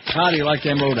president. How do you like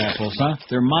them road apples, huh?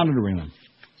 They're monitoring them.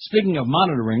 Speaking of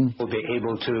monitoring... We'll be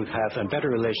able to have better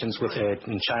relations with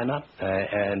in China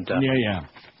and... Yeah.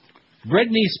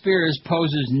 Britney Spears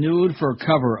poses nude for a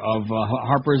cover of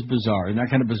Harper's Bazaar. Isn't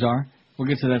that kind of bizarre? We'll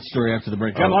get to that story after the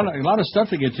break. Got a lot of stuff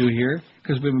to get to here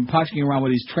because we've been poking around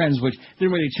with these trends, which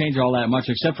didn't really change all that much,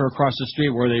 except for across the street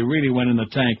where they really went in the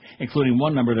tank, including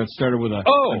one number that started with a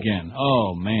again.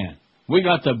 Oh, man. We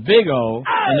got the big O,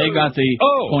 and they got the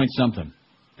point something.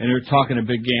 And they're talking a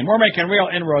big game. We're making real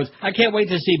inroads. I can't wait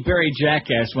to see Barry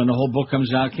Jackass when the whole book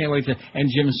comes out. Can't wait to... And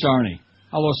Jim Sarney.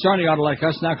 Although Sarney ought to like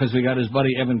us now because we got his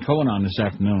buddy Evan Cohen on this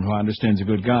afternoon, who I understand is a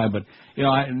good guy. But, you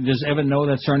know, does Evan know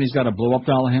that Sarney's got a blow-up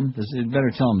doll of him? You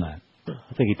better tell him that.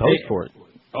 I think he posed for it.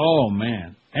 Oh,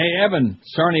 man. Hey, Evan,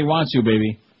 Sarney wants you,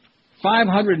 baby.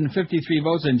 553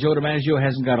 votes, and Joe DiMaggio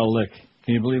hasn't got a lick.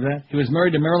 Can you believe that? He was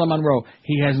married to Marilyn Monroe.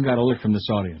 He hasn't got a lick from this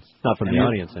audience. Not from the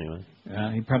audience, anyway.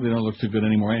 He probably don't look too good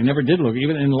anymore. He never did look.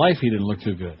 Even in life, he didn't look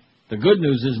too good. The good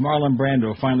news is Marlon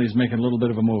Brando finally is making a little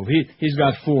bit of a move. He's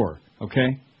got 4,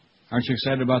 okay? Aren't you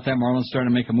excited about that? Marlon's starting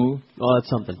to make a move? Well, that's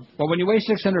something. Well, when you weigh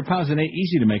 600 pounds, it ain't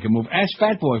easy to make a move. Ask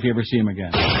Fat Boy if you ever see him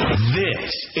again.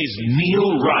 This is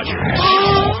Neil Rogers.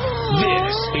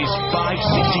 This is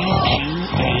 560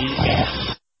 QAM.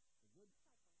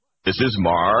 This is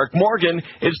Mark Morgan.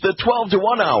 It's the 12 to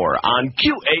 1 hour on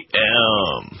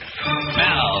QAM.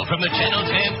 Now, from the Channel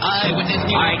 10 Eyewitness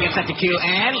News. All right, get set to Q,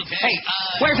 Ann. Hey,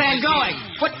 where's Ann going?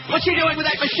 What's she doing with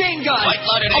that machine gun? White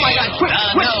Lauderdale. Oh, my God, quick,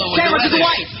 camera to the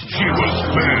white. She was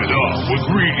fed up with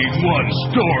reading one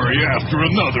story after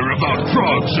another about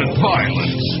drugs and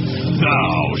violence.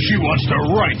 Now she wants to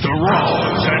right the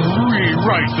wrongs and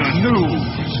rewrite the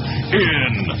news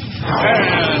in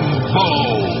Ann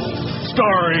Bo.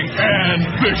 Starring Ann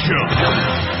Bishop.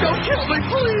 Don't kill me,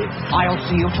 please. I'll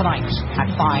see you tonight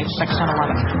at 5, 6, and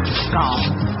 11.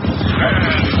 Gone.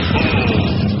 Ann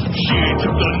Bo. She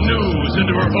took the news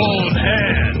into her own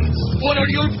hands. What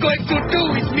are you going to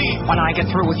do with me? When I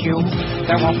get through with you,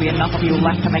 there won't be enough of you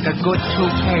left to make a good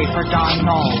toupee for Don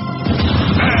Knoll.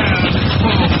 Ann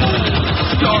Bo.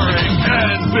 Starring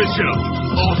Ann Bishop.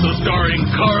 Also starring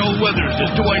Carl Weathers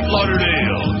as Dwight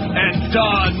Lauderdale and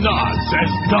Don Knotts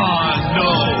as Don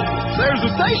No. There's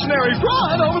a stationary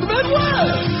fraud over the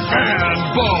Midwest. Ann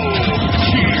Bo.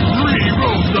 She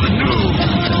rewrote the news.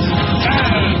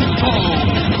 Ann Bo.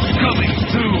 Coming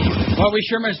soon. Well, we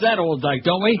sure missed that old dyke,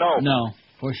 don't we? No.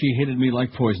 Boy, she hated me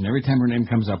like poison. Every time her name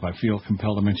comes up, I feel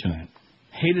compelled to mention it.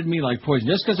 Hated me like poison.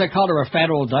 Just because I called her a fat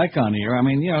old dyke on here, I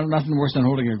mean, you know, nothing worse than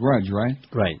holding a grudge, right?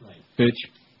 Right. Bitch.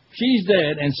 She's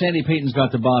dead, and Sandy Payton's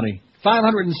got the body.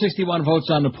 561 votes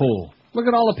on the poll. Look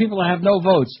at all the people that have no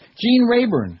votes. Gene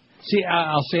Rayburn. See,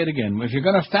 I'll say it again. If you're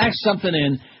going to fax something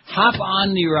in, hop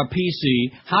on your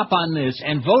PC, hop on this,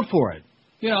 and vote for it.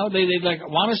 You know, they like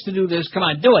want us to do this. Come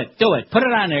on, do it. Put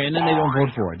it on there, and then they don't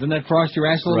vote for it. Doesn't that frost your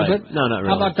ass a little bit? No, not really.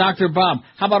 How about Dr. Bob?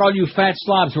 How about all you fat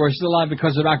slobs who are still alive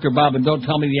because of Dr. Bob, and don't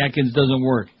tell me the Atkins doesn't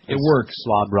work. It works.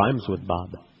 Slob rhymes with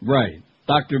Bob. Right.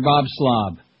 Dr. Bob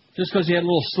Slob. Just because he had a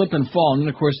little slip and fall. And then,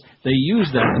 of course, they use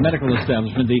that, the medical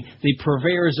establishment, the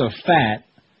purveyors of fat,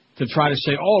 to try to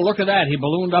say, oh, look at that. He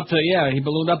ballooned up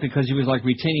because he was, like,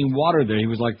 retaining water there. He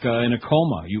was, like, in a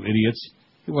coma, you idiots.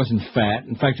 He wasn't fat.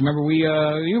 In fact, remember you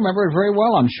remember it very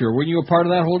well, I'm sure. Were you a part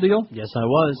of that whole deal? Yes, I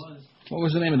was. What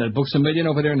was the name of that? Books a Million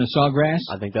over there in the Sawgrass?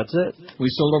 I think that's it. We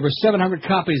sold over 700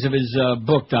 copies of his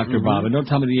book, Dr. Bob. And don't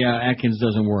tell me the Atkins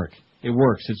doesn't work. It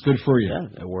works. It's good for you.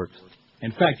 Yeah, it works.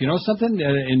 In fact, you know something?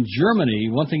 In Germany,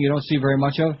 one thing you don't see very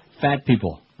much of, fat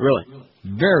people. Really?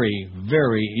 Very,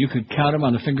 very. You could count them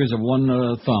on the fingers of one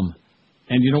thumb.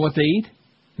 And you know what they eat?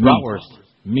 Bratwurst.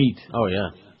 Meat. Oh, yeah.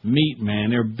 Meat,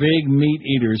 man. They're big meat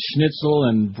eaters. Schnitzel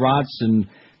and brats and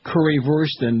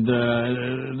currywurst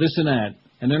and this and that.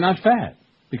 And they're not fat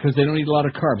because they don't eat a lot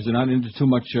of carbs. They're not into too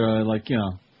much,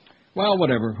 well,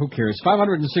 whatever. Who cares?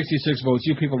 566 votes.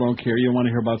 You people don't care. You don't want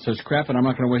to hear about such crap, and I'm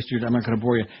not going to waste your time. I'm not going to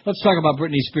bore you. Let's talk about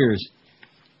Britney Spears,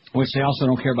 which they also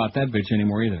don't care about that bitch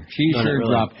anymore either. She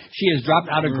dropped. She has dropped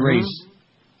out of grace.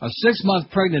 A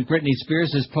 6-month pregnant Britney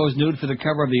Spears has posed nude for the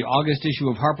cover of the August issue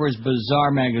of Harper's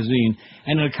Bazaar magazine,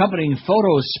 and an accompanying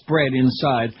photo spread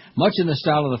inside, much in the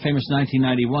style of the famous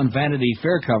 1991 Vanity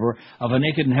Fair cover of a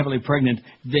naked and heavily pregnant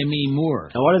Demi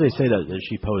Moore. Now, why do they say that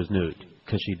she posed nude?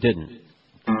 Because she didn't.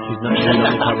 She's not nude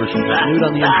on the cover. She's not nude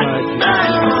on the inside.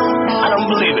 I don't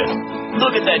believe it.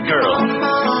 Look at that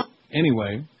girl.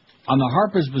 Anyway, on the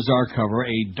Harper's Bazaar cover,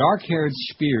 a dark-haired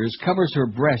Spears covers her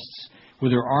breasts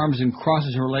with her arms and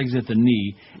crosses her legs at the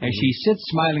knee as she sits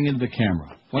smiling into the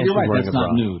camera. Well, you're right, that's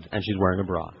not nude. And she's wearing a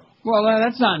bra. Well,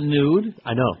 that's not nude.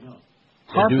 I know.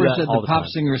 Harper said the pop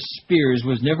singer Spears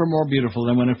was never more beautiful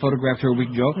than when it photographed her a week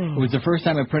ago. It was the first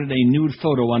time it printed a nude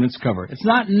photo on its cover. It's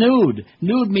not nude.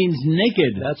 Nude means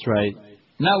naked. That's right.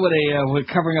 Not with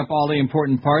covering up all the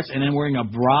important parts and then wearing a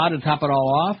bra to top it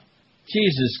all off.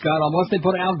 Jesus, Scott, what if they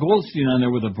put Al Goldstein on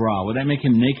there with a bra? Would that make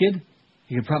him naked?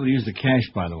 He could probably use the cash,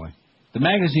 by the way. The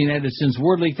magazine added, since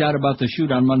word leaked out about the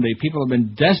shoot on Monday, people have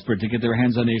been desperate to get their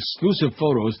hands on the exclusive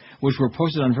photos, which were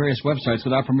posted on various websites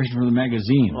without permission from the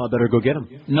magazine. Well, I better go get them.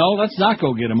 No, let's not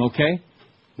go get them, okay?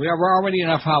 We're already in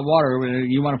enough hot water.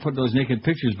 You want to put those naked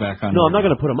pictures back on? No, I'm not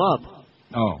going to put them up.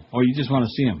 Oh, you just want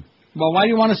to see them. Well, why do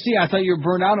you want to see? I thought you were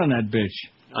burned out on that bitch.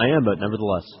 I am, but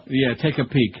nevertheless. Yeah, take a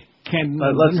peek.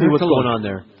 Let's see what's going on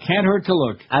there. Can't hurt to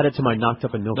look. Add it to my knocked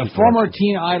up and milky. The former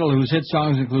teen idol whose hit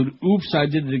songs include Oops, I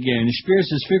Did It Again. Spears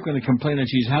has frequently complained that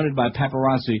she's hounded by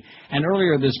paparazzi, and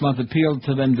earlier this month appealed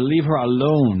to them to leave her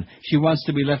alone. She wants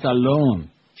to be left alone.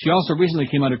 She also recently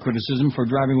came under criticism for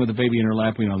driving with a baby in her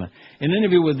lap. We know that. In an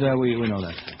interview with, we know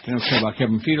that. We don't care about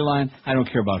Kevin Federline. I don't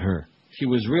care about her. She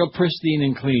was real pristine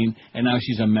and clean, and now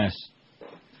she's a mess.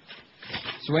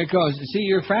 That's the way it goes. See,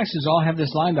 your faxes all have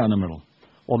this line down the middle.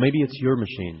 Well, maybe it's your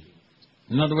machine.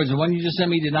 In other words, the one you just sent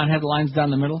me did not have the lines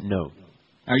down the middle? No.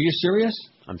 Are you serious?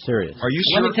 I'm serious. Are you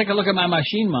sure? Let me take a look at my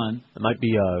machine, man. It might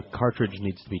be a cartridge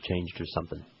needs to be changed or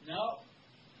something. No.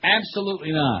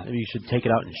 Absolutely not. Maybe you should take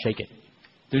it out and shake it.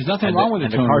 There's nothing wrong with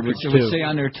the toner. It would say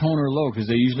on their toner low, because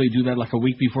they usually do that like a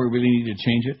week before you really need to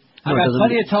change it. I've got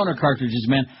plenty of toner cartridges,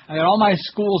 man. I got all my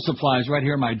school supplies right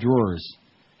here in my drawers.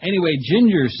 Anyway,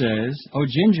 Ginger says,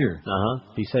 Ginger.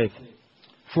 Be safe.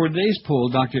 For today's poll,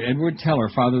 Dr. Edward Teller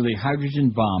fathered the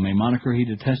hydrogen bomb, a moniker he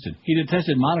detested. He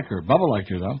detested moniker. Bubba liked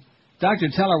her, though. Dr.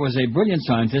 Teller was a brilliant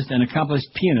scientist and accomplished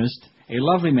pianist, a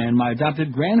lovely man, my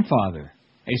adopted grandfather.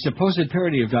 A supposed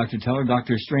parody of Dr. Teller,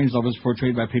 Dr. Strangelove, was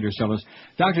portrayed by Peter Sellers.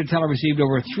 Dr. Teller received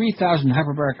over 3,000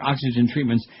 hyperbaric oxygen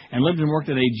treatments and lived and worked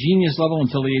at a genius level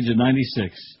until the age of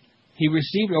 96. He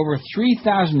received over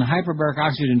 3,000 hyperbaric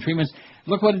oxygen treatments.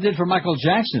 Look what it did for Michael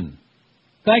Jackson.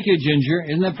 Thank you, Ginger.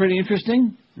 Isn't that pretty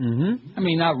interesting? Mm-hmm. I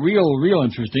mean, not real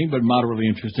interesting, but moderately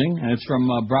interesting. And it's from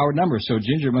Broward Numbers, so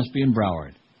Ginger must be in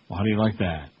Broward. Well, how do you like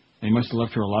that? They must have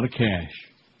left her a lot of cash.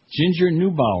 Ginger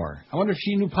Neubauer. I wonder if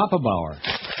she knew Papa Bauer.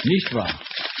 Nishva.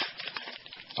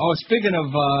 Oh, speaking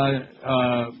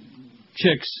of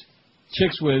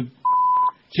chicks with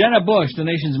Jenna Bush, the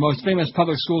nation's most famous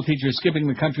public school teacher, skipping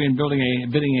the country and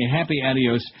bidding a happy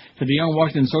adios to the young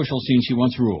Washington social scene she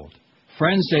once ruled.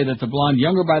 Friends say that the blonde,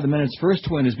 younger by the minute's first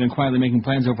twin has been quietly making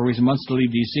plans over recent months to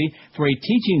leave D.C. for a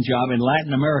teaching job in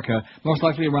Latin America, most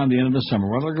likely around the end of the summer.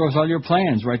 Well, there goes all your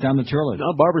plans right down the toilet.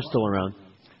 No, Barbara's still around.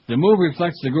 The move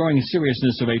reflects the growing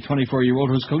seriousness of a 24-year-old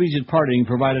whose collegiate partying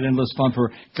provided endless fun for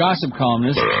gossip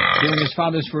columnists during his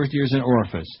father's first years in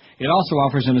Orifice. It also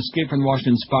offers an escape from the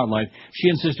Washington spotlight she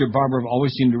and sister Barbara have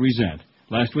always seemed to resent.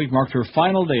 Last week marked her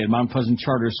final day at Mount Pleasant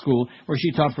Charter School, where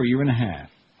she taught for a year and a half.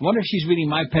 I wonder if she's reading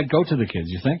My Pet Goat to the kids,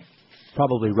 you think?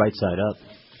 Probably right side up.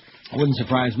 Wouldn't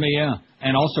surprise me, yeah.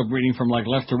 And also reading from like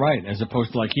left to right, as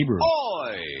opposed to like Hebrew.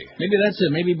 Boy! Maybe that's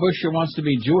it. Maybe Bush wants to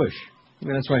be Jewish.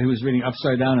 Maybe that's why he was reading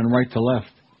upside down and right to left.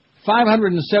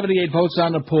 578 votes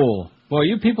on the poll. Boy,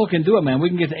 you people can do it, man. We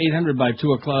can get to 800 by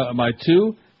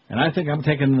 2, and I think I'm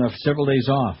taking several days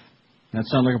off. That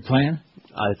sound like a plan?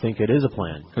 I think it is a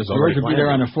plan. Because George will be there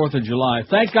on the 4th of July.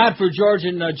 Thank God for George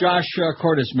and Josh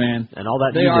Cordes, man. And all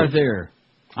that. They are there.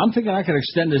 I'm thinking I could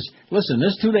extend this. Listen,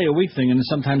 this 2-day-a-week thing, and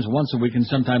sometimes once a week and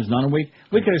sometimes not a week,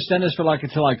 we could extend this for like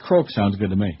until I croak. Sounds good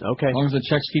to me. Okay. As long as the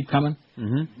checks keep coming.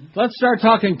 Mm-hmm. Let's start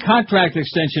talking contract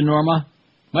extension, Norma.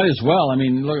 Might as well. I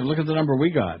mean, look at the number we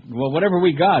got. Well, whatever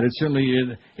we got, it's certainly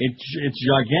it's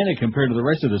gigantic compared to the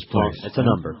rest of this place. Well, it's a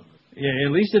number. Yeah,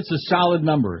 at least it's a solid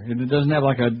number. It doesn't have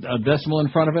like a decimal in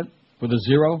front of it with a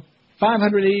 0.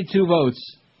 582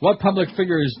 votes. What public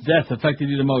figure's death affected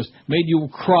you the most? Made you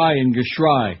cry and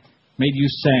geschrei? Made you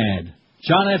sad?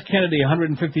 John F. Kennedy,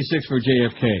 156 for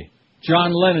JFK.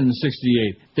 John Lennon,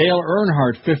 68. Dale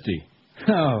Earnhardt, 50.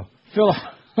 Oh, Phil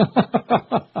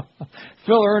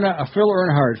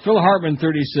Earnhardt. Phil Hartman,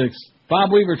 36.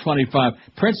 Bob Weaver, 25.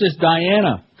 Princess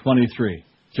Diana, 23.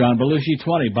 John Belushi,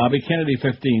 20. Bobby Kennedy,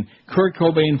 15. Kurt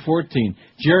Cobain, 14.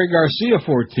 Jerry Garcia,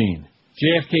 14.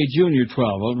 JFK Jr.,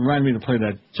 12. Well, remind me to play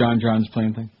that John's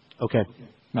playing thing. Okay.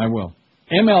 I will.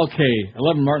 MLK,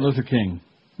 11. Martin Luther King.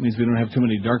 Means we don't have too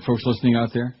many dark folks listening out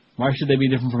there. Why should they be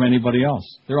different from anybody else?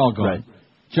 They're all gone. Right.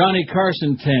 Johnny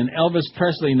Carson, 10. Elvis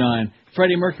Presley, 9.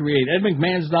 Freddie Mercury, 8. Ed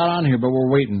McMahon's not on here, but we're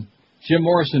waiting. Jim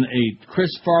Morrison, 8.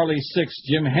 Chris Farley, 6.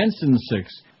 Jim Henson,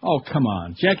 6. Oh, come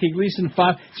on. Jackie Gleason,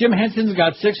 5. Jim Henson's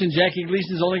got 6 and Jackie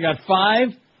Gleason's only got 5?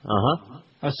 Uh-huh.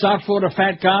 A soft-footed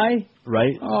fat guy?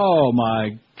 Right. Oh,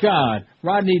 my God.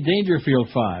 Rodney Dangerfield,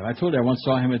 5. I told you I once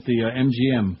saw him at the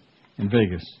MGM in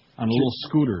Vegas on a little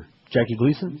scooter. Jackie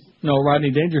Gleason? No, Rodney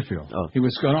Dangerfield. Oh.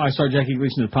 I saw Jackie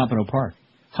Gleason at Pompano Park.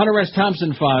 Hunter S.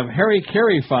 Thompson, 5. Harry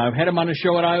Carey, 5. Had him on the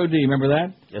show at IOD. Remember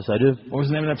that? Yes, I do. What was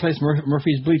the name of that place?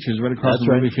 Murphy's Bleachers, right across That's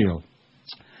from right. Movie Field.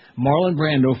 Marlon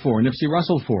Brando, 4. Nipsey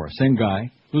Russell, 4. Same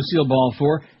guy. Lucille Ball,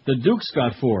 4. The Dukes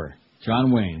got 4.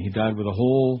 John Wayne. He died with a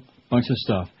whole bunch of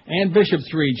stuff. Ann Bishop,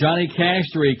 3. Johnny Cash,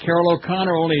 3. Carol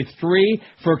O'Connor, only 3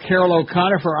 for Carol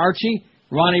O'Connor for Archie.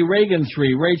 Ronnie Reagan,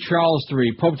 3. Ray Charles,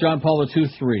 3. Pope John Paul II,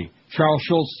 3. Charles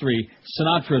Schultz, 3.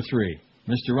 Sinatra, 3.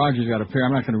 Mr. Rogers got a pair.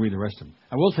 I'm not going to read the rest of them.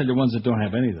 I will tell you the ones that don't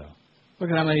have any, though. Look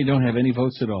at how many don't have any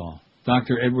votes at all.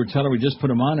 Dr. Edward Teller, we just put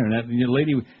him on there. And that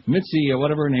lady, Mitzi,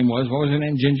 whatever her name was, what was her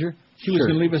name? Ginger? She was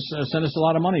going to leave us, send us a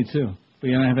lot of money, too. But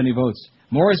you don't have any votes.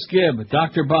 Morris Gibb,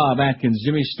 Dr. Bob Atkins,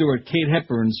 Jimmy Stewart, Kate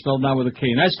Hepburn, spelled out with a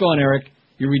K. Nice going, Eric.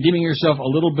 You're redeeming yourself a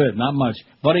little bit, not much.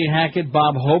 Buddy Hackett,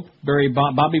 Bob Hope,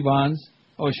 Bobby Bonds.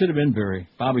 Oh, it should have been Barry.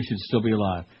 Bobby should still be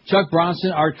alive. Chuck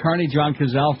Bronson, Art Carney, John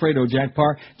Cazale, Fredo Jack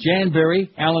Parr, Jan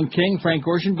Berry, Alan King, Frank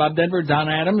Gorshin, Bob Denver, Don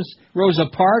Adams, Rosa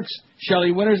Parks,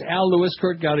 Shelley Winters, Al Lewis,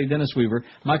 Kurt Gowdy, Dennis Weaver,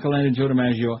 Michael Landon, Joe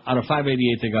DiMaggio. Out of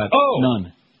 588, they got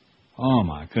none. Oh,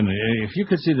 my goodness. If you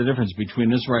could see the difference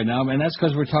between this right now, and that's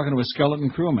because we're talking to a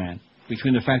skeleton crew, man.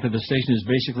 Between the fact that the station is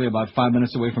basically about 5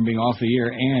 minutes away from being off the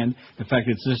air and the fact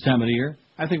that it's this time of the year,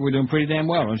 I think we're doing pretty damn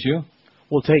well, don't you?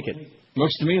 We'll take it.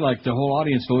 Looks to me like the whole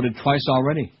audience voted twice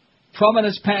already. 12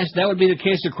 minutes past, that would be the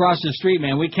case across the street,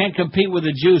 man. We can't compete with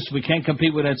the Juice. We can't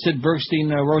compete with that Sid Bergstein,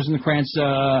 Rosenkrantz,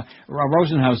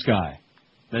 Rosenhaus guy.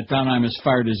 That Don Imus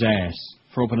fired his ass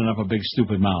for opening up a big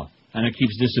stupid mouth. And it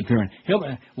keeps disappearing.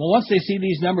 Well, once they see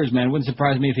these numbers, man, it wouldn't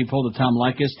surprise me if he pulled a Tom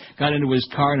Leykis, got into his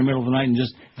car in the middle of the night and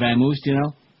just vamoosed,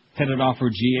 headed off for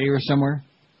GA or somewhere.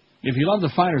 If you love the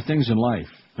finer things in life,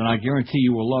 then I guarantee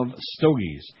you will love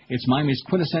Stogie's. It's Miami's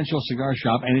quintessential cigar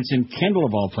shop, and it's in Kendall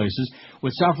of all places.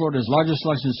 With South Florida's largest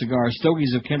selection of cigars,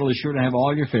 Stogie's of Kendall is sure to have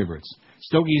all your favorites.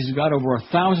 Stogie's has got over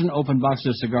 1,000 open boxes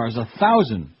of cigars,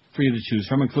 1,000 for you to choose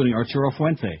from, including Arturo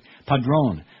Fuente,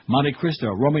 Padron, Monte Cristo,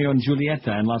 Romeo and Julieta,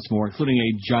 and lots more, including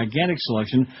a gigantic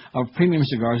selection of premium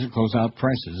cigars at close-out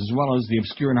prices, as well as the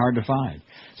obscure and hard to find.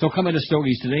 So come into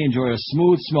Stogie's today, enjoy a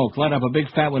smooth smoke, light up a big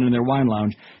fat one in their wine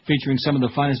lounge, featuring some of the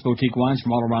finest boutique wines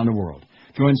from all around the world.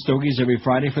 Join Stogie's every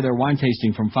Friday for their wine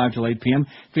tasting from 5 till 8 p.m.,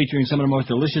 featuring some of the most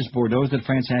delicious Bordeaux that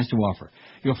France has to offer.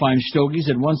 You'll find Stogie's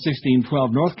at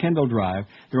 11612 North Kendall Drive.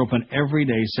 They're open every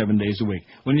day, 7 days a week.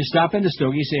 When you stop into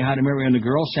Stogie's, say hi to Mary and the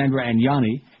girls, Sandra and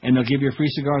Yanni, and they'll give you a free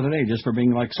cigar of the day just for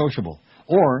being, sociable.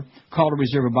 Or call to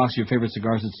reserve a box of your favorite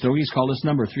cigars at Stogie's. Call this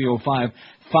number,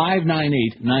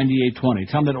 305-598-9820.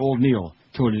 Tell them that old Neil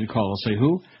told you to call. I'll say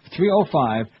who?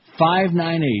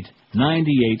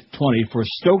 305-598-9820 for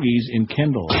Stogie's in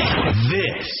Kendall.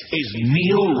 This is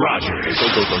Neil Rogers.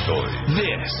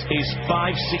 This is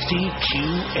 560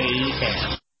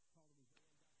 QAM.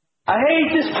 I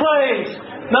hate this place.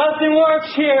 Nothing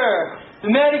works here. The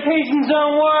medications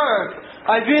don't work.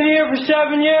 I've been here for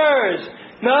 7 years.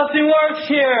 Nothing works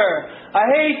here. I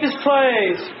hate this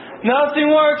place. Nothing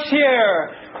works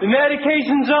here. The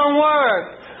medications don't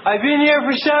work. I've been here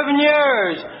for 7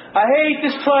 years. I hate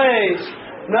this place.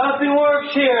 Nothing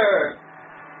works here.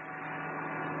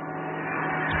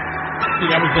 See,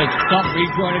 that was that stump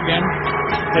rejoin again.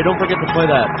 Hey, don't forget to play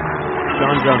that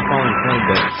John Falling Flame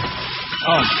bit.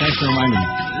 Oh, thanks for reminding me.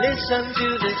 Listen to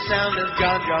the sound of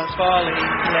John John's falling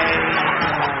flame,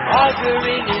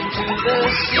 auguring into the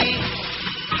sea.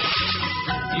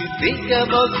 You think a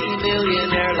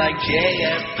multi-millionaire like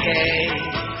JFK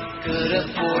could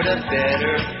afford a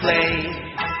better plane.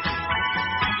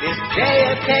 If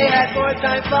JFK had more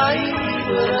time flying,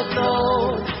 he would have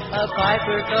known a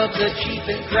Piper Cub's a cheap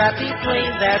and crappy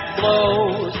plane that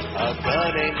blows. A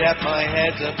gun aimed at my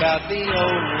head's about the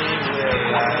only way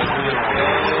I would go.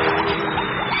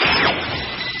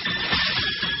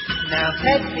 Now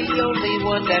Ted's the only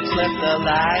one that's left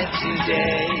alive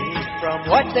today from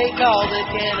what they call the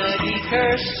Kennedy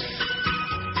curse.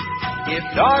 If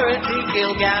Dorothy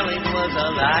Kilgallen was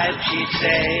alive, she'd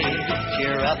say,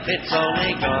 cheer up, it's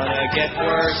only gonna get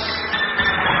worse.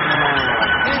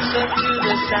 Listen to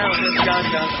the sound of John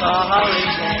John's falling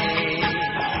flame.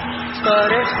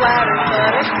 Sputter, splatter,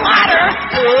 sputter, splatter.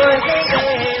 Oh, hey,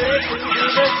 hey, listen to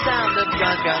the sound of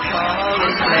John John's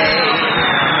falling flame.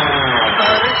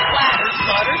 Sputter, splatter,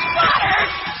 sputter, splatter.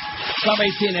 Top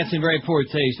 18, that's in very poor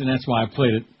taste, and that's why I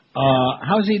played it.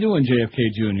 How's he doing,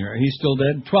 JFK Jr.? He's still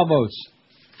dead? 12 votes.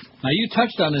 Now, you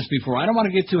touched on this before. I don't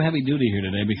want to get too heavy-duty here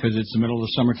today because it's the middle of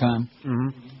the summertime.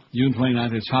 Mm-hmm. June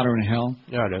 29th, it's hotter than hell.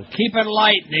 Yeah, it is. Keep it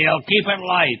light, Neil. Keep it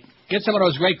light. Get some of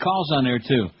those great calls on there,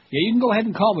 too. Yeah, you can go ahead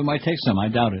and call. We might take some. I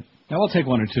doubt it. Now, we'll take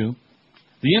one or two.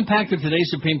 The impact of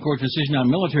today's Supreme Court decision on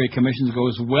military commissions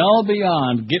goes well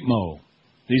beyond Gitmo.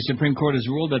 The Supreme Court has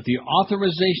ruled that the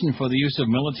authorization for the use of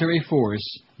military force,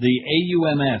 the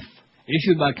AUMF,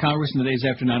 issued by Congress in the days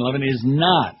after 9/11 is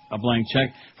not a blank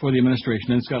check for the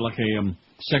administration. And it's got like a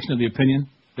section of the opinion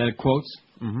that it quotes.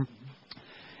 Mm-hmm.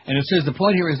 And it says the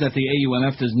point here is that the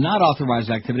AUMF does not authorize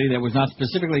activity that was not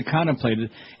specifically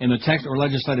contemplated in the text or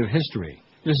legislative history.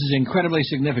 This is incredibly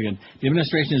significant. The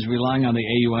administration is relying on the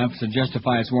AUMF to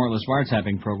justify its warrantless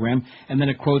wiretapping program, and then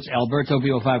it quotes Alberto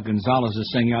B05 Gonzalez as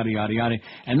saying yada, yada, yada.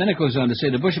 And then it goes on to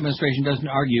say the Bush administration doesn't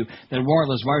argue that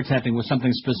warrantless wiretapping was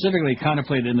something specifically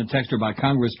contemplated in the text or by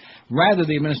Congress. Rather,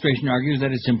 the administration argues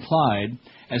that it's implied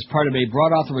as part of a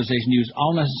broad authorization to use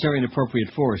all necessary and appropriate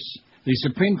force. The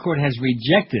Supreme Court has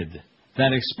rejected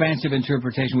that expansive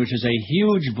interpretation, which is a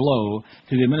huge blow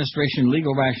to the administration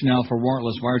legal rationale for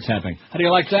warrantless wiretapping. How do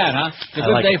you like that, huh? It's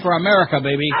a good day for America,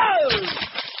 baby.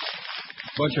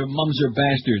 Bunch of mumser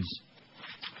bastards.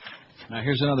 Now,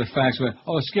 here's another fact.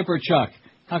 Skipper Chuck.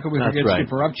 How could we forget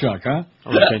Skipper Upchuck, huh?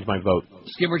 I'm going to change my vote.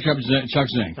 Skipper Chuck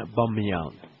Zink. That bummed me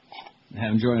out.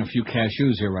 I'm enjoying a few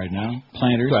cashews here right now.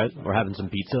 Planters. Right. We're having some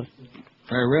pizza.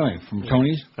 Very really? From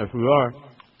Tony's? Yes, we are.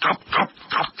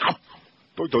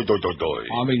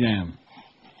 I'll be damned.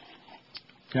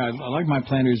 Yeah, I like my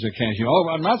planters of cashew.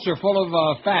 Oh, nuts are full of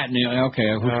fat. Okay,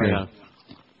 yeah.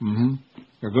 Mm-hmm.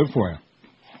 They're good for you.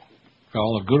 Got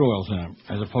all the good oils in them,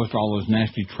 as opposed to all those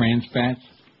nasty trans fats.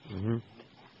 Mm-hmm.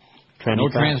 No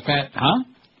trans fat, huh?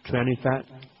 Tranny fat.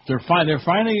 They're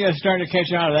finally starting to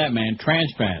catch on to that, man.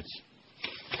 Trans fats.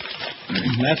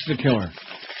 That's the killer.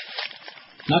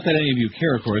 Not that any of you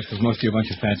care, of course, because most of you are a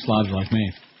bunch of fat slobs like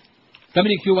me.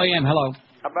 WQAM, hello.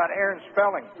 How about Aaron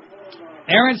Spelling?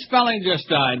 Aaron Spelling just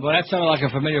died. Well, that sounded like a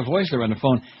familiar voice there on the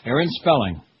phone. Aaron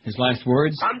Spelling. His last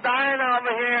words? I'm dying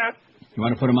over here. You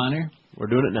want to put him on here? We're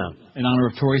doing it now. In honor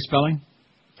of Tori Spelling?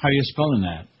 How are you spelling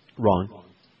that? Wrong.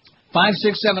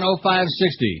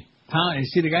 5670560.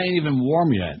 See, the guy ain't even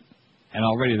warm yet. And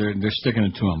already they're sticking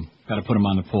it to him. Got to put him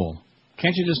on the pole.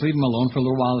 Can't you just leave him alone for a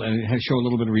little while and show a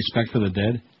little bit of respect for the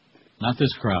dead? Not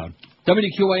this crowd.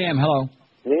 WQAM, hello.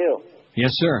 Neil.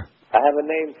 Yes, sir. I have a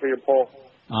name for your poll.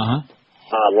 Uh-huh.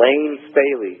 Lane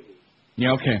Staley.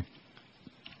 Yeah, okay.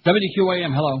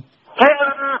 WQAM, hello.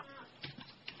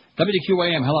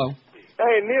 WQAM, hello.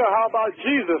 Hey, Neil, how about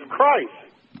Jesus Christ?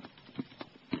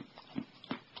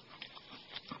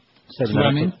 See what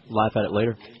I mean? Laugh at it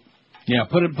later. Yeah,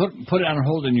 put it on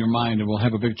hold in your mind, and we'll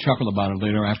have a big chuckle about it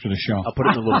later after the show. I'll put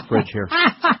it in the little fridge here.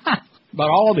 About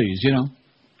all of these, you know.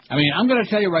 I mean, I'm going to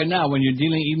tell you right now, when you're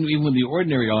dealing even with the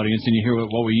ordinary audience and you hear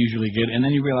what we usually get, and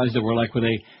then you realize that we're like with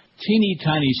a teeny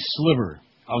tiny sliver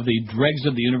of the dregs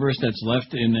of the universe that's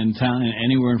left in town and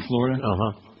anywhere in Florida.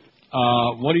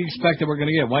 What do you expect that we're going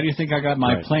to get? Why do you think I got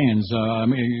my plans? I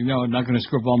mean, I'm not going to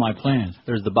screw up all my plans.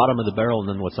 There's the bottom of the barrel and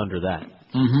then what's under that.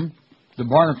 Mm-hmm. The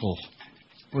barnacles.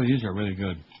 Boy, these are really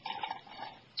good.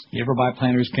 You ever buy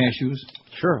Planters cashews?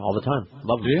 Sure, all the time.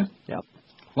 Love them. Do you? Yep.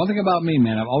 One thing about me,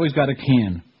 man, I've always got a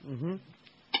can. Mm-hmm.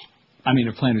 I mean,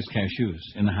 of Planters cashews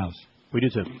in the house. We do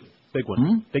too. Big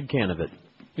one. Big can of it.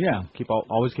 Yeah.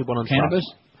 Always keep one on Cannabis?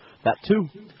 stock. That too.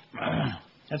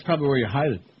 That's probably where you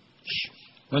hide it.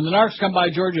 When the narcs come by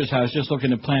George's house, just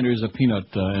looking at Planters of peanut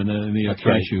in the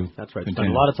cashew. Right. That's right. Container.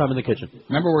 Spend a lot of time in the kitchen.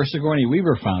 Remember where Sigourney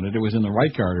Weaver found it? It was in the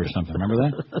right guard or something. Remember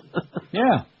that?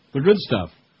 Yeah, the good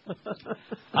stuff.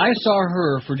 I saw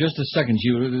her for just a second.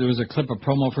 There was a clip of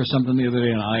promo for something the other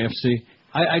day on IFC.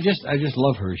 I just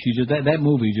love her. She just that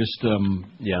movie just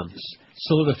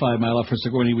solidified my love for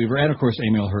Sigourney Weaver and of course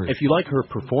Emil Hirsch. If you like her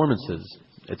performances,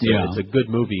 it's a good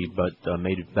movie, but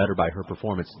made better by her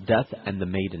performance. Death and the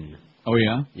Maiden. Oh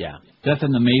yeah. Yeah. Death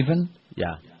and the Maven.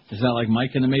 Yeah. Is that like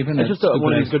Mike and the Maven? It's just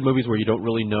one of these good movies where you don't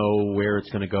really know where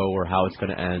it's going to go or how it's going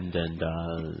to end, and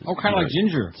kind of like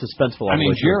Ginger. Suspenseful. I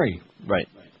mean Jerry. Right.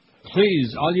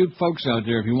 Please, all you folks out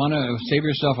there, if you want to save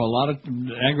yourself a lot of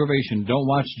aggravation, don't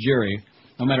watch Jerry.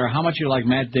 No matter how much you like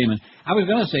Matt Damon. I was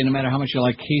going to say no matter how much you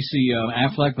like Casey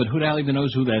Affleck, but who the hell even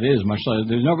knows who that is?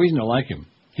 There's no reason to like him.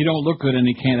 He don't look good and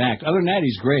he can't act. Other than that,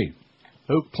 he's great.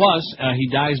 Plus, he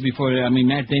dies before.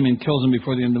 Matt Damon kills him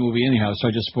before the end of the movie anyhow. So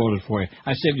I just spoiled it for you.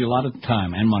 I saved you a lot of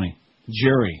time and money.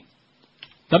 Jerry.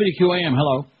 WQAM.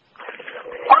 Hello.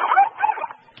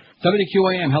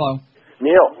 WQAM. Hello.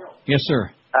 Neil. Yes,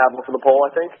 sir. One for the poll,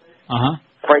 I think.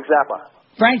 Frank Zappa.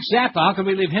 Frank Zappa. How could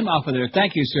we leave him off of there?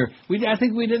 Thank you, sir. I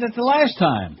think we did it the last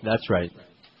time. That's right.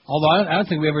 Although I don't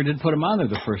think we ever did put him on there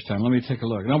the first time. Let me take a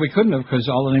look. No, we couldn't have because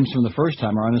all the names from the first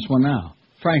time are on this one now.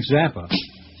 Frank Zappa.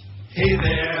 Hey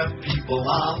there, people,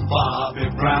 I'm Bobby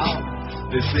Brown.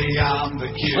 They say I'm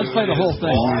the kid. Let's play the whole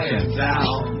thing.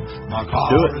 Down. My car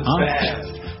is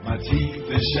fast. My My teeth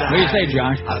are shiny. What do you say,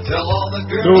 Josh? I tell all the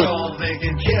girls they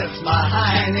can kiss my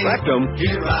hiney. Rectum.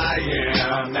 Here I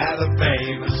am at a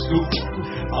famous school.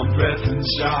 I'm dressing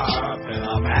sharp and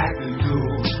I'm acting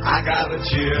cool. I got a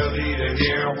cheerleader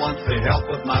here, wants to help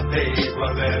with my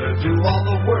paper. Better do all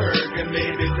the work and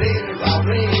maybe later I'll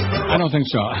raise her. I don't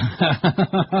think so.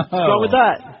 What's wrong with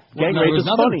that? Gang rape is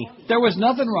funny. There was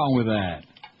nothing wrong with that.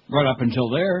 Right up until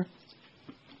there.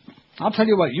 I'll tell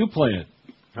you what, you play it.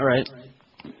 All right.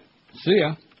 See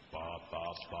ya.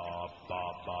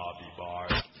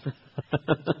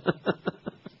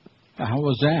 How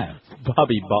was that?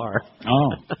 Bobby Barr.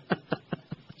 Oh.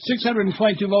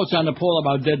 622 votes on the poll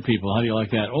about dead people. How do you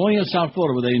like that? Only in South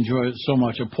Florida would they enjoy so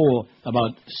much a poll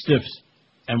about stiffs.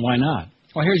 And why not?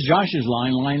 Well, here's Josh's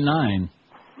line 9.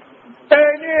 Hey,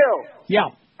 Neil. Yeah.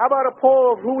 How about a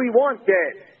poll of who we want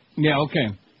dead? Yeah,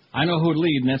 okay. I know who'd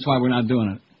lead, and that's why we're not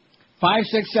doing it.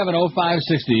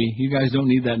 5670560. You guys don't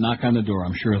need that knock on the door.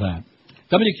 I'm sure of that.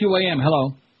 WQAM,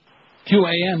 hello.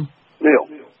 QAM. Neil.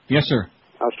 Yes, sir.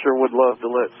 I sure would love to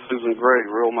let Susan Gray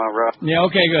rule my route. Yeah,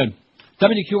 okay, good.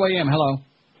 WQAM, hello.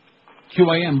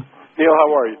 QAM. Neil, how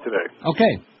are you today?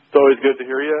 Okay. It's always good to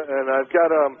hear you. And I've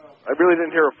got, I really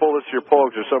didn't hear a full list of your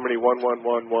polls. There's so many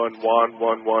 11111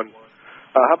 111.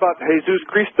 How about Jesus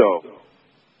Cristo?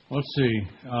 Let's see.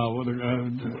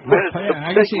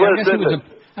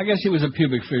 I guess he was a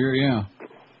pubic figure, yeah.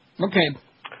 Okay.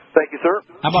 Thank you, sir.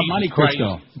 How about Monte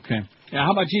Cristo? Okay. Yeah,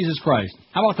 how about Jesus Christ?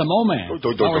 How about the Mo Man? We're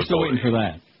still waiting for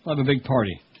that. We'll have a big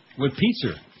party with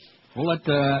pizza. We'll let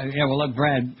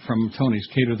Brad from Tony's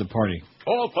cater the party.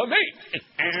 All for me.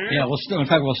 Yeah, in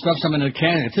fact, we'll stuff some in a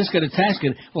casket. If this got a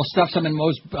tasket, we'll stuff some in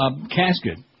Mo's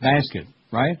basket,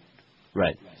 right?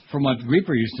 Right. From what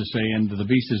Reaper used to say, and the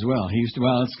Beast as well. He used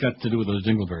to, it's got to do with those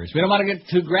dingleberries. We don't want to get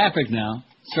too graphic now,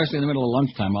 especially in the middle of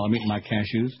lunchtime while I'm eating my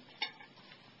cashews.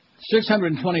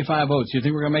 625 votes. You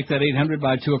think we're going to make that 800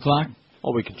 by 2 o'clock?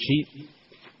 Oh, we could cheat?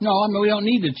 No, I mean, we don't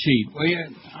need to cheat.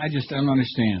 I just don't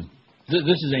understand. This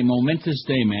is a momentous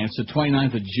day, man. It's the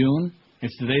 29th of June.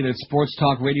 It's the day that Sports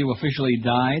Talk Radio officially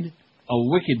died. A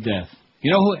wicked death.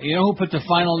 You know who put the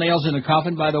final nails in the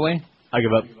coffin, by the way? I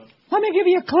give up. Let me give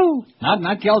you a clue.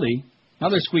 Not Geldy.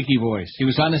 Another squeaky voice. He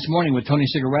was on this morning with Tony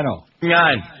Cigaretto.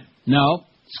 No.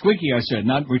 Squeaky, I said,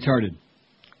 not retarded.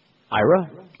 Ira?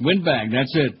 Windbag,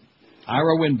 that's it.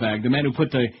 Ira Windbag, the man who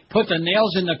put the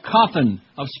nails in the coffin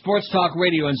of Sports Talk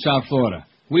Radio in South Florida.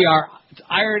 We are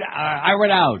ironed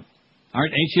out.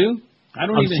 Ain't you? I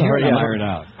don't even hear them ironed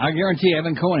out. I guarantee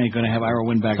Evan Cohen ain't going to have Ira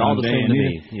Windbag all on the day. same to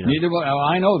me. Neither will,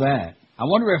 I know that. I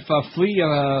wonder if Flea,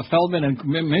 Feldman, and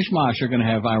Mishmash are going to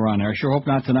have Ira on there. I sure hope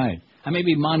not tonight. I may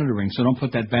be monitoring, so don't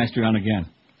put that bastard on again.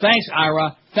 Thanks,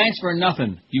 Ira. Thanks for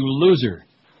nothing, you loser.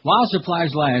 While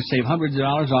supplies last, save hundreds of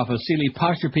dollars off a Sealy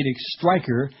Posturepedic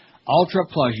Striker Ultra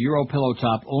Plush Euro Pillow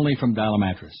Top only from Dial a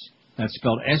Mattress. That's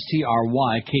spelled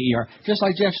Stryker, just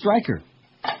like Jeff Stryker.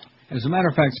 As a matter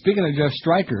of fact, speaking of Jeff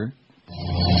Stryker,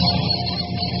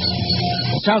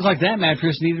 sounds like that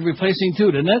mattress needed replacing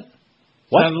too, didn't it?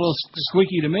 What? Sounded a little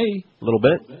squeaky to me. A little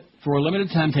bit. For a limited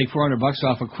time, take $400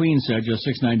 off a queen set, just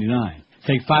 $699.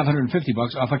 Take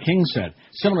 $550 off a king set.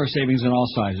 Similar savings in all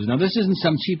sizes. Now, this isn't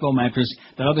some cheapo mattress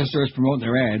that other stores promote in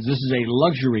their ads. This is a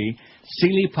luxury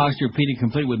Sealy Posturepedic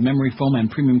complete with memory foam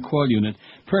and premium coil unit,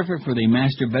 perfect for the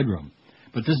master bedroom.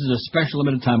 But this is a special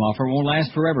limited time offer. It won't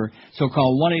last forever. So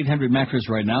call 1-800-MATTRESS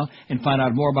right now and find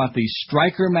out more about the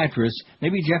Stryker mattress.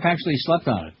 Maybe Jeff actually slept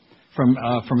on it from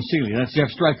Sealy. That's Jeff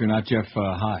Stryker, not Jeff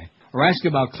High. Or ask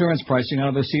about clearance pricing on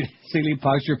other Sealy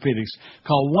Posturepedics.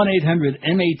 Call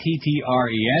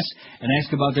 1-800-MATTRES and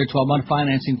ask about their 12-month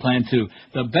financing plan, too.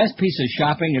 The best piece of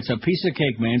shopping, it's a piece of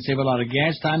cake, man. Save a lot of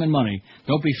gas, time, and money.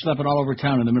 Don't be schlepping all over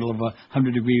town in the middle of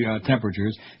 100-degree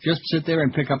temperatures. Just sit there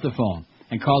and pick up the phone.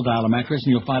 And call Dial a Mattress,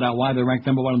 and you'll find out why they're ranked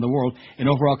number one in the world in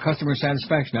overall customer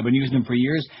satisfaction. I've been using them for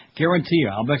years. Guarantee you.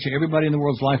 I'll bet you everybody in the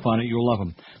world's life on it. You'll love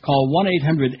them. Call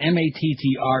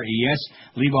 1-800-MATTRES.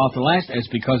 Leave off the last S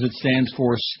because it stands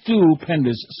for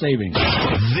Stupendous Savings.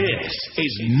 This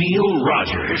is Neil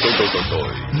Rogers.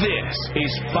 This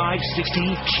is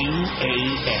 560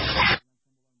 QAM.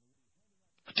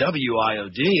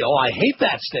 WIOD. Oh, I hate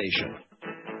that station.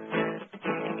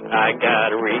 I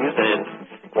got a reason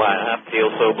why I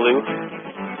feel so blue.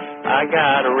 I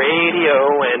got a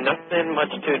radio and nothing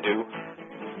much to do.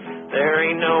 There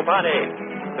ain't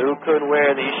nobody who could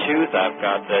wear these shoes. I've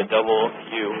got the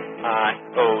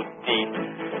WIOD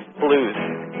blues.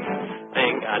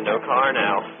 Ain't got no car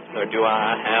now, nor do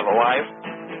I have a wife.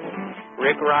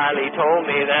 Rick Riley told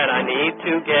me that I need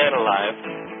to get a life.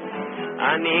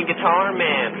 I need Guitar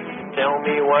Man, tell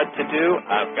me what to do.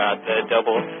 I've got the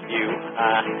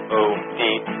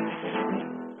WIOD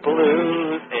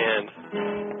Blues and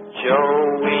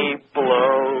Joey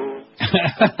Blow.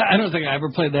 I don't think I ever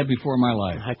played that before in my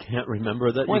life. I can't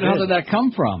remember that. Where the hell did that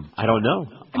come from? I don't know.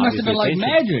 It must have been like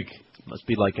magic. Must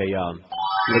be like a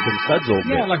Lincoln Suds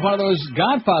Yeah, like one of those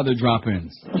Godfather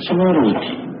drop-ins. What's the matter with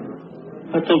you?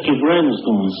 I thought your brain was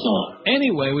going soft.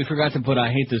 Anyway, we forgot to put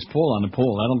I Hate This Poll on the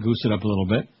poll. That'll goose it up a little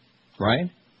bit.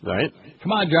 Right? Right.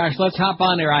 Come on, Josh, let's hop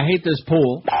on there. I Hate This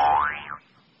Poll.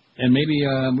 And maybe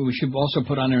we should also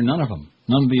put on there none of them.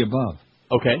 None of the above.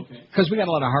 Okay. Because we got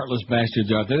a lot of heartless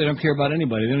bastards out there. They don't care about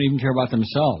anybody. They don't even care about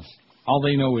themselves. All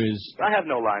they know is... I have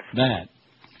no life. That.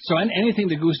 So anything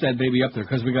to goose that baby up there,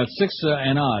 because we got 6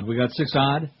 and odd. We got 6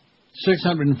 odd?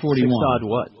 641. 6 odd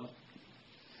what?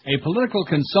 A political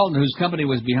consultant whose company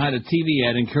was behind a TV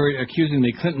ad accusing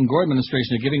the Clinton-Gore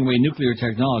administration of giving away nuclear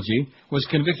technology was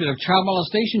convicted of child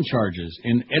molestation charges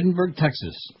in Edinburgh,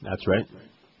 Texas. That's right.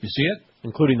 You see it?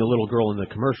 Including the little girl in the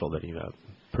commercial that he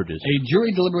produced. A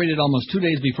jury deliberated almost 2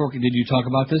 days before... Did you talk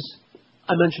about this?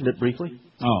 I mentioned it briefly.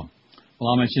 Oh. Well,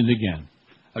 I'll mention it again.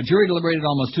 A jury deliberated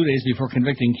almost 2 days before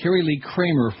convicting Carrie Lee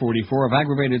Kramer, 44, of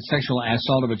aggravated sexual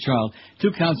assault of a child,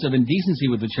 2 counts of indecency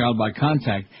with the child by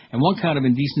contact, and 1 count of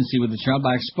indecency with the child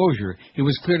by exposure. He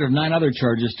was cleared of 9 other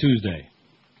charges Tuesday.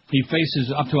 He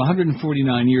faces up to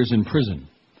 149 years in prison.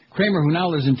 Kramer, who now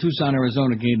lives in Tucson,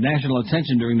 Arizona, gained national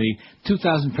attention during the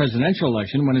 2000 presidential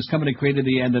election when his company created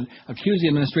the ad that accused the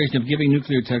administration of giving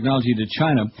nuclear technology to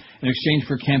China in exchange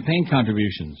for campaign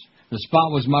contributions. The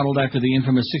spot was modeled after the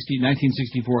infamous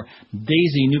 1964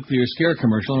 Daisy nuclear scare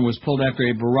commercial and was pulled after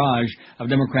a barrage of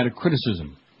Democratic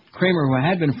criticism. Kramer, who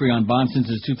had been free on bond since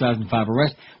his 2005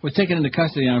 arrest, was taken into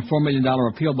custody on a $4 million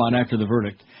appeal bond after the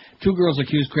verdict. 2 girls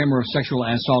accused Kramer of sexual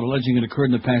assault, alleging it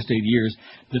occurred in the past 8 years.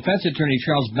 Defense attorney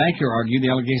Charles Banker argued the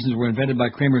allegations were invented by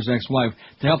Kramer's ex-wife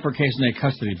to help her case in a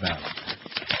custody battle.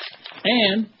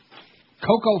 And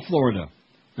Cocoa, Florida.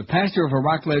 The pastor of a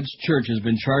Rockledge church has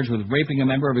been charged with raping a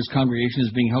member of his congregation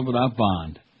as being held without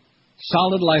bond.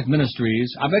 Solid Life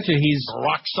Ministries, I bet you he's...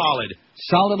 Rock solid.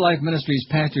 Solid Life Ministries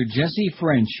pastor Jesse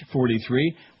French,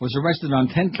 43, was arrested on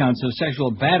 10 counts of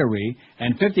sexual battery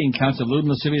and 15 counts of lewd and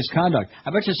lascivious conduct. I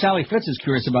bet you Sally Fitz is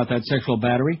curious about that sexual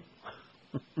battery.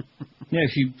 Yeah,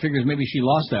 she figures maybe she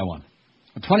lost that one.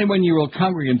 A 21-year-old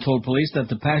congregant told police that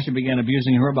the pastor began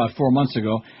abusing her about 4 months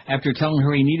ago after telling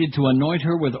her he needed to anoint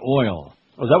her with oil.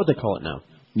 Oh, is that what they call it now?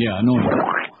 Yeah, anoint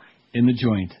in the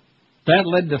joint. That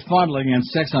led to fondling and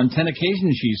sex on 10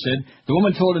 occasions, she said. The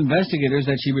woman told investigators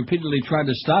that she repeatedly tried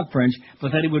to stop French,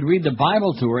 but that he would read the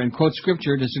Bible to her and quote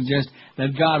scripture to suggest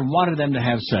that God wanted them to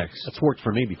have sex. That's worked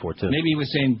for me before, too. Maybe he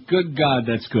was saying, good God,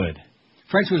 that's good.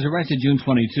 French was arrested June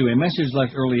 22. A message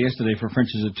left early yesterday for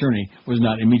French's attorney was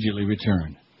not immediately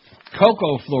returned.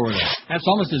 Cocoa, Florida. That's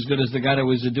almost as good as the guy that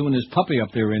was doing his puppy up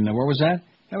there in, where was that?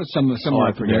 That was somewhere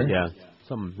up there. Yeah,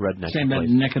 some redneck Same place.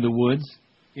 neck of the woods.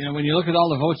 You know, when you look at all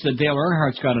the votes that Dale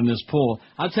Earnhardt's got in this poll,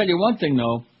 I'll tell you one thing,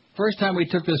 though. First time we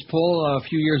took this poll a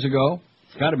few years ago,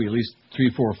 it's got to be at least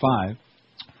 3, 4, 5,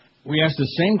 we asked the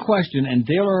same question, and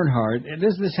Dale Earnhardt,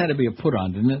 this had to be a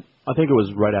put-on, didn't it? I think it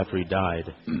was right after he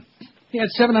died. He had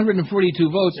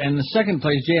 742 votes, and in the second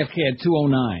place, JFK had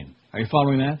 209. Are you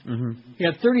following that? Mm-hmm. He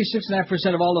had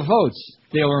 36.5% of all the votes,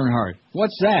 Dale Earnhardt.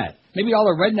 What's that? Maybe all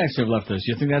the rednecks have left us.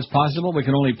 You think that's possible? We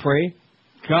can only pray?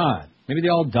 God. Maybe they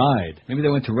all died. Maybe they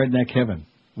went to redneck heaven.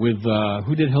 With,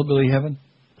 who did Hillbilly Heaven?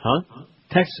 Huh?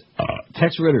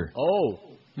 Tex Ritter. Oh.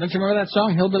 Don't you remember that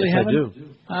song, Hillbilly Yes,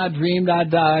 Heaven? I do. I dreamed I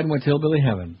died and went to Hillbilly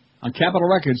Heaven. On Capitol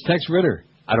Records, Tex Ritter.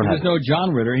 I don't He have was no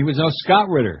John Ritter. He was no Scott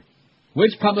Ritter.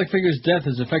 Which public figure's death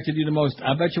has affected you the most?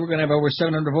 I bet you we're going to have over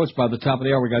 700 votes by the top of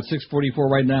the hour. We got 644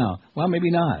 right now. Well,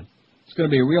 maybe not. It's going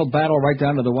to be a real battle right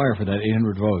down to the wire for that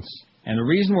 800 votes. And the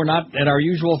reason we're not at our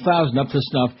usual 1,000 up to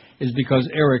snuff is because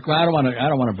Eric. Well, I don't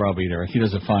want to browbeat Eric. He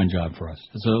does a fine job for us.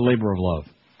 It's a labor of love.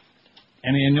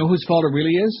 And you know whose fault it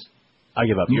really is? I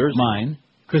give up yours. Mine.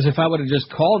 Because if I would have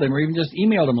just called him or even just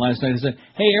emailed him last night and said,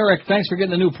 "Hey Eric, thanks for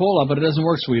getting the new poll up, but it doesn't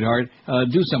work, sweetheart.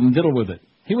 Do something, diddle with it."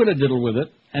 He would have diddled with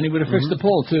it, and he would have fixed the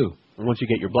poll too. And once you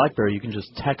get your BlackBerry, you can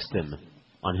just text him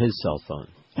on his cell phone.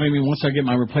 I mean, once I get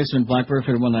my replacement BlackBerry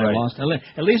for the one that I lost,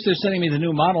 at least they're sending me the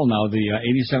new model now, the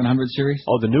 8700 series.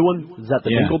 Oh, the new one? Is that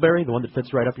the Dingleberry, the one that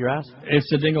fits right up your ass? It's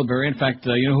the Dingleberry. In fact,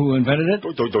 you know who invented it?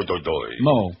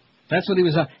 Mo. That's what he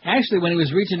was. Actually, when he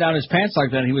was reaching down his pants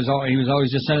like that, he was always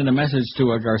just sending a message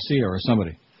to Garcia or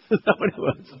somebody. Is that what it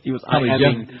was? He was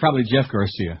probably Jeff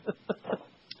Garcia.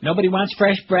 Nobody wants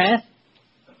fresh breath.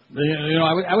 You know,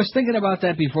 I was thinking about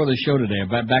that before the show today,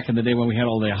 back in the day when we had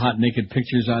all the hot naked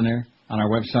pictures on there on our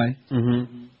website.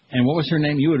 Mm-hmm. And what was her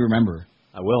name? You would remember.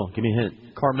 I will. Give me a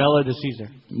hint. Carmela de Caesar.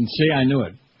 See, I knew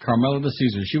it. Carmela de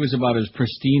Caesar. She was about as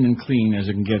pristine and clean as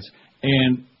it can get.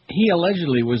 And he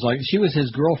allegedly was like, she was his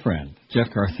girlfriend, Jeff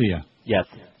Garcia. Yes,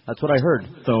 that's what I heard.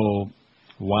 So,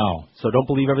 wow. So don't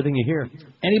believe everything you hear.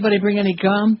 Anybody bring any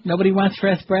gum? Nobody wants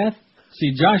fresh breath?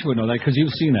 See, Josh would know that because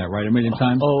you've seen that, right, a million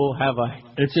times? Oh, have I?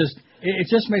 It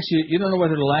just makes you don't know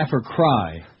whether to laugh or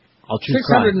cry. I'll choose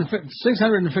cry.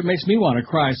 650 makes me want to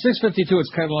cry. 652, it's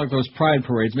kind of like those pride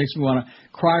parades. Makes me want to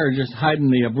cry or just hide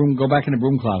in the broom, go back in the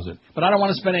broom closet. But I don't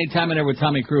want to spend any time in there with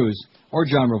Tommy Cruise or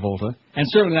John Travolta, and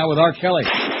certainly not with R. Kelly.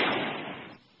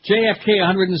 JFK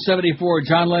 174,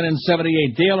 John Lennon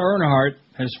 78. Dale Earnhardt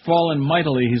has fallen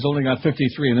mightily. He's only got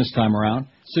 53 in this time around,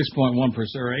 6.1%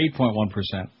 or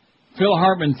 8.1%. Phil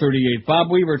Hartman 38, Bob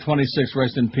Weaver 26,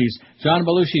 rest in peace. John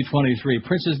Belushi 23,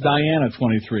 Princess Diana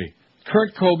 23.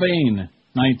 Kurt Cobain,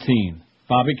 19.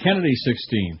 Bobby Kennedy,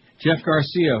 16. Jeff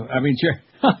Garcia,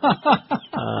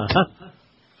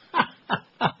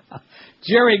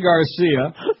 Jerry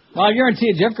Garcia. Well, I guarantee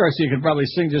you Jeff Garcia could probably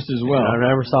sing just as well. I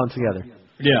never saw them together.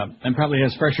 Yeah, and probably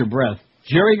has fresher breath.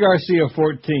 Jerry Garcia,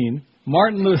 14.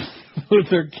 Martin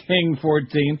Luther King,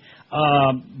 14.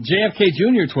 JFK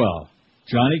Jr., 12.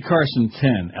 Johnny Carson,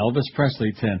 10. Elvis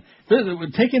Presley, 10.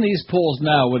 Taking these polls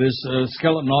now with this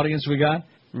skeleton audience we got,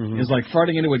 is like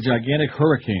farting into a gigantic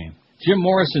hurricane. Jim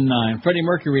Morrison, 9. Freddie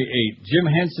Mercury, 8. Jim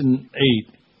Henson,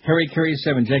 8. Harry Carey,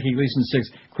 7. Jackie Gleason, 6.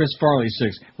 Chris Farley,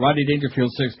 6. Rodney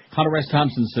Dangerfield, 6. Hunter S.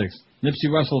 Thompson, 6. Nipsey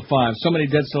Russell, 5. So many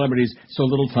dead celebrities, so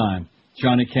little time.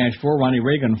 Johnny Cash, 4. Ronnie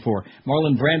Reagan, 4.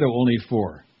 Marlon Brando, only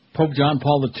 4. Pope John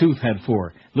Paul the Tooth had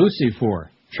 4. Lucy,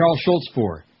 4. Charles Schultz,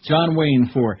 4. John Wayne,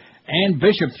 4. Ann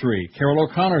Bishop, 3. Carol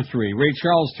O'Connor, 3. Ray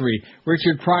Charles, 3.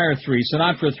 Richard Pryor, 3.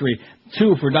 Sinatra, 3.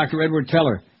 2 for Dr. Edward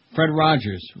Teller. Fred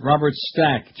Rogers, Robert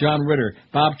Stack, John Ritter,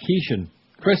 Bob Keeshan,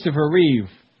 Christopher Reeve,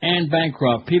 Anne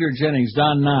Bancroft, Peter Jennings,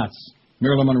 Don Knotts,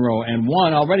 Marilyn Monroe, and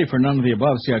 1 already for none of the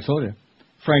above. See, I told you.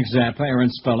 Frank Zappa, Aaron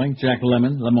Spelling, Jack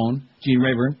Lemmon, Gene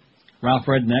Rayburn, Ralph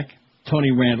Redneck,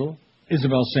 Tony Randall,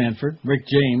 Isabel Sanford, Rick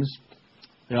James.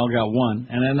 They all got 1,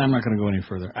 and then I'm not going to go any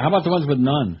further. How about the ones with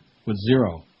none, with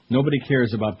 0? Nobody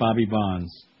cares about Bobby Bonds.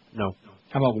 No.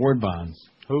 How about Ward Bonds?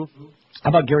 Who? How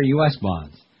about Gary U.S.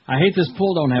 Bonds? I hate this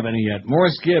poll, don't have any yet.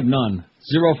 Morris Gibb, none.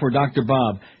 0 for Dr.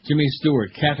 Bob, Jimmy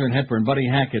Stewart, Katharine Hepburn, Buddy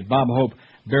Hackett, Bob Hope,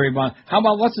 Barry Bond. How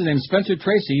about, what's his name, Spencer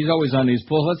Tracy? He's always on these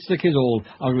polls. Let's stick his old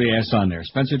ugly ass on there.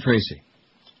 Spencer Tracy.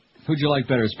 Who'd you like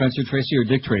better, Spencer Tracy or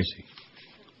Dick Tracy?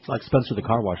 Like Spencer the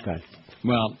car wash guy.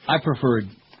 Well, I preferred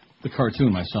the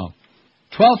cartoon myself.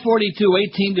 12:42,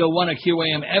 18 to 1 at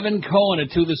QAM. Evan Cohen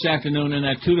at 2 this afternoon, and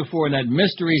at 2 to 4 in that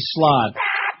mystery slot.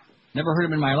 Never heard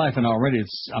him in my life, and already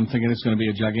I'm thinking it's going to be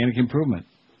a gigantic improvement.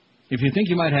 If you think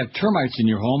you might have termites in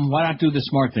your home, why not do the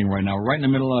smart thing right now? We're right in the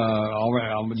middle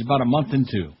of, it's about a month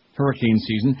into hurricane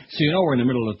season, so you know we're in the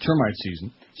middle of termite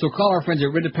season. So call our friends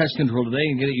at Rid Pest Control today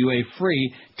and get you a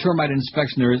free termite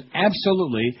inspection. There is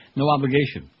absolutely no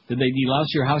obligation. Did they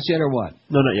delouse your house yet or what?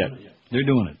 No, not yet. They're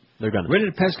doing it. They're gonna.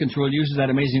 Rid Pest Control uses that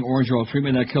amazing orange oil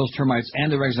treatment that kills termites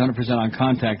and the eggs 100% on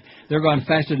contact. They're gone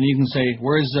faster than you can say,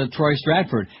 where's Troy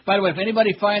Stratford? By the way, if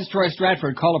anybody finds Troy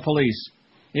Stratford, call the police.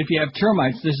 If you have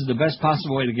termites, this is the best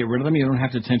possible way to get rid of them. You don't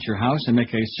have to tent your house and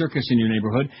make a circus in your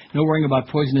neighborhood. No worrying about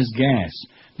poisonous gas.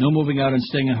 No moving out and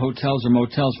staying in hotels or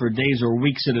motels for days or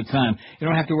weeks at a time. You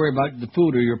don't have to worry about the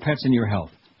food or your pets and your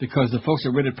health. Because the folks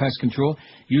at Rid Pest Control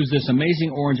use this amazing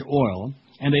orange oil,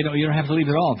 and you don't have to leave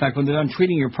it all. In fact, when they're done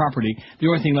treating your property, the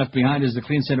only thing left behind is the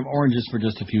clean set of oranges for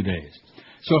just a few days.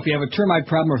 So if you have a termite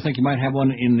problem or think you might have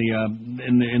one in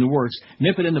the works,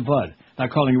 nip it in the bud by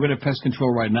calling Rid Pest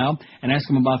Control right now and ask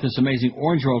them about this amazing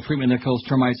orange oil treatment that kills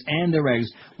termites and their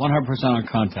eggs 100% on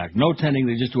contact. No tending,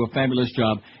 they just do a fabulous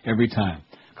job every time.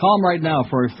 Call them right now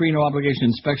for a free no-obligation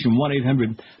inspection,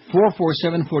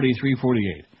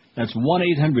 1-800-447-4348. That's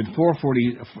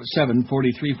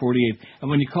 1-800-447-4348. And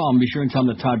when you call them, be sure and tell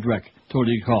them that Todd Dreck told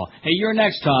you to call. Hey, you're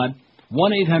next, Todd.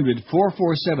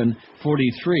 1-800-447-4348.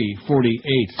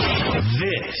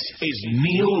 This is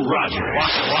Neil Rogers.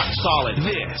 Rock solid.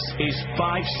 This is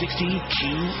 560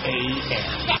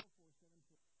 QAM.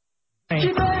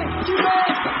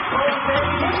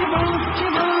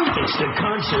 It's the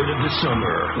concert of the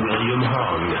summer. William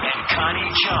Hung and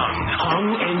Connie Chung.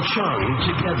 Hung and Chung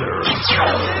together.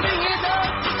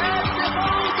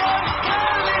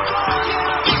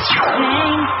 Thanks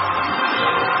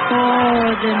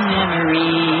for the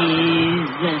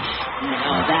memories.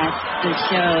 Now that the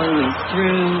show is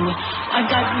through, I've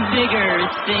got bigger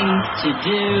things to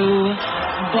do.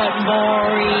 But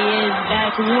Maury is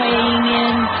back weighing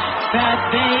in.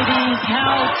 Fat babies,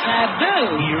 how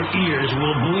taboo. Here ears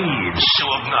will bleed. So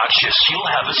obnoxious,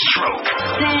 you'll have a stroke.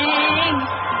 Sing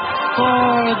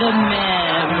for the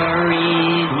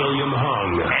memories. William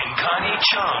Hung and Connie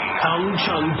Chung. Hung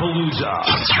Chung Palooza.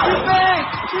 She's back!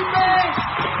 She's back!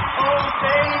 Oh,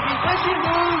 baby, when she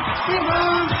moves, she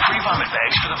moves. Free vomit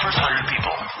bags for the first 100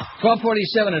 people.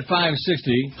 1247 at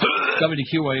 560,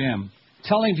 WQAM.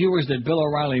 Telling viewers that Bill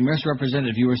O'Reilly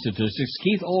misrepresented viewer statistics,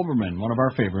 Keith Olbermann, one of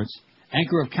our favorites,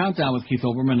 anchor of Countdown with Keith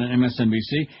Olbermann on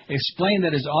MSNBC, explained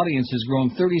that his audience has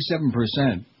grown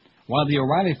 37%, while the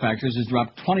O'Reilly factors has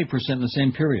dropped 20% in the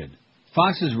same period.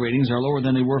 Fox's ratings are lower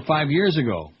than they were 5 years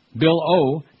ago. Bill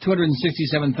O.,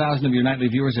 267,000 of your nightly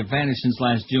viewers have vanished since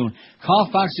last June. Call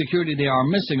Fox Security, they are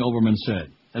missing, Olbermann said,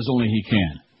 as only he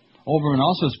can. Olbermann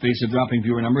also speaks of dropping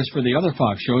viewer numbers for the other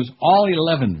Fox shows. All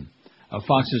 11 of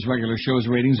Fox's regular shows'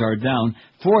 ratings are down.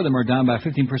 4 of them are down by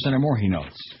 15% or more, he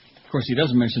notes. Of course, he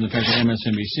doesn't mention the fact that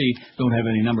MSNBC don't have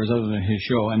any numbers other than his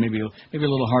show, and maybe a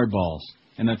little hardballs,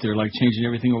 and that they're like changing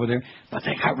everything over there. But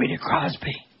they got Rita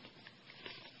Crosby.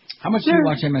 How much do you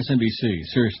watch MSNBC?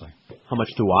 Seriously. How much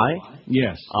do I?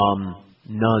 Yes.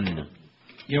 None.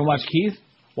 You don't watch Keith?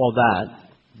 Well,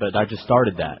 but I just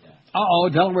started that. Uh-oh,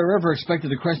 Delaware River expected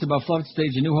to crest above flood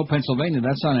stage in New Hope, Pennsylvania.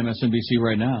 That's on MSNBC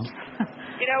right now.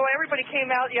 You know, everybody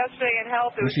came out yesterday and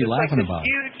helped. It What's was she just laughing like about?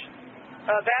 this huge,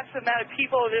 vast amount of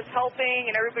people just helping,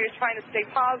 and everybody's trying to stay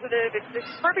positive. It's a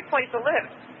perfect place to live.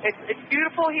 It's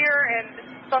beautiful here, and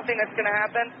it's something that's going to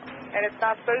happen, and it's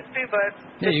not supposed to, but...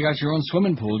 Yeah, you got your own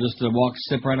swimming pool. Just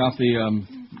step right off the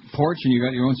porch, and you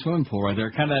got your own swimming pool right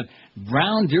there. Kind of that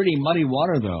brown, dirty, muddy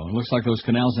water, though. It looks like those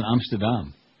canals in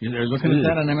Amsterdam. They're looking at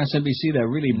that on MSNBC, that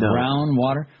really brown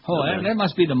water. Oh, that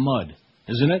must be the mud,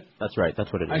 isn't it? That's right.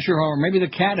 That's what it is. I sure hope. Maybe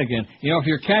the cat again. You know, if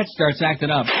your cat starts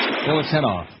acting up, blow its head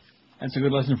off. That's a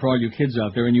good lesson for all you kids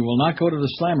out there. And you will not go to the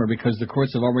slammer because the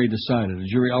courts have already decided. The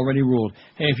jury already ruled.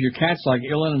 Hey, if your cat's like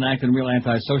ill and acting real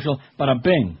antisocial, bada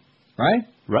bing. Right?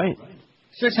 Right.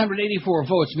 684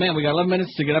 votes. Man, we got 11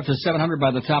 minutes to get up to 700 by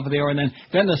the top of the hour, and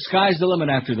then the sky's the limit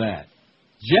after that.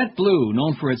 JetBlue,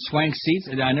 known for its swank seats.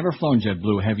 I never flown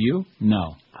JetBlue. Have you?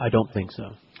 No. I don't think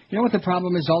so. You know what the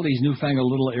problem is? All these newfangled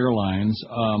little airlines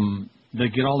that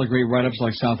get all the great write-ups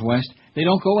like Southwest, they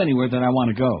don't go anywhere that I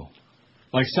want to go.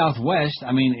 Like Southwest,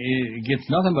 I mean, it gets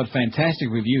nothing but fantastic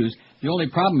reviews. The only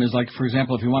problem is, like, for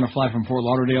example, if you want to fly from Fort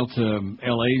Lauderdale to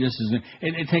L.A.,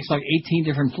 it takes like 18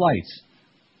 different flights.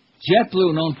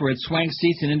 JetBlue, known for its swank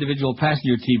seats and individual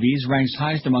passenger TVs, ranks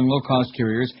highest among low-cost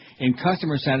carriers in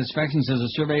customer satisfaction, says a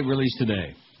survey released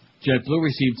today. JetBlue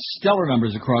received stellar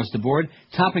numbers across the board,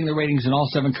 topping the ratings in all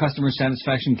 7 customer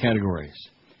satisfaction categories.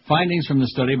 Findings from the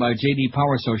study by J.D.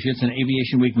 Power Associates and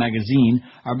Aviation Week magazine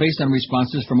are based on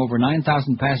responses from over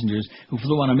 9,000 passengers who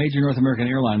flew on a major North American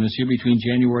airline this year between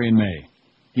January and May.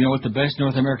 You know what the best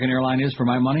North American airline is for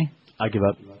my money? I give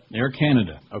up. Air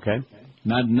Canada. Okay.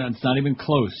 It's not even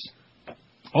close.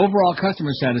 Overall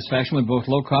customer satisfaction with both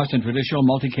low-cost and traditional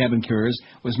multi-cabin carriers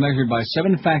was measured by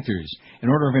 7 factors. In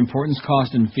order of importance,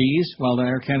 cost and fees. Well,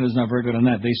 Air Canada's not very good on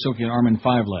that. They soak you an arm in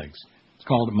 5 legs. It's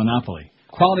called monopoly.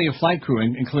 Quality of flight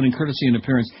crewing, including courtesy and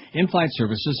appearance, in-flight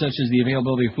services such as the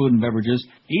availability of food and beverages,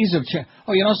 ease of check.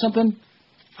 Oh, you know something?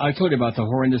 I told you about the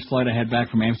horrendous flight I had back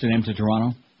from Amsterdam to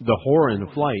Toronto. The horror in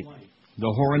the flight.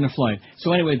 The horror in the flight.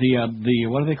 So anyway, the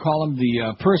what do they call him?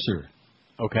 The purser.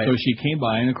 Okay. So she came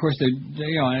by, and of course,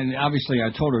 and obviously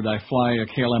I told her that I fly a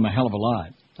KLM a hell of a lot.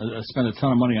 I spent a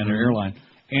ton of money on her airline.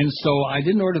 And so I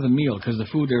didn't order the meal because the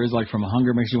food there is like from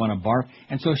hunger, makes you want to barf.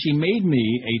 And so she made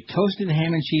me a toasted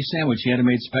ham and cheese sandwich she had it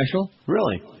made special.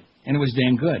 Really? And it was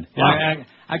damn good. Wow.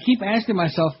 I keep asking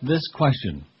myself this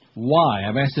question. Why?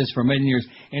 I've asked this for many years.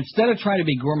 Instead of trying to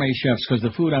be gourmet chefs, because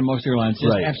the food on most airlines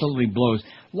just absolutely blows,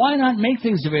 why not make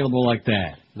things available like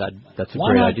that? That's a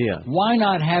great idea. Why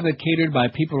not have it catered by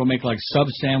people who make like sub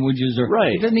sandwiches?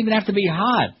 Right. It doesn't even have to be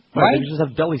hot. Right? They just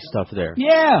have deli stuff there.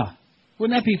 Yeah.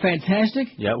 Wouldn't that be fantastic?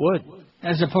 Yeah, it would.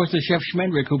 As opposed to Chef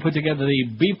Schmendrick, who put together the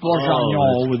beef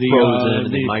bourguignon with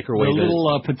the microwave, the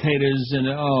little potatoes and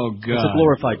oh god, it's a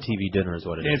glorified TV dinner, is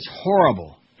what it is. It's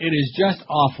horrible. It is just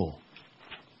awful.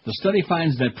 The study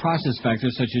finds that process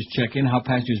factors such as check-in, how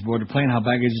passengers board a plane, how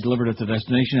baggage is delivered at the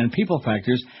destination, and people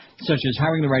factors such as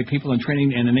hiring the right people and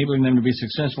training and enabling them to be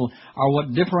successful are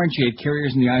what differentiate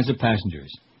carriers in the eyes of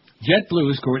passengers.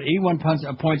 JetBlue scored 81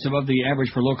 points above the average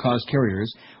for low-cost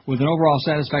carriers, with an overall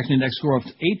satisfaction index score of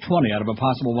 820 out of a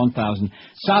possible 1,000.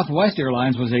 Southwest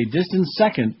Airlines was a distant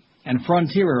second, and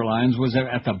Frontier Airlines was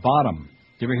at the bottom.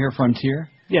 Did you ever hear Frontier?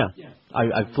 Yeah.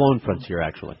 I've flown Frontier,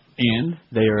 actually. And?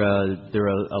 They're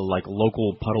a like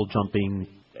local puddle jumping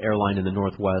airline in the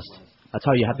Northwest. That's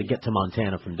how you have to get to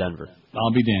Montana from Denver.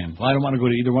 I'll be damned. Well, I don't want to go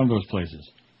to either one of those places.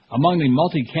 Among the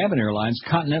multi-cabin airlines,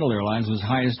 Continental Airlines was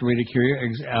highest-rated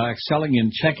carrier, excelling in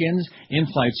check-ins,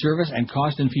 in-flight service, and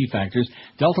cost and fee factors.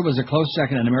 Delta was a close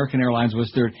second, and American Airlines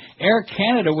was third. Air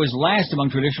Canada was last among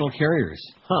traditional carriers.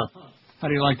 Huh. How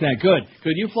do you like that? Good.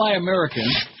 Good. You fly American.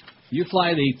 You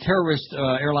fly the terrorist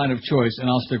airline of choice, and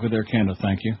I'll stick with Air Canada.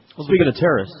 Thank you. Well, speaking of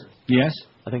terrorists. Yes?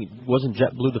 I think, wasn't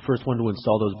JetBlue the first one to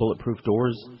install those bulletproof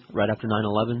doors right after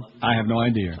 9/11? I have no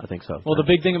idea. I think so. Well, the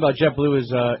big thing about JetBlue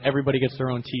is everybody gets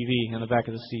their own TV in the back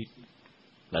of the seat.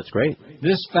 That's great.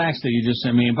 This fax that you just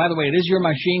sent me, and by the way, it is your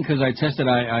machine because I tested,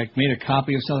 I made a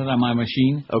copy of something on my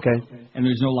machine. Okay. And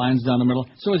there's no lines down the middle.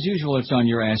 So as usual, it's on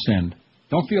your ass end.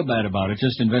 Don't feel bad about it.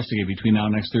 Just investigate between now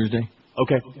and next Thursday.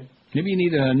 Okay. Maybe you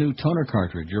need a new toner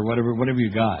cartridge or whatever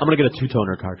you got. I'm going to get a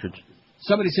 2-toner cartridge.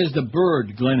 Somebody says the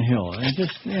bird, Glenn Hill. And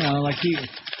just, like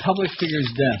public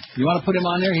figure's death. You want to put him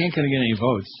on there? He ain't going to get any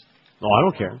votes. Oh, I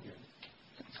don't care.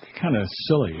 It's kind of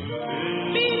silly.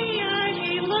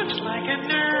 He looks like a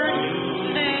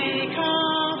nerd. They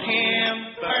call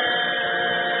him Bird.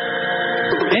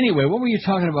 Anyway, what were you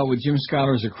talking about with Jim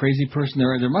Schuyler as a crazy person?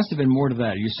 There must have been more to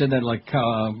that. You said that like, I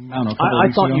don't know, a couple of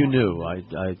weeks thought ago. You knew. I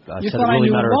You said thought it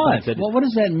really I knew matter what? of fact. Well, what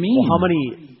does that mean? Well, how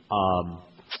many...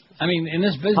 I mean, in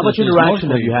this business... How much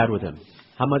interaction have you had with him?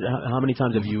 How many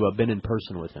times have you been in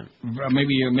person with him?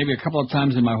 Maybe a couple of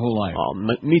times in my whole life. Oh,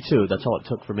 me too. That's all it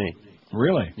took for me.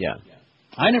 Really? Yeah.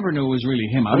 I never knew it was really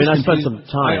him. I spent some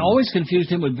time. I always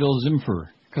confused him with Bill Zimfer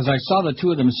because I saw the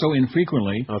two of them so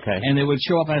infrequently. Okay. And they would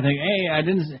show up and I think, hey, I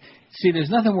didn't... See,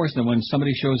 there's nothing worse than when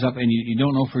somebody shows up and you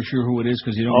don't know for sure who it is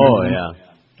because you don't remember them.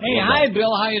 Yeah. Hey, hi,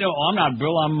 Bill. How you doing? Oh, I'm not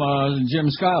Bill. I'm Jim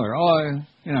Schuyler.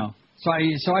 So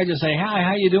I just say, hi,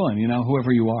 how you doing?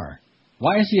 Whoever you are.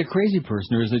 Why is he a crazy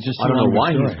person, or is it just... I don't know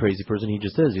why he's a crazy person. He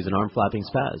just is. He's an arm-flapping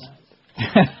spaz.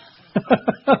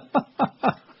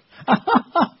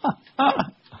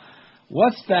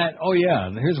 What's that? Oh,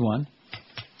 yeah. Here's one.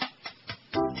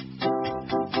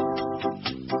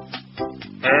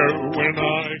 When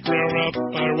I grow up,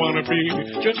 I want to be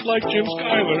just like Jim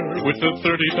Schuyler with a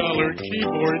 $30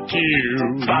 keyboard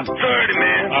too. About 30,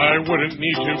 man. I wouldn't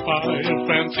need to buy a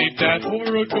fancy DAT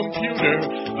or a computer.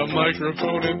 A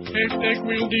microphone and tape deck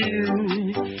will do.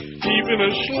 Even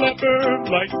a schlepper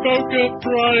like Boca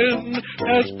Brian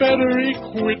has better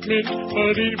equipment,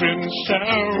 but even so.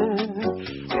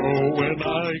 Oh, when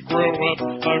I grow up,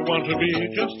 I want to be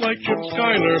just like Jim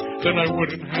Schuyler. Then I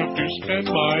wouldn't have to spend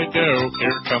my dough.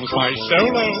 Here comes my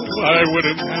solo. I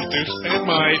wouldn't have to spend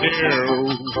my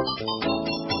dough.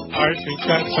 I think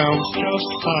that sounds just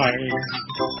fine.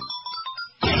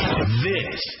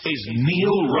 This is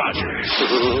Neil Rogers.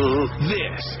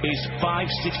 This is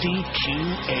 560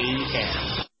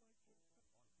 QAM.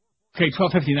 Okay,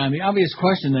 12:59. The obvious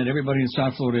question that everybody in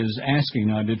South Florida is asking,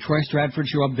 did Troy Stratford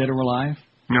show up dead or alive?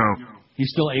 No.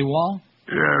 He's still AWOL?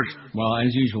 Yes. Well,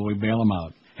 as usual, we bail him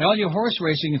out. Hey, all you horse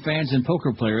racing fans and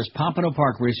poker players, Pompano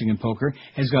Park Racing and Poker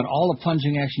has got all the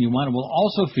plunging action you want and will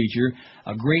also feature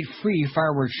a great free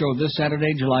fireworks show this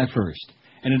Saturday, July 1st.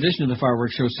 In addition to the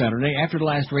fireworks show Saturday, after the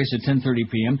last race at 10:30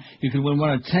 p.m., you can win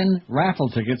one of 10 raffle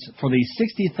tickets for the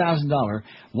 $60,000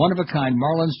 one-of-a-kind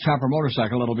Marlins Chopper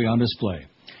motorcycle that will be on display.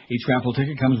 Each raffle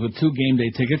ticket comes with 2 game day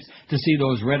tickets to see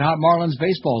those red-hot Marlins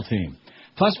baseball team.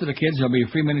 Plus, for the kids, there'll be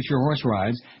free miniature horse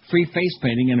rides, free face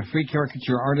painting, and a free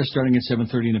caricature artist starting at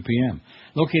 7:30 p.m.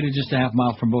 Located just a half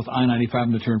mile from both I-95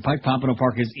 and the Turnpike, Pompano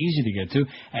Park is easy to get to.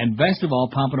 And best of all,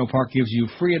 Pompano Park gives you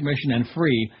free admission and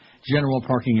free general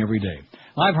parking every day.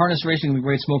 Live harness racing in the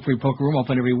Great Smoke-Free Poker Room,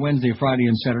 open every Wednesday, Friday,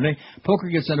 and Saturday. Poker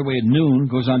gets underway at noon,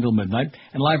 goes on till midnight,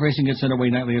 and live racing gets underway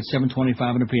nightly at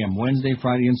 7:25 p.m. Wednesday,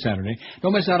 Friday, and Saturday.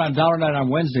 Don't miss out on Dollar Night on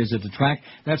Wednesdays at the track.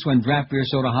 That's when draft beer,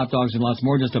 soda, hot dogs, and lots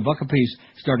more, just $1 a piece,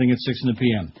 starting at 6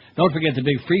 p.m. Don't forget the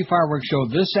big free fireworks show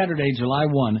this Saturday, July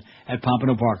 1, at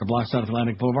Pompano Park, a block south of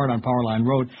Atlantic Boulevard on Powerline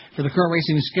Road. For the current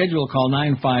racing schedule, call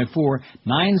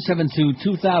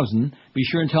 954-972-2000. Be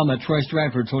sure and tell them that Troy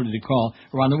Stratford told you to call,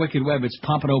 or on the wicked web, it's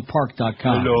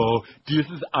PompanoPark.com. Hello, this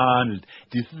is Arnold.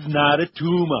 This is not a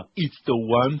tumor. It's the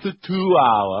 1 to 2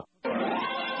 hour.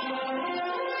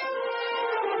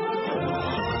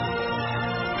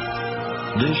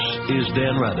 This is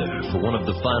Dan Rather for one of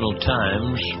the Final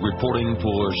Times reporting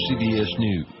for CBS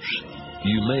News.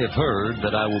 You may have heard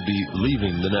that I will be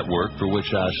leaving the network for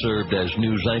which I served as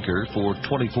news anchor for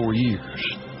 24 years.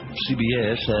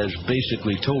 CBS has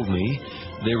basically told me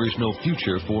there is no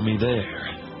future for me there.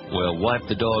 Well, wipe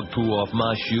the dog poo off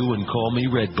my shoe and call me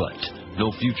Redbutt.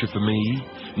 No future for me.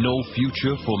 No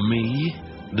future for me.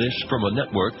 This from a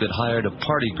network that hired a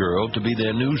party girl to be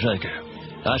their news anchor.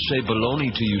 I say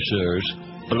baloney to you, sirs.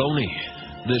 Baloney.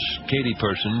 This Katie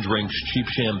person drinks cheap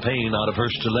champagne out of her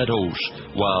stilettos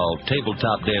while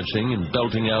tabletop dancing and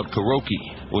belting out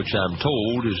karaoke, which I'm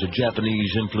told is a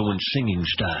Japanese-influenced singing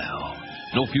style.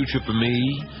 No future for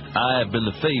me. I have been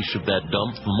the face of that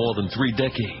dump for more than 3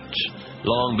 decades,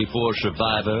 long before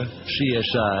Survivor,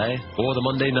 CSI, or the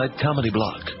Monday Night Comedy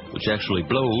Block, which actually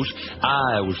blows.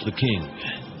 I was the king.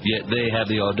 Yet they have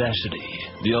the audacity,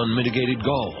 the unmitigated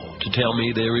gall, to tell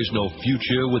me there is no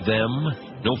future with them,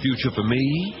 no future for me.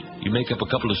 You make up a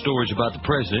couple of stories about the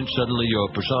president, suddenly you're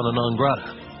persona non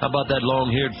grata. How about that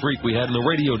long-haired freak we had in the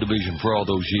radio division for all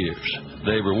those years?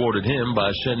 They rewarded him by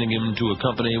sending him to a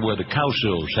company where the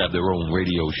Cowsills have their own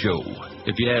radio show.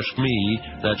 If you ask me,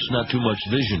 that's not too much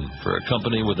vision for a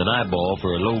company with an eyeball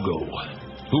for a logo.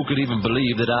 Who could even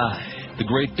believe that I, the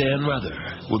great Dan Rather,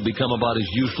 would become about as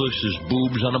useless as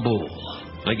boobs on a bull?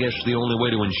 I guess the only way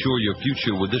to ensure your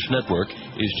future with this network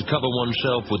is to cover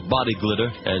oneself with body glitter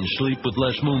and sleep with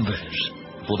Les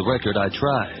Moonves. For the record, I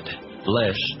tried.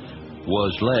 Les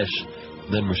was less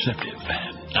than receptive.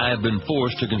 I have been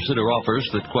forced to consider offers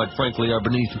that, quite frankly, are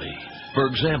beneath me. For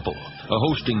example, a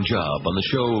hosting job on the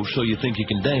show So You Think You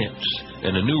Can Dance,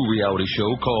 and a new reality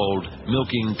show called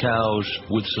Milking Cows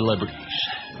with Celebrities.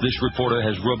 This reporter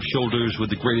has rubbed shoulders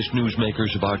with the greatest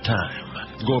newsmakers of our time.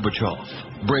 Gorbachev,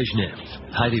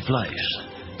 Brezhnev, Heidi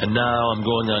Fleiss. And now I'm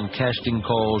going on casting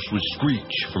calls with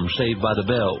Screech from Saved by the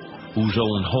Bell, whose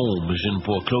own home is in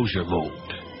foreclosure mode.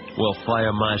 Well,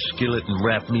 fire my skillet and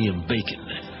wrap me in bacon.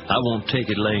 I won't take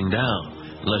it laying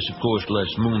down, unless, of course,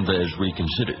 Les Moonves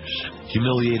reconsiders.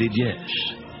 Humiliated, yes.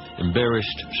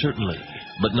 Embarrassed, certainly.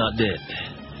 But not dead.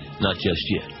 Not just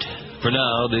yet. For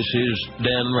now, this is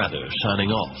Dan Rather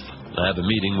signing off. I have a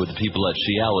meeting with the people at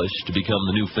Cialis to become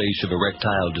the new face of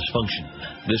erectile dysfunction.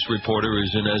 This reporter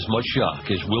is in as much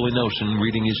shock as Willie Nelson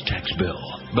reading his tax bill.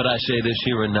 But I say this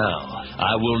here and now.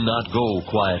 I will not go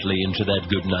quietly into that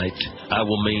good night. I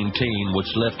will maintain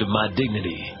what's left of my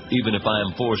dignity, even if I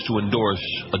am forced to endorse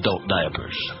adult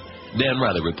diapers. Dan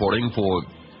Rather reporting for,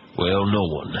 well, no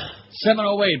one.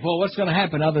 7:08. Well, what's going to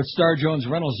happen now that Star Jones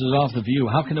Reynolds is off the view?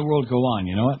 How can the world go on?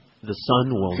 You know what? The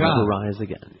sun will never rise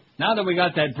again. Now that we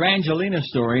got that Brangelina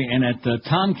story and at the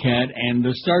Tomcat and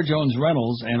the Star Jones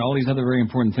Reynolds and all these other very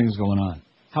important things going on,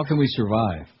 how can we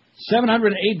survive?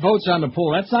 708 votes on the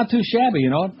poll. That's not too shabby, you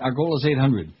know. Our goal is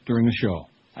 800 during the show.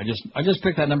 I just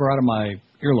picked that number out of my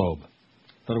earlobe.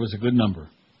 Thought it was a good number.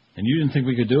 And you didn't think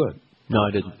we could do it. No,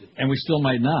 I didn't. And we still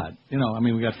might not. You know, I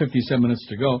mean, we got 57 minutes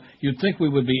to go. You'd think we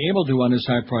would be able to on this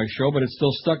high-priced show, but it's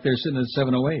still stuck there sitting at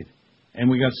 708. And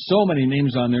we got so many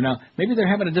names on there now. Maybe they're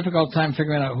having a difficult time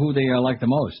figuring out who they like the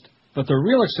most. But the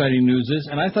real exciting news is,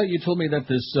 and I thought you told me that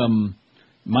this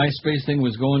MySpace thing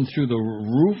was going through the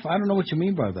roof. I don't know what you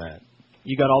mean by that.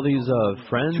 You got all these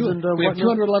friends and we have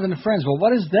 211 friends. Well,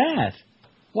 what is that?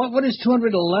 What is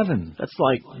 211? That's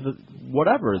like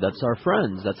whatever. That's our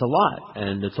friends. That's a lot,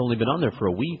 and it's only been on there for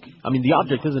a week. I mean, the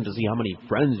object isn't to see how many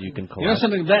friends you can collect. You know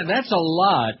something? That's a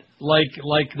lot. Like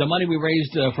the money we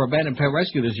raised for Abandoned Pet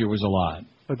Rescue this year was a lot.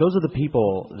 But those are the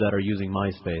people that are using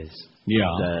MySpace.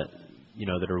 Yeah.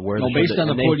 That are aware. Well, based on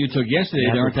the poll you took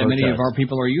yesterday, there aren't that many of our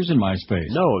people are using MySpace.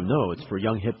 No, it's for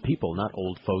young hip people, not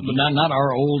old fogies. But not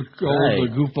our old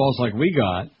goofballs like we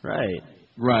got.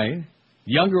 Right.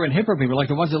 Younger and hipper people, like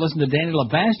the ones that listen to Danny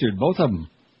LeBastard, both of them,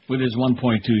 with his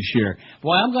 1.2 share.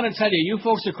 Boy, I'm going to tell you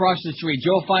folks across the street,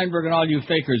 Joe Feinberg and all you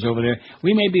fakers over there,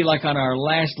 we may be like on our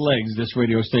last legs, this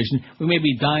radio station. We may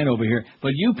be dying over here.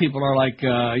 But you people are like,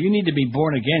 you need to be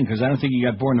born again, because I don't think you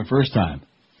got born the first time.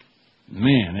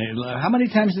 Man, how many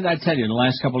times did I tell you in the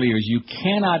last couple of years, you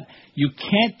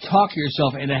can't talk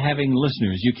yourself into having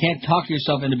listeners. You can't talk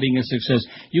yourself into being a success.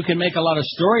 You can make a lot of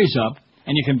stories up,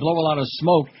 and you can blow a lot of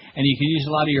smoke, and you can use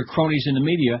a lot of your cronies in the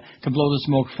media to blow the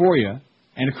smoke for you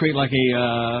and to create like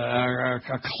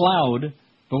a cloud.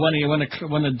 But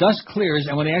when the dust clears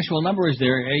and when the actual number is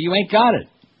there, you ain't got it.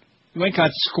 You ain't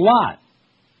got squat.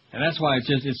 And that's why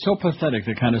it's so pathetic,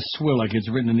 the kind of swill like it's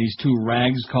written in these two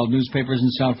rags called newspapers in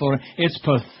South Florida. It's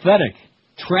pathetic,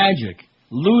 tragic,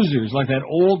 losers like that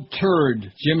old turd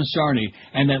Jim Sarney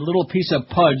and that little piece of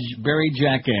pudge Barry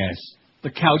Jackass, the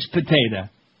couch potato.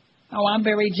 Oh, I'm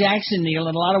Barry Jackson, Neil,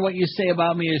 and a lot of what you say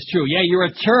about me is true. Yeah, you're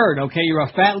a turd, okay? You're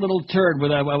a fat little turd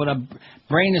with a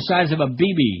brain the size of a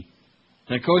BB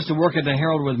that goes to work at the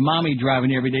Herald with Mommy driving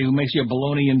you every day who makes you a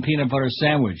bologna and peanut butter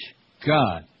sandwich.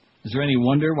 God, is there any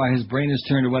wonder why his brain is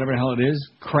turned to whatever the hell it is?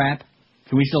 Crap.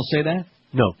 Can we still say that?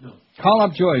 No. Call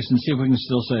up Joyce and see if we can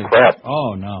still say crap.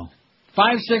 Oh, no.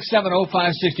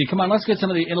 5670560. Come on, let's get some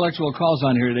of the intellectual calls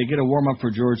on here today. Get a warm-up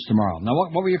for George tomorrow. Now,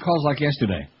 what were your calls like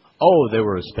yesterday? Oh, they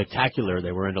were spectacular.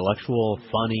 They were intellectual,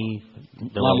 funny.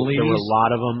 There were a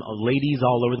lot of them. Ladies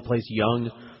all over the place, young,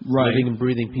 living and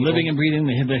breathing people. Living and breathing.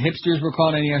 The hipsters were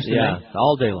calling in yesterday. Yeah,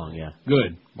 all day long, yeah.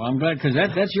 Good. Well, I'm glad, because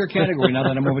that's your category now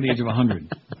that I'm over the age of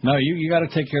 100. No, you got to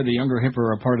take care of the younger,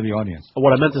 hipper part of the audience.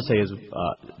 What I meant to say is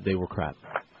they were crap.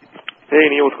 Hey,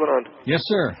 Neil, what's going on? Yes,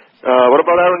 sir. What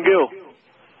about Aaron Gill?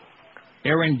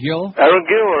 Aaron Gill? Aaron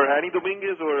Gill or Annie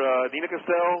Dominguez or Nina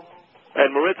Castell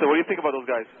and Maritza. What do you think about those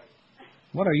guys?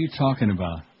 What are you talking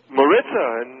about? Maritza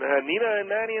and Nina and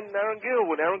Nanny and Aaron Gill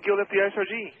when Aaron Gill left the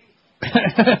ISRG.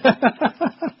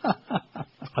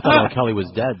 I thought R. Kelly was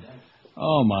dead.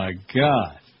 Oh, my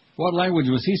God. What language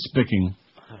was he speaking?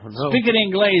 I don't know. Speak it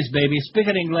Inglés, baby. Speak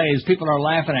it Inglés. People are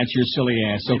laughing at your silly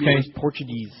ass, okay? Maybe it was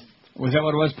Portuguese. Was that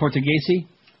what it was, Portuguese?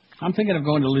 I'm thinking of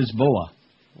going to Lisboa.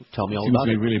 Tell me all Seems about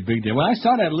to be it. a really big deal. Well, I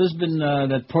saw that Lisbon,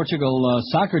 that Portugal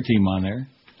soccer team on there.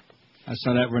 I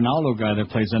saw that Ronaldo guy that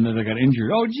plays under that got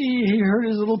injured. Oh, gee, he hurt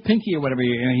his little pinky or whatever.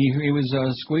 He was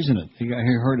squeezing it. He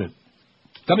hurt it.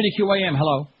 WQAM,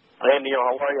 hello. Hey, Neil,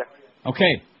 how are you?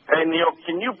 Okay. Hey, Neil,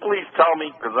 can you please tell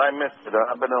me, because I missed it,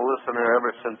 I've been a listener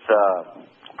ever since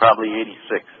probably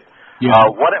 86. Yeah.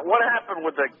 What happened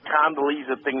with the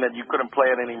Condoleezza thing that you couldn't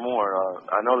play it anymore?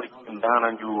 I know they came down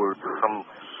on you or some,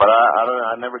 but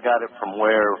I never got it from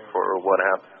where or what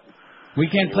happened. We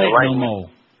can't play it no more.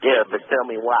 Yeah, but tell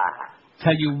me why.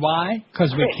 Tell you why?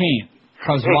 Because we can't.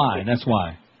 Because why? That's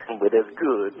why. But it's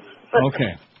good.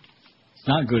 Okay. It's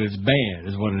not good. It's bad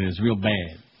is what it is. Real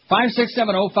bad.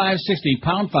 5670560,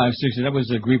 pound 560. That was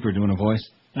a Grieper doing a voice.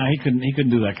 No, he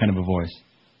couldn't do that kind of a voice.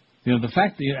 You know, the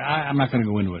fact that I'm not going to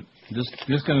go into it.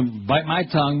 Just going to bite my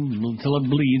tongue until it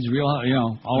bleeds, real,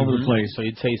 all over the place. So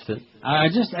you taste it.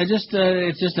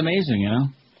 It's just amazing,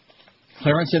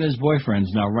 Clarence and his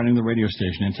boyfriend's now running the radio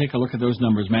station, and take a look at those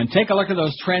numbers, man. Take a look at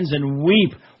those trends and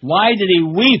weep. Why did he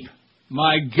weep?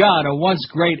 My God, a once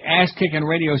great ass-kicking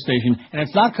radio station, and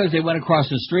it's not because they went across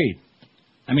the street.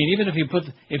 I mean, even if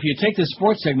you take the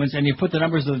sports segments and you put the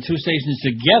numbers of the two stations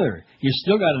together, you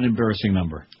still got an embarrassing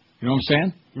number. You know what I'm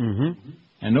saying? Mm-hmm.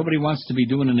 And nobody wants to be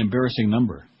doing an embarrassing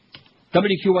number.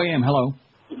 WQAM, hello.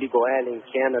 Legal in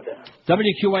Canada.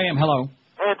 WQAM, hello.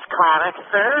 It's Comic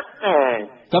Thursday.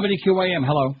 WQAM,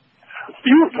 hello.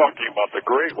 You were talking about the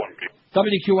great one.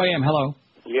 WQAM, hello.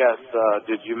 Yes,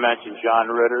 did you mention John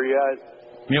Ritter yet?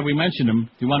 Yeah, we mentioned him.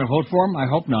 Do you want to vote for him? I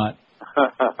hope not.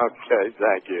 Okay,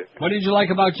 thank you. What did you like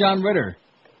about John Ritter?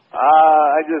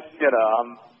 I just,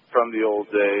 I'm from the old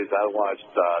days. I watched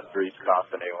Three's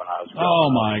Company when I was growing Oh,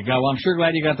 up. my God. Well, I'm sure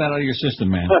glad you got that out of your system,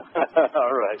 man.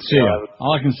 All right. See ya.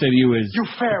 All I can say to you is... You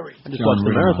fairy. I just watched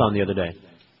the marathon the other day.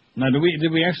 Now, did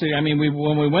we actually... I mean,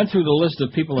 when we went through the list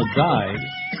of people that died...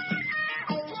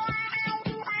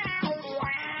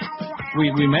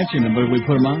 We mentioned them, but we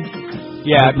put them on?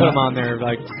 Yeah, I put them on there,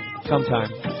 sometime.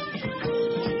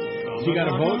 You got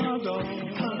a vote?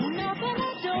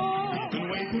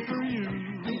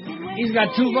 He's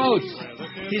got 2 votes.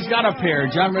 He's got a pair.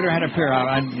 John Ritter had a pair.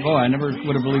 I never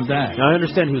would have believed that. Now, I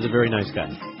understand he was a very nice guy.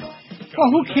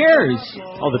 Well, who cares?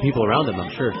 Oh, the people around him,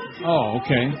 I'm sure. Oh,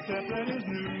 okay.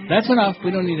 That's enough.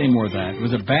 We don't need any more of that. It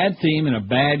was a bad theme and a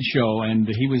bad show, and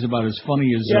he was about as funny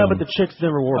as... Yeah, but the chicks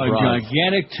never wore a bras.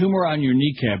 gigantic tumor on your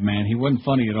kneecap, man. He wasn't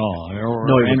funny at all, or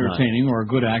No, he was entertaining, or a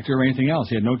good actor, or anything else.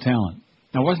 He had no talent.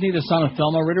 Now, wasn't he the son of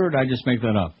Thelma Ritter, or did I just make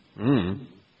that up?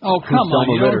 Oh, come on.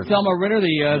 You know Thelma Ritter,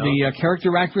 the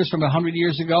character actress from 100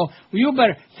 years ago? Well, you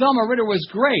better... Thelma Ritter was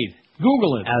great.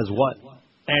 Google it. As what?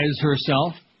 As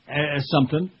herself, as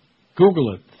something.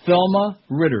 Google it. Thelma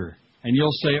Ritter. And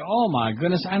you'll say, oh, my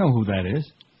goodness, I know who that is.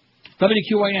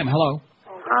 WQAM, hello.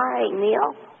 Hi,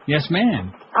 Neil. Yes,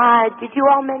 ma'am. Did you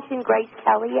all mention Grace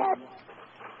Kelly yet?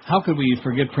 How could we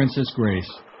forget Princess Grace?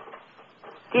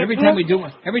 Every you? time we do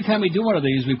one of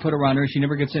these, we put her on her. She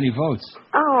never gets any votes.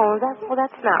 Oh,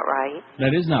 that's not right.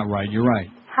 That is not right. You're right.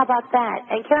 How about that?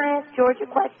 And can I ask George a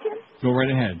question? Go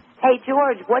right ahead. Hey,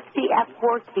 George, what's the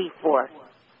F4 key for?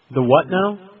 The what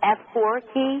now? F4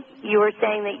 key? You were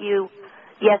saying that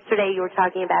yesterday you were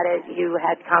talking about it. You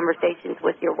had conversations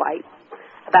with your wife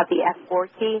about the F4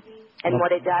 key and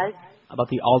what it does? About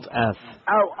the Alt-F.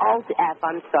 Oh, Alt-F.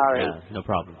 I'm sorry. Yeah, no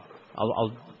problem.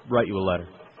 I'll write you a letter.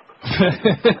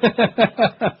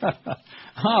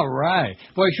 All right.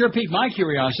 Boy, it sure piqued my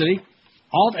curiosity.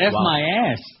 Alt-F my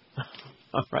ass.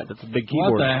 All right, that's a big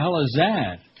keyboard. What the hell is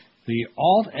that? The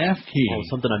Alt-F key. Oh,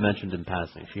 something I mentioned in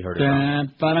passing. She heard it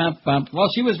wrong. Well,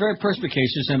 she was very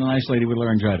perspicacious and a nice lady with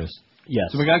laryngitis.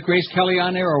 Yes. So we got Grace Kelly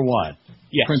on there, or what?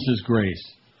 Yes. Princess Grace.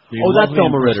 Oh, that's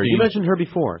Thelma Ritter. You mentioned her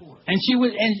before. And she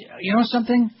was, and you know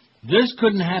something? This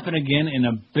couldn't happen again in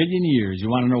a billion years. You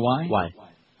want to know why? Why?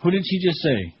 Who did she just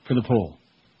say for the poll?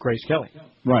 Grace Kelly.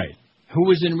 Right. Who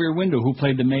was in Rear Window? Who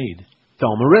played the maid?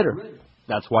 Thelma Ritter.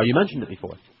 That's why you mentioned it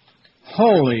before.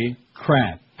 Holy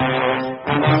crap.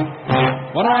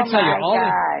 What did I tell you?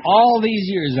 All these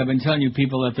years I've been telling you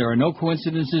people that there are no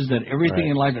coincidences, that everything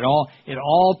in life, it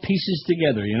all pieces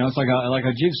together. You know, it's like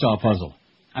a jigsaw puzzle.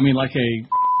 I mean, like a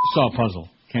saw puzzle.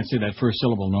 Can't say that first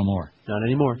syllable no more. Not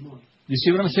anymore. You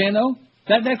see what I'm saying, though?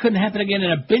 That couldn't happen again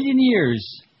in a billion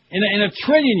years. In a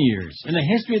trillion years, in the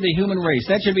history of the human race.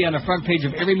 That should be on the front page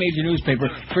of every major newspaper.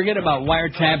 Forget about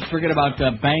wiretaps. Forget about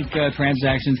bank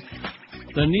transactions.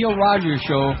 The Neil Rogers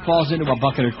Show falls into a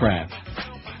bucket of crap.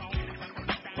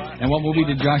 And what movie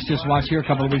did Josh just watch here a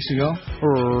couple of weeks ago?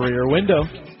 Rear Window.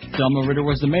 Thelma Ritter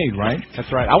was the maid, right?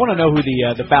 That's right. I want to know who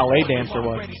the ballet dancer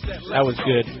was. That was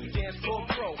good.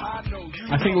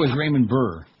 I think it was Raymond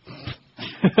Burr.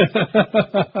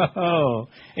 Oh,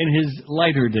 in his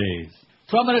lighter days.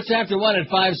 12 minutes after 1 at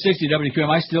 560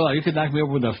 WQM. You could knock me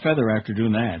over with a feather after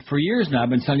doing that. For years now, I've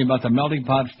been telling you about the Melting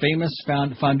Pot famous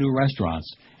fondue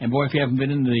restaurants. And boy, if you haven't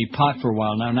been in the pot for a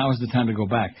while, now is the time to go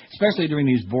back. Especially during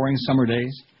these boring summer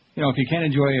days. You know, if you can't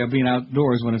enjoy being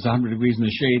outdoors when it's 100 degrees in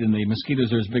the shade and the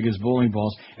mosquitoes are as big as bowling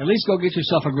balls, at least go get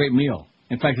yourself a great meal.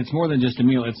 In fact, it's more than just a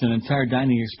meal. It's an entire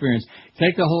dining experience.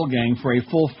 Take the whole gang for a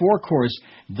full 4-course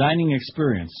dining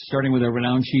experience, starting with a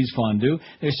renowned cheese fondue.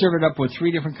 They serve it up with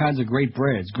 3 different kinds of great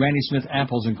breads, Granny Smith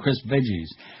apples and crisp veggies.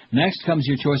 Next comes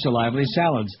your choice of lively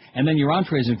salads. And then your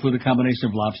entrees include a combination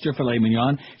of lobster, filet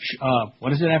mignon.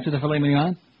 What is it after the filet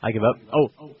mignon? I give up.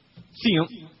 See you.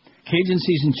 Cajun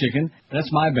seasoned chicken. That's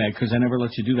my bad because I never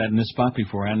let you do that in this spot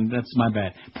before, and that's my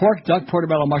bad. Pork, duck,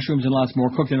 portobello mushrooms, and lots more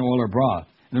cooked in oil or broth.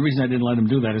 And the reason I didn't let him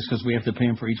do that is because we have to pay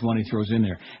him for each one he throws in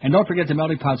there. And don't forget the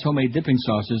Melting Pot's homemade dipping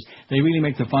sauces. They really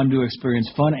make the fondue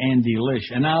experience fun and delish.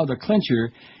 And now the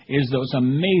clincher is those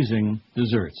amazing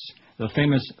desserts. The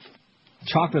famous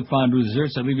chocolate fondue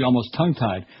desserts that leave you almost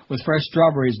tongue-tied with fresh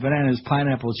strawberries, bananas,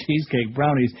 pineapple, cheesecake,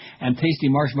 brownies, and tasty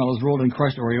marshmallows rolled in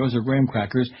crushed Oreos or graham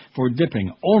crackers for dipping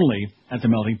only at the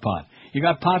Melting Pot. You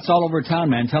got pots all over town,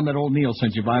 man. Tell them that old Neil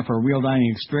sent you by for a real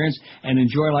dining experience and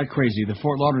enjoy like crazy. The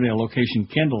Fort Lauderdale location,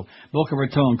 Kendall, Boca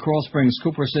Raton, Coral Springs,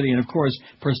 Cooper City, and, of course,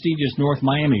 prestigious North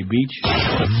Miami Beach.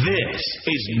 This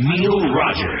is Neil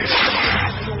Rogers.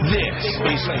 This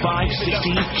is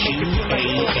 560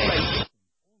 QAM.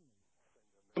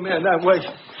 Man, that way.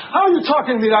 How are you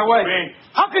talking to me that way?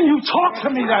 How can you talk to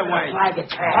me that way?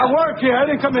 I work here. I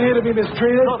didn't come in here to be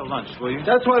mistreated. Go to lunch, will you?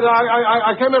 That's why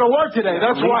I came in to work today.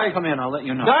 That's why. Come in. I'll let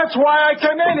you know. That's why I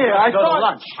came in here. I Go to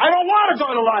lunch. I don't want to go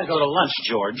to lunch. Go to lunch,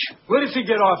 George. Where does he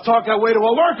get off? Talk that way to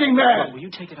a working man. Will you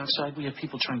take it outside? We have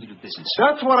people trying to do business.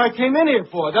 That's what I came in here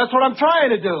for. That's what I'm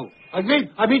trying to do. I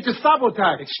meet Gestapo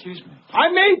tactics. Excuse me.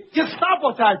 I meet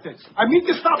Gestapo tactics.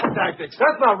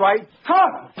 That's not right.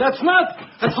 Huh? That's not.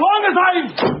 As long as I...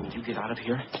 Will you get out of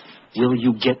here? Will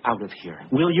you get out of here?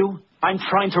 Will you? I'm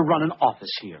trying to run an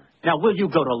office here. Now, will you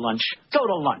go to lunch? Go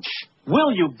to lunch.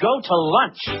 Will you go to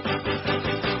lunch?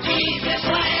 Jesus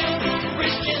land,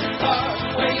 Christian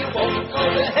park, where you won't go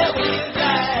to hell when you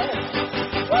die.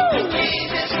 Woo!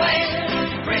 Jesus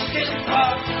land, Christian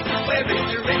park, where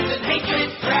ignorance and hatred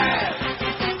thrive.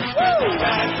 Woo!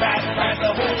 Ride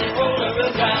the whole roller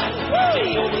around. Woo!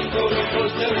 The only roller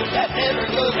coaster that never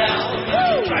goes down.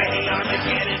 Woo! Riding on the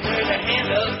cannon where the hand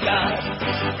of God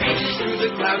reaches through the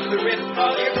clouds to rip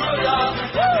all your clothes off.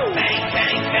 Woo! Bang,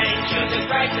 bang, bang, children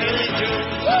cry till it's true.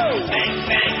 Woo! Bang,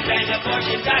 bang, bang,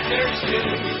 abortion doctors too.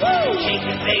 Woo!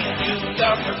 Chicken baked New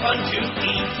York for fun to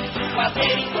eat, while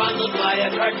Teddy fondled by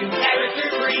a cartoon character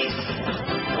Grease.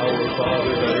 Our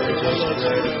Father that art in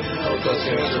heaven, help us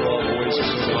answer all voices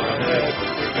in our head.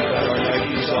 And at our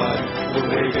Nike's on, we're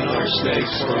waving our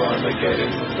snakes for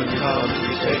Armageddon. When come,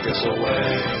 please take us away.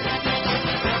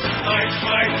 March,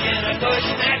 march in a bush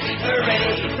Nazi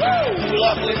parade. Woo! Cool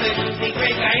off with a Tuesday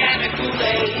great Guyana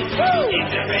Kool-Aid. Woo!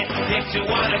 Ignorant dicks who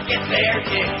want to get their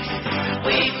kicks.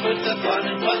 We put the fun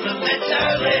in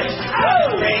fundamentalists.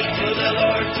 Woo! Pray to the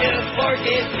Lord to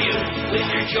forgive you with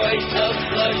your choice of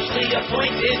flushly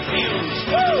appointed views.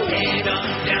 Woo! Head on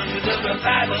down to the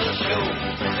revival show.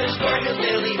 Distort the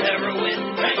Billy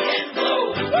heroin, crank and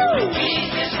blow. Woo!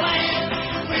 Jesus land,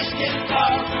 Christian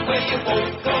park, where you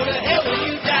won't go to hell when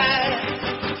you die.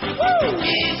 Woo!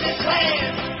 Jesus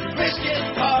land,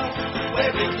 Christian park,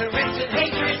 where ignorance and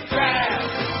hatred thrive.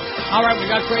 All right, we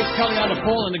got Grace Kelly on the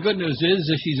poll, and the good news is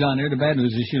that she's on there. The bad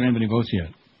news is she don't have any votes yet.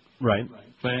 Right.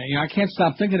 But, I can't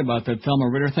stop thinking about that Thelma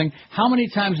Ritter thing. How many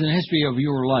times in the history of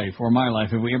your life, or my life,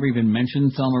 have we ever even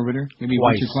mentioned Thelma Ritter? Maybe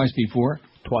once or twice before?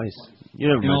 Twice. You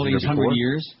never in all mentioned these her 100 before.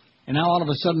 years? And now all of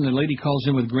a sudden the lady calls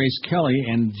in with Grace Kelly,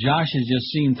 and Josh has just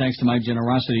seen, thanks to my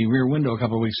generosity, Rear Window a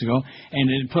couple of weeks ago, and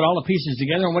it put all the pieces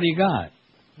together, and what do you got?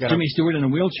 Jimmy Stewart in a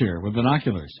wheelchair with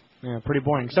binoculars. Yeah, pretty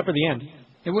boring, except for the end.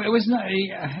 It was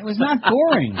not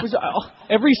boring. It was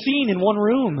every scene in one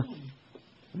room.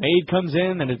 Maid comes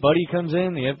in, and his buddy comes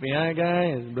in, the FBI guy,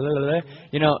 and blah, blah, blah.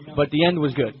 You know, but the end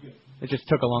was good. It just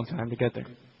took a long time to get there.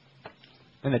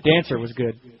 And the dancer was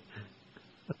good.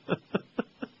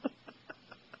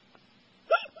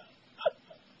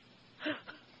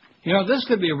 You know, this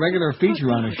could be a regular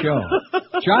feature on the show.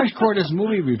 Josh Cordes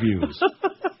movie reviews.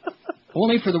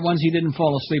 Only for the ones he didn't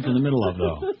fall asleep in the middle of,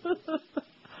 though.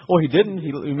 Well, he didn't.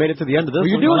 He made it to the end of this Well,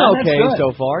 you're one. doing okay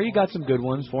so far. You got some good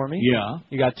ones for me. Yeah.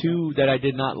 You got two that I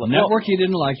did not like. Network you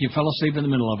didn't like. You fell asleep in the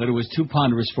middle of it. It was too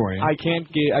ponderous for you. I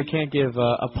can't give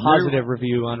a positive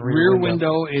review on Rear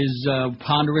Window is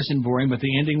ponderous and boring, but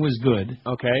the ending was good.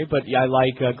 Okay, but I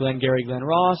like Glengarry Glen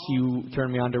Ross. You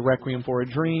turned me on to Requiem for a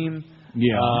Dream.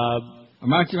 Yeah. I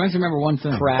might remember one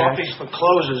thing. Crash. Coffee's for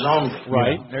closers only.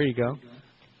 Right. Yeah. There you go.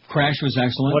 Crash was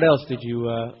excellent. What else did you?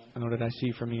 What did I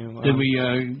see from you? Did we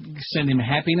send him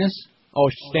Happiness? Oh,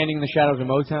 Standing in the Shadows of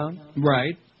Motown.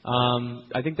 Right.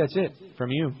 I think that's it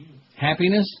from you.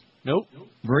 Happiness? Nope.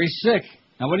 Very sick.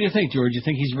 Now, what do you think, George? You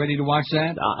think he's ready to watch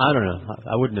that? I don't know.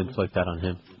 I wouldn't inflict that on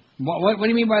him. What do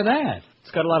you mean by that?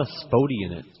 It's got a lot of Spody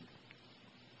in it.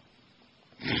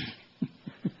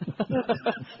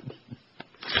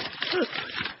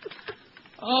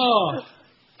 Oh,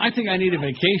 I think I need a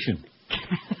vacation.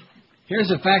 Here's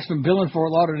a fax from Bill in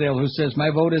Fort Lauderdale who says,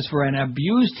 my vote is for an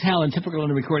abused talent typical in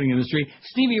the recording industry,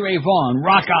 Stevie Ray Vaughan.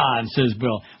 Rock on, says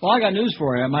Bill. Well, I got news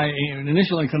for you. My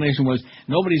initial inclination was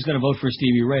nobody's going to vote for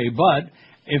Stevie Ray, but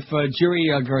if Jerry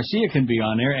Garcia can be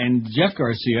on there and Jeff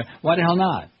Garcia, why the hell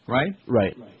not, right?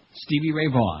 Right. Stevie Ray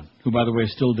Vaughan, who, by the way,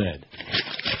 is still dead.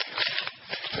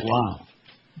 Wow.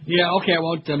 Yeah, okay, I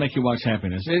won't make you watch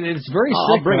Happiness. It's very sick.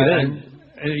 I'll bring it in.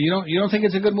 You don't think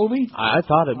it's a good movie? I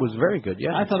thought it was very good,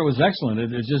 yeah. I thought it was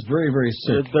excellent. It's just very, very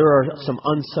sick. There are some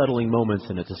unsettling moments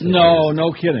in it to say.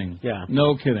 No kidding. Yeah.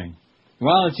 No kidding.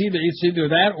 Well, it's either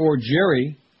that or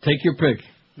Jerry. Take your pick.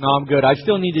 No, I'm good. I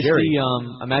still need to see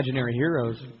Imaginary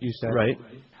Heroes, you said. Right.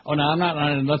 Oh, no, I'm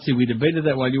not. Let's see. We debated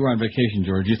that while you were on vacation,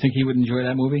 George. You think he would enjoy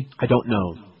that movie? I don't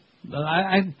know.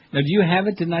 Now, do you have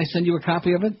it? Didn't I send you a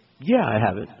copy of it? Yeah, I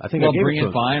have it. I think well, I gave bring it to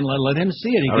it by and let him see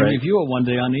it. He All can right. review it one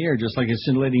day on the air, just like a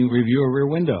scintillating review of Rear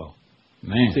Window.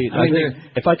 Man, See, I think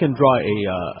if I can draw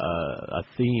a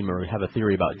theme or have a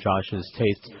theory about Josh's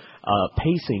taste,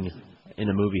 pacing in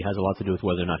a movie has a lot to do with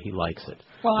whether or not he likes it.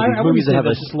 Well, so these movies that have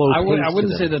a slow I pace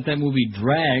wouldn't to say them. that movie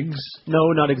drags.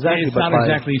 No, not exactly. It's but not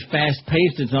exactly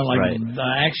fast-paced. It's not like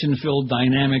action-filled,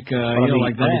 dynamic,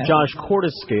 like that. On the Josh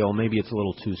Cordes scale, maybe it's a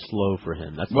little too slow for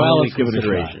him. That's well, the only let's give it a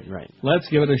consideration. shot. Right. Let's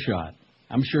give it a shot.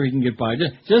 I'm sure he can get by.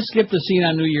 Just skip the scene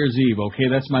on New Year's Eve, okay?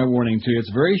 That's my warning to you.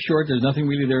 It's very short. There's nothing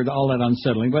really there all that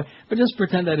unsettling, but just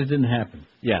pretend that it didn't happen.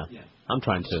 Yeah, I'm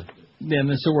trying to. Yeah,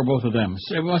 and so were both of them.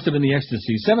 So it must have been the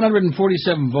ecstasy.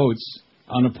 747 votes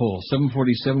on the poll.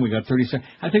 747, we got 37.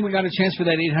 I think we got a chance for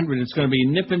that 800. It's going to be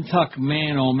nip and tuck.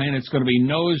 Man, oh man, it's going to be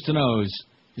nose to nose.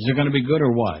 Is it going to be good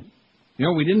or what? You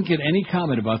know, we didn't get any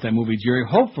comment about that movie, Jerry.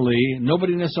 Hopefully,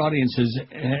 nobody in this audience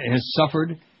has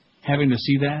suffered having to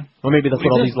see that. Well, maybe that's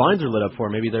what all these lines are lit up for.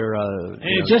 Maybe they're.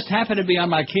 It just happened to be on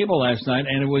my cable last night,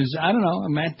 and it was, I don't know,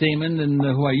 Matt Damon, and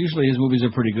who usually his movies are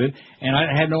pretty good. And I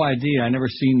had no idea. I never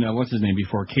seen, what's his name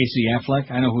before? Casey Affleck.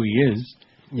 I know who he is.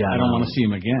 Yeah, I don't want to see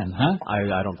him again, huh?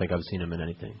 I don't think I've seen him in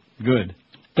anything. Good.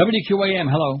 WQAM,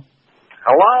 hello.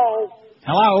 Hello.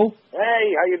 Hello. Hey,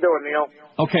 how you doing, Neil?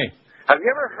 Okay. Have you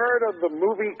ever heard of the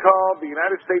movie called The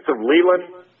United States of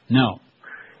Leland? No.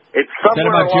 It's Is that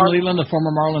somewhere about Jim along... Leland, the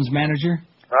former Marlins manager?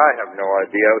 I have no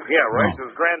idea. Yeah, right. No.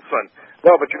 His grandson.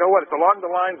 No, but you know what? It's along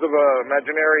the lines of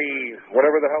imaginary,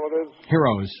 whatever the hell it is.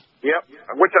 Heroes. Yep,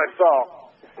 which I saw.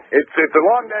 It's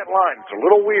along that line. It's a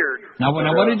little weird. Now,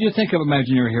 what did you think of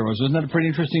Imaginary Heroes? Wasn't that a pretty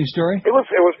interesting story? It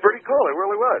was pretty cool. It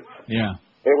really was. Yeah.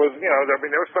 It was, there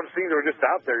were some scenes that were just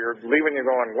out there. You're leaving, you're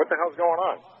going, what the hell's going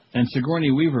on? And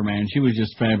Sigourney Weaver, man, she was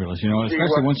just fabulous,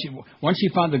 especially once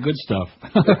she found the good stuff.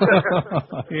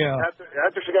 Yeah.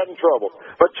 After she got in trouble.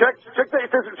 But check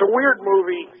it's a weird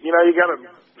movie. You got to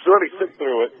really sit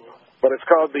through it. But it's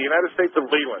called The United States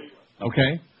of Leland.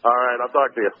 Okay. All right, I'll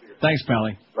talk to you. Thanks,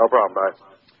 Pally. No problem. Bye.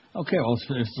 Okay, well,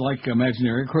 it's like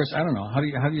imaginary. Of course, I don't know. How do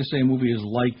you say a movie is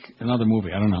like another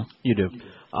movie? I don't know. You do.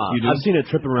 You do? I've seen it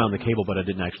tripping around the cable, but I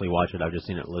didn't actually watch it. I've just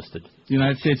seen it listed.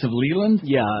 United States of Leland?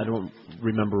 Yeah, I don't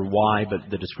remember why, but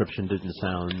the description didn't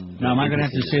sound... Now, am I going to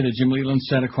have to say that Jim Leland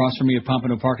sat across from me at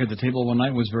Pompano Park at the table one night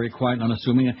and was very quiet and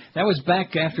unassuming? That was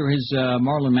back after his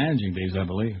Marlin managing days, I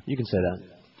believe. You can say that.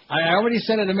 I already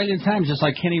said it a million times, just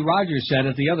like Kenny Rogers said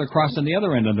at the other cross on the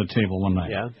other end of the table one night.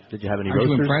 Yeah? Did you have any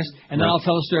Aren't roasters? you impressed? And then I'll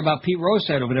tell a story about Pete Rose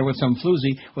sat over there with some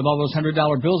floozy with all those $100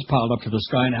 bills piled up to the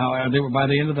sky and how they were by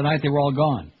the end of the night they were all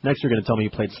gone. Next you're going to tell me you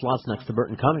played slots next to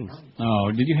Burton Cummings.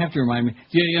 Oh, did you have to remind me?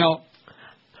 You know,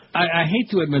 I hate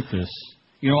to admit this.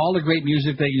 You know, all the great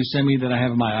music that you send me that I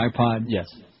have on my iPod? Yes.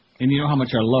 And you know how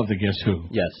much I love the Guess Who?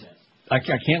 Yes. I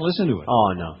can't listen to it.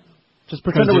 Oh, no. Just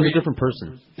pretend it was a different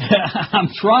person. I'm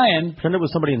trying. Pretend it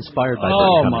was somebody inspired by Burton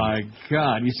Oh, Cummings. my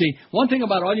God. You see, one thing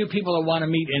about all you people that want to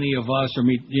meet any of us or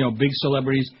meet, big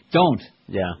celebrities, don't.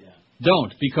 Yeah.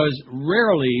 Don't, because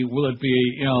rarely will it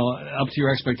be, up to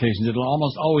your expectations. It'll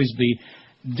almost always be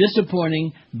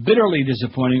disappointing, bitterly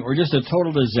disappointing, or just a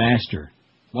total disaster.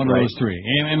 One of those three.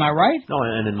 Am I right? No,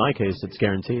 and in my case, it's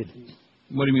guaranteed.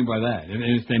 What do you mean by that?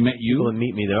 If they met you? People that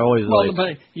meet me, they're always but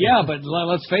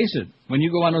let's face it. When you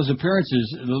go on those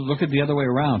appearances, look at the other way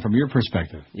around from your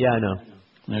perspective. Yeah, I know.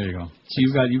 There you go. So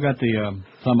you got the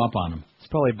thumb up on them. It's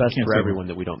probably best for everyone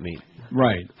that we don't meet.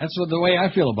 Right. That's the way I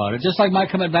feel about it. Just like my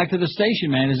coming back to the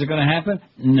station, man. Is it going to happen?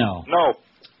 No. No.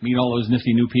 Meet all those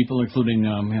nifty new people, including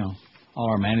all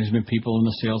our management people and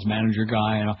the sales manager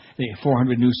guy and the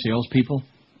 400 new salespeople.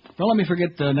 Don't let me forget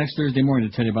next Thursday morning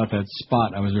to tell you about that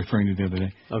spot I was referring to the other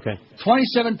day. Okay.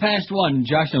 1:27.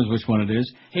 Josh knows which one it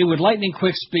is. Hey, with lightning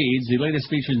quick speeds, the latest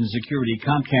features in security,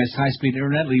 Comcast high-speed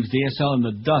internet leaves DSL in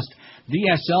the dust.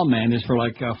 DSL, man, is for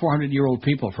like 400-year-old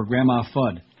people, for Grandma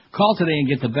Fudd. Call today and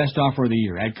get the best offer of the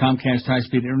year. Add Comcast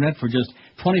high-speed internet for just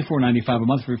 $24.95 a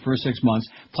month for your first 6 months.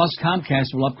 Plus,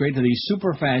 Comcast will upgrade to the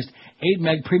super-fast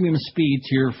 8-meg premium speed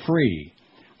tier free.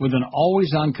 With an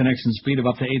always-on connection speed of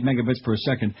up to 8 megabits per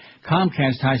second,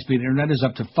 Comcast high-speed internet is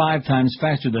up to 5 times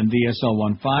faster than DSL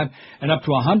 1.5 and up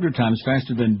to 100 times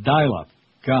faster than dial-up.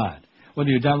 God.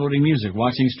 Whether you're downloading music,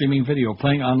 watching streaming video,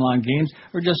 playing online games,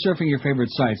 or just surfing your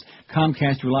favorite sites,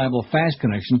 Comcast reliable fast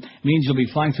connection means you'll be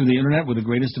flying through the internet with the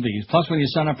greatest of ease. Plus, when you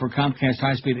sign up for Comcast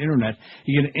high-speed internet,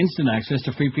 you get instant access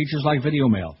to free features like video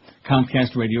mail,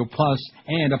 Comcast Radio Plus,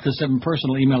 and up to 7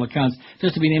 personal email accounts,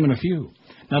 just to be naming a few.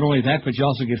 Not only that, but you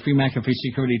also get free McAfee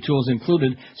security tools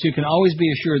included, so you can always be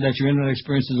assured that your internet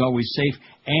experience is always safe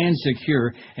and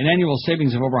secure. An annual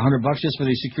savings of over $100 just for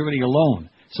the security alone.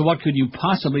 So what could you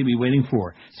possibly be waiting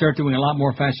for? Start doing a lot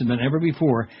more faster than ever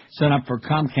before. Sign up for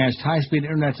Comcast high-speed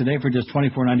internet today for just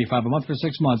 $24.95 a month for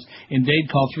 6 months. In Dade,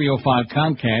 call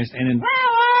 305-COMCAST, and in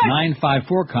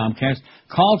 954-COMCAST.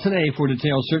 Call today for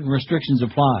details. Certain restrictions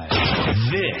apply.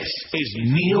 This is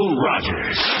Neil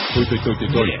Rogers. This is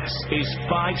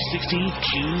 560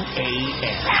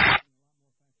 QAM.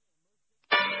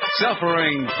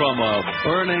 Suffering from a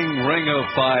burning ring of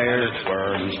fire.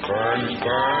 Burns,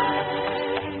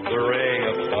 the ring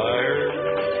of fire,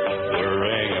 the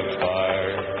ring of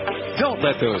fire. Don't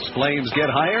let those flames get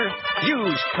higher.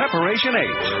 Use Preparation H.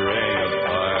 The ring of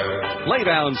fire. Lay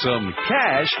down some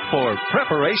cash for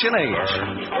Preparation H.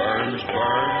 Burns,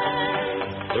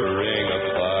 the ring of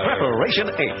fire. Preparation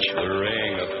H. The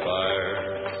ring of fire.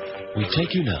 We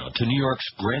take you now to New York's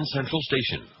Grand Central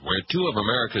Station, where two of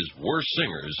America's worst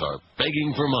singers are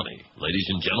begging for money. Ladies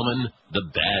and gentlemen, the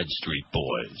Bad Street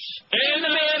Boys. In the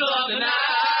middle of the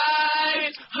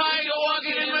night, I go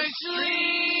walking in my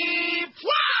sleep.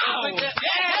 Wow!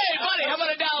 Hey, buddy, how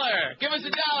about $1? Give us $1.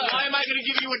 Why am I going to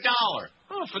give you $1?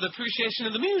 Oh, for the appreciation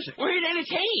of the music. We're here to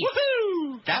entertain.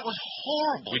 Woohoo! That was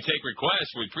horrible. We take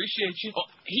requests. We appreciate you. Oh,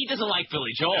 he doesn't like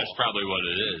Billy Joel. That's probably what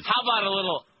it is. How about a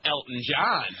little Elton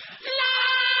John?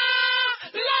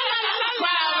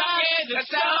 The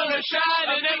sun is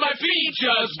shining and my feet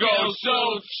just go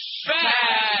so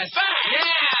fast. Yeah!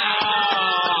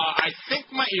 I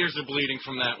think my ears are bleeding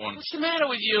from that one. What's the matter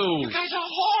with you? You guys are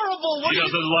horrible. He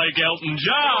doesn't like Elton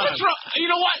John. What's wrong?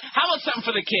 You know what? How about something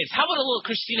for the kids? How about a little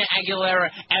Christina Aguilera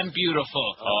and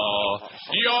Beautiful? Oh,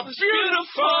 you're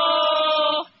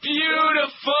beautiful,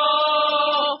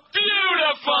 beautiful,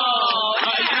 beautiful.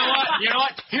 You know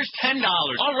what? Here's $10.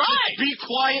 All right. Just be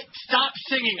quiet. Stop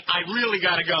singing. I really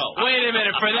gotta go. Wait a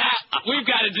minute. For that, we've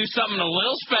got to do something a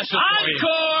little special for you.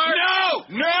 Encore!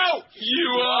 No!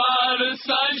 You are the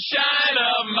sunshine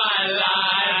of my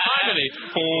life. Harmony.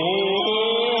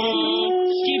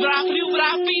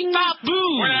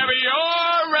 Whenever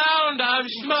you're around, I'm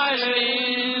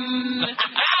smiling.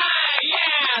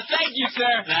 Yeah, thank you,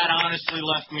 sir. That honestly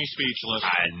left me speechless.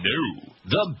 I knew.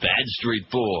 The Bad Street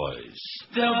Boys.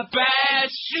 The Bad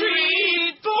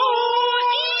Street Boys.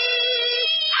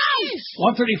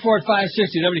 134 at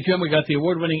 560 WQM. We got the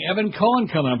award-winning Evan Cohen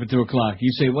coming up at 2 o'clock.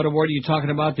 You say, what award are you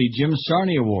talking about? The Jim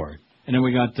Sarney Award. And then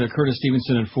we got Curtis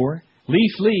Stevenson at 4.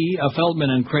 Leaf Lee, Feldman,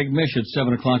 and Craig Mish at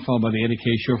 7 o'clock, followed by the Eddie K.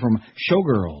 Show from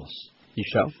Showgirls. You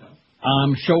show?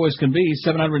 Show as can be,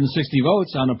 760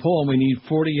 votes on a poll. We need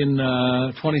 40 in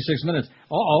 26 minutes.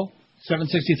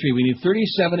 763. We need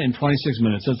 37 in 26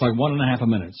 minutes. That's like 1.5 a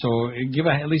minute. So give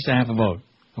at least a half a vote.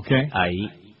 Okay?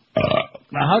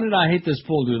 Now, how did I hate this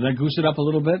poll, dude? Did I goose it up a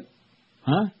little bit?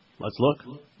 Huh? Let's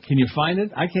look. Can you find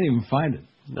it? I can't even find it.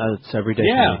 It's every day.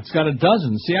 Yeah, it's got a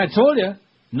dozen. See, I told you.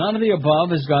 None of the above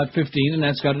has got 15, and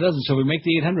that's got a dozen. So we make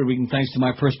the 800. We can, thanks to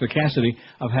my perspicacity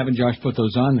of having Josh put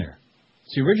those on there.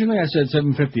 See, originally I said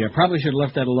 750. I probably should have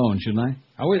left that alone, shouldn't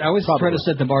I? I always try to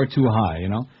set the bar too high, you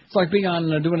know? It's like being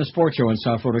on doing a sports show in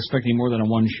South Florida expecting more than a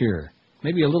 1 share.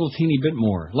 Maybe a little teeny bit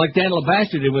more. Like Dan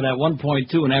LeBaster did with that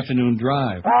 1.2 in Afternoon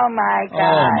Drive. Oh, my God.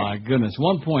 Oh, my goodness.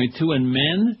 1.2 in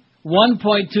men?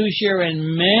 1.2 share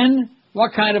in men?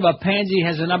 What kind of a pansy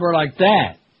has a number like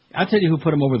that? I'll tell you who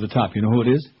put him over the top. You know who it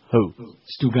is? Who?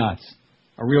 Stu Gatz.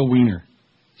 A real wiener.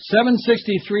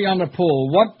 763 on the poll.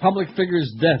 What public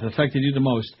figure's death affected you the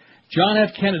most? John F.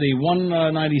 Kennedy,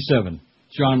 197.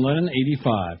 John Lennon,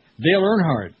 85. Dale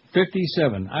Earnhardt,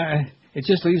 57. It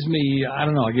just leaves me, I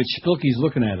don't know, I get spilkies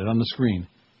looking at it on the screen.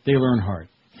 Dale Earnhardt.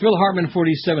 Phil Hartman,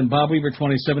 47. Bob Weaver,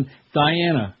 27.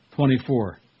 Diana,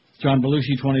 24. John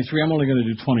Belushi, 23. I'm only going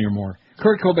to do 20 or more.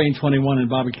 Kurt Cobain, 21, and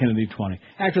Bobby Kennedy, 20.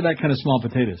 After that, kind of small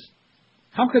potatoes.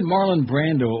 How could Marlon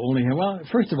Brando only have... Well,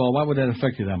 first of all, why would that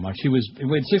affect you that much? He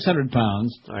weighed 600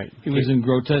 pounds. Right. He was in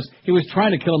grotesque... He was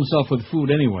trying to kill himself with food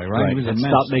anyway, right? He was a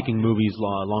mess. Stop making movies a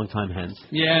long time hence.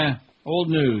 Yeah, old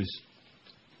news.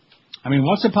 I mean,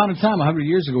 once upon a time, 100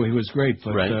 years ago, he was great,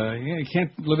 but you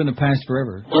can't live in the past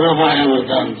forever. What have I ever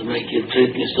done to make you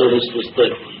treat me so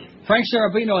disrespectfully? Frank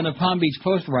Sarabino in the Palm Beach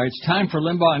Post writes, time for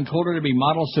Limbaugh and Coulter to be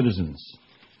model citizens.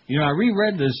 You know, I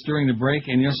reread this during the break,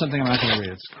 and you know something, I'm not going to read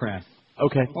it. It's crap.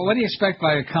 Okay. Well, what do you expect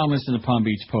by a columnist in the Palm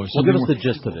Beach Post? Well, give us the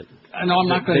gist of it. No, I'm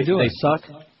not going to do it. They suck?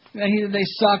 They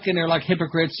suck, and they're like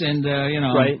hypocrites, and,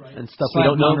 Right, and stuff we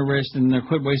don't know. On the wrist, and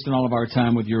quit wasting all of our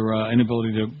time with your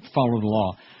inability to follow the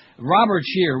law. Robert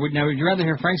Scheer. Now, would you rather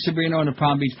hear Frank Sarabino in the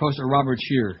Palm Beach Post or Robert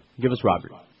Scheer? Give us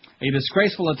Robert. A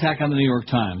disgraceful attack on the New York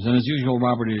Times. And as usual,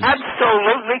 Robert is...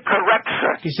 Absolutely correct,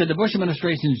 sir. He said the Bush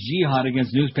administration's jihad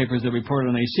against newspapers that reported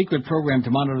on a secret program to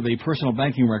monitor the personal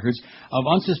banking records of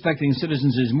unsuspecting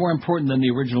citizens is more important than the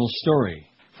original story.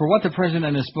 For what the president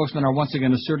and his spokesman are once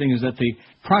again asserting is that the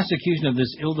prosecution of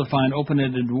this ill-defined,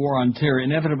 open-ended war on terror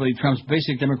inevitably trumps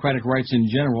basic democratic rights in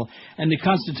general and the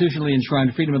constitutionally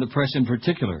enshrined freedom of the press in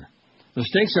particular. The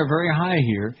stakes are very high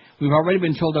here. We've already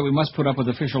been told that we must put up with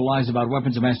official lies about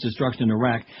weapons of mass destruction in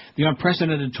Iraq, the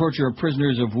unprecedented torture of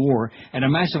prisoners of war, and a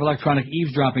massive electronic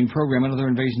eavesdropping program and other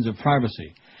invasions of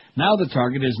privacy. Now the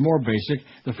target is more basic,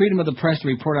 the freedom of the press to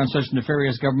report on such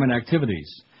nefarious government activities.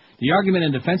 The argument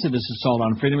in defense of this assault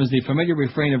on freedom is the familiar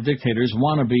refrain of dictators,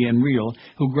 wannabe and real,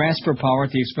 who grasp for power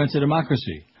at the expense of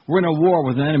democracy. We're in a war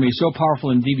with an enemy so powerful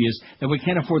and devious that we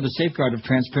can't afford the safeguard of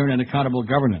transparent and accountable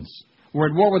governance. We're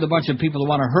at war with a bunch of people who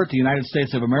want to hurt the United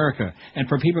States of America, and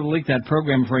for people to leak that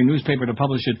program for a newspaper to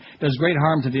publish it does great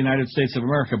harm to the United States of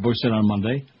America, Bush said on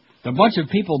Monday. The bunch of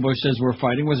people Bush says we're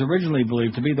fighting was originally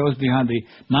believed to be those behind the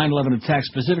 9/11 attack,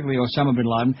 specifically Osama bin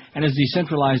Laden and his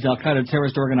decentralized al-Qaeda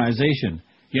terrorist organization.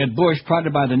 Yet Bush,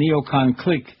 prodded by the neocon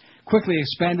clique, quickly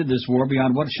expanded this war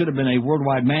beyond what should have been a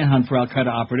worldwide manhunt for al-Qaeda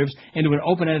operatives into an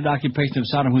open-ended occupation of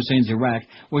Saddam Hussein's Iraq,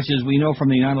 which, as we know from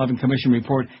the 9/11 Commission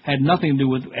report, had nothing to do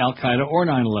with al-Qaeda or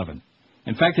 9/11.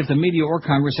 In fact, if the media or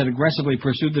Congress had aggressively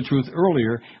pursued the truth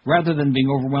earlier, rather than being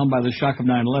overwhelmed by the shock of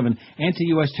 9/11,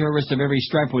 anti-U.S. terrorists of every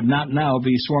stripe would not now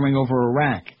be swarming over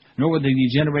Iraq, nor would the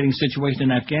degenerating situation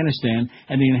in Afghanistan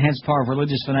and the enhanced power of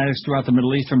religious fanatics throughout the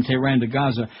Middle East from Tehran to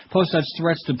Gaza pose such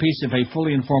threats to peace if a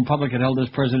fully informed public had held this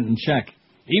president in check.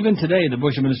 Even today, the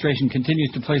Bush administration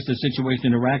continues to place the situation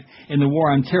in Iraq in the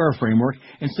war on terror framework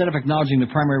instead of acknowledging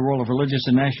the primary role of religious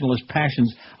and nationalist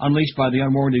passions unleashed by the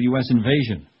unwarranted U.S.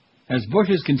 invasion. As Bush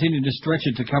has continued to stretch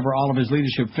it to cover all of his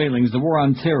leadership failings, the war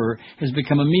on terror has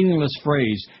become a meaningless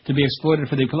phrase to be exploited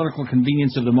for the political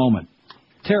convenience of the moment.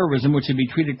 Terrorism, which should be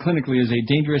treated clinically as a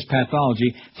dangerous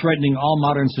pathology threatening all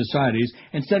modern societies,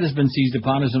 instead has been seized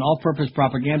upon as an all-purpose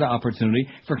propaganda opportunity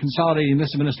for consolidating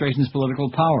this administration's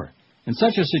political power. In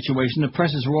such a situation, the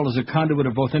press's role as a conduit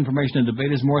of both information and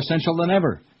debate is more essential than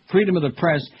ever. Freedom of the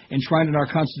press, enshrined in our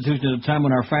Constitution at a time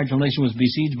when our fragile nation was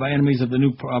besieged by enemies of the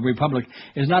new republic,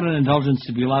 is not an indulgence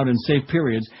to be allowed in safe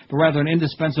periods, but rather an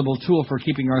indispensable tool for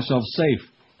keeping ourselves safe.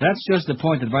 That's just the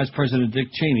point that Vice President Dick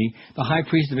Cheney, the high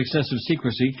priest of excessive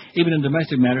secrecy, even in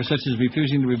domestic matters such as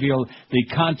refusing to reveal the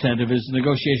content of his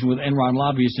negotiation with Enron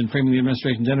lobbyists in framing the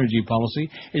administration's energy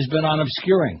policy, is bent on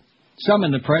obscuring. Some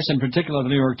in the press, in particular the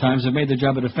New York Times, have made the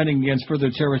job of defending against further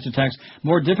terrorist attacks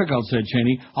more difficult, said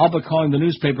Cheney, all but calling the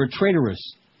newspaper traitorous.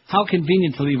 How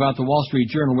convenient to leave out the Wall Street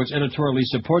Journal, which editorially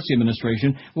supports the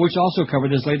administration, which also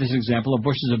covered this latest example of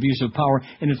Bush's abuse of power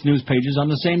in its news pages on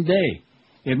the same day.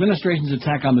 The administration's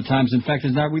attack on the Times, in fact,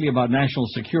 is not really about national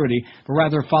security, but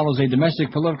rather follows a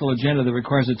domestic political agenda that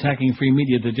requires attacking free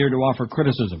media to dare to offer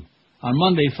criticism. On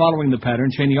Monday, following the pattern,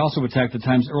 Cheney also attacked the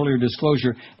Times' earlier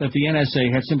disclosure that the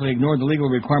NSA had simply ignored the legal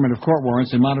requirement of court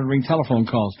warrants in monitoring telephone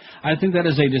calls. I think that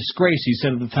is a disgrace, he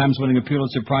said at the Times, winning a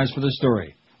Pulitzer Prize for the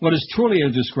story. What is truly a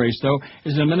disgrace, though,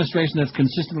 is an administration that's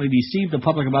consistently deceived the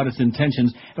public about its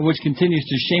intentions and which continues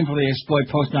to shamefully exploit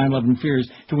post-9/11 fears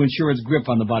to ensure its grip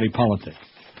on the body politic.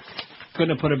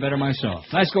 Couldn't have put it better myself.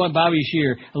 Nice going, Bobby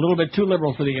Shear. A little bit too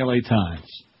liberal for the L.A. Times.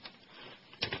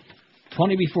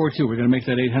 20 before 2. We're going to make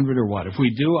that 800 or what? If we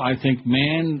do, I think,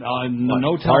 man,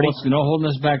 no holding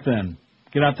us back then.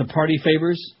 Get out the party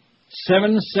favors.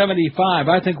 775.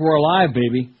 I think we're alive,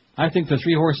 baby. I think the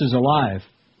three horses alive.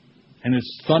 And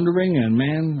it's thundering, and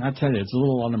man, I tell you, it's a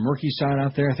little on the murky side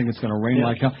out there. I think it's going to rain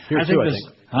like hell. Here too, I think.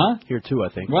 Huh? Here too, I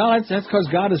think. Well, that's because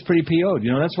God is pretty PO'd.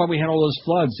 You know, that's why we had all those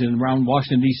floods around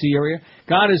Washington, D.C. area.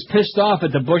 God is pissed off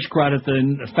at the Bush crowd, at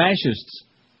the fascists.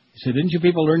 He said, didn't you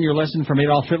people learn your lesson from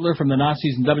Adolf Hitler, from the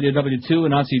Nazis in WW2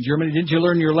 and Nazi Germany? Didn't you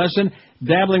learn your lesson?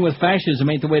 Dabbling with fascism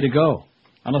ain't the way to go.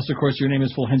 Unless, of course, your name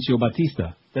is Fulgencio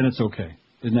Batista. Then it's okay.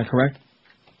 Isn't that correct?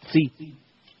 See.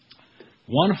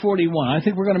 141. I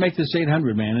think we're going to make this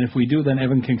 800, man. And if we do, then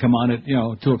Evan can come on at,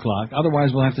 2 o'clock.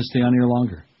 Otherwise, we'll have to stay on here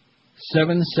longer.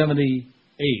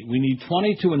 778. We need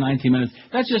 22 and 19 minutes.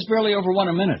 That's just barely over 1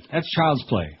 a minute. That's child's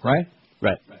play, right?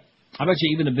 Right. I bet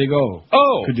you even a big O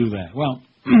could do that. Well,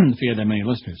 if you had that many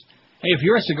listeners. Hey, if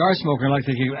you're a cigar smoker and like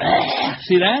to kick...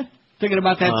 see that? Thinking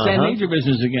about that San Major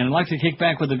business again and like to kick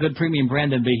back with a good premium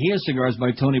brand, and Bahia Cigars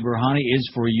by Tony Burhani is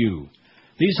for you.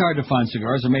 These hard-to-find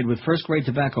cigars are made with first-grade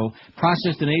tobacco,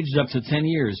 processed and aged up to 10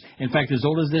 years. In fact, as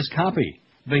old as this copy.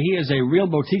 Bahia is a real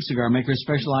boutique cigar maker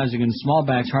specializing in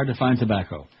small-batch, hard-to-find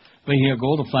tobacco. Bahia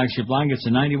Gold, a flagship line, gets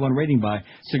a 91 rating by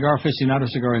Cigar Aficionado,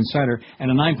 Cigar Insider, and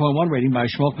a 9.1 rating by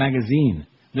Smoke Magazine.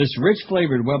 This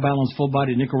rich-flavored, well-balanced,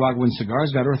 full-bodied Nicaraguan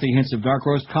cigar's got earthy hints of dark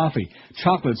roast coffee,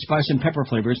 chocolate, spice, and pepper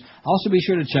flavors. Also be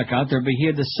sure to check out their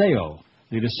Bahia Deseo.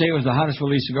 The Deseo is the hottest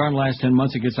released cigar in the last 10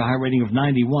 months. It gets a high rating of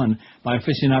 91 by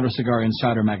Aficionado Cigar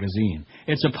Insider magazine.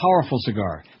 It's a powerful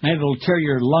cigar. Man, it'll tear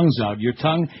your lungs out, your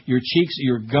tongue, your cheeks,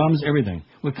 your gums, everything,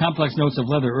 with complex notes of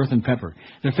leather, earth, and pepper.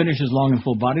 The finish is long and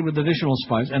full-bodied with additional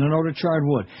spice and a note of charred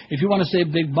wood. If you want to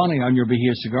save big money on your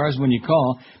Bahia cigars when you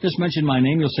call, just mention my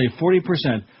name. You'll save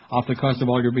 40% off the cost of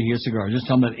all your Bahia cigars. Just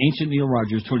tell them that Ancient Neil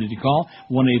Rogers told you to call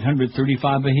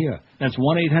 1-800-35-BAHIA. That's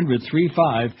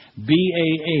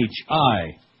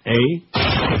 1-800-35-BAHIA.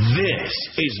 This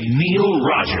is Neil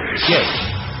Rogers. Yes.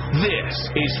 This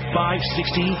is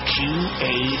 560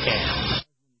 QAM.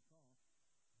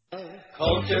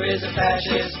 Coulter is a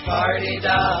fascist party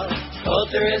dog.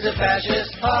 Coulter is a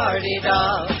fascist party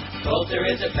dog. Coulter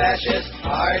is a fascist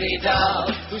party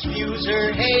dog who spews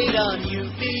her hate on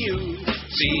UPU.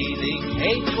 Seething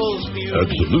hateful spew.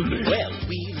 Absolutely. Well,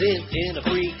 we live in a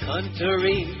free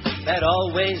country that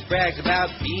always brags about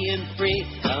being free.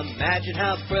 Imagine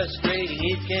how frustrating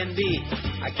it can be.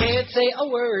 I can't say a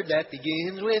word that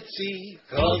begins with C.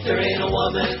 Coulter ain't a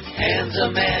woman, hand's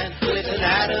a man with an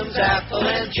Adam's apple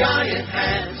and giant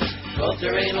hands.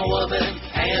 Coulter ain't a woman,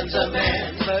 hand's a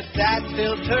man, but that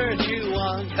still turns you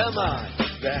on. Come on,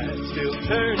 that still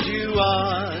turns you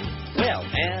on. Well,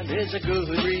 Ann is a good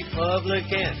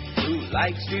Republican who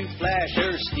likes to flash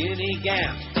her skinny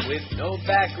gown. With no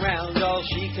background, all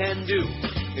she can do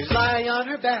is lie on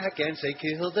her back and say,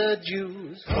 kill the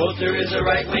Jews. Coulter is a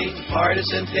right-wing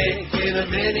partisan pig in a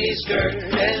mini-skirt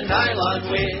and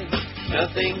nylon wig.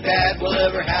 Nothing bad will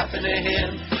ever happen to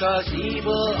him, 'cause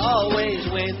evil always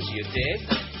wins, you dig?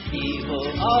 Evil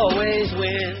always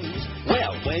wins.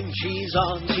 Well, when she's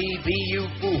on TV, you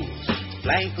fools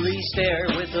blankly stare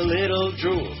with a little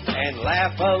drool and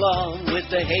laugh along with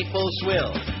the hateful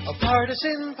swill. A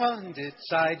partisan pundit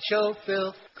sideshow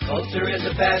filth. Coulter is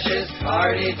a fascist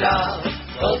party doll.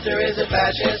 Coulter is a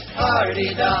fascist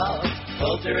party doll.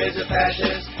 Coulter is a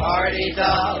fascist party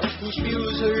doll who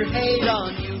spews her hate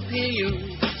on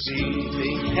UPU.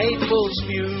 Seething hateful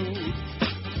spew.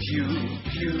 pew,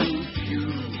 pew, pew.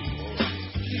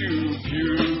 Pew,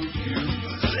 pew, pew.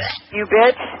 You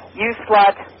bitch, you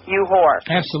slut, you whore.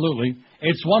 Absolutely.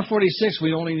 It's 146.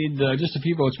 We only need just a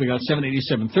few votes. We got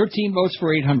 787. 13 votes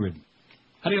for 800.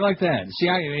 How do you like that? See,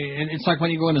 it's like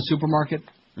when you go in the supermarket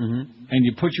and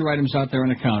you put your items out there on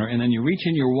the counter, and then you reach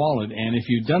in your wallet, and if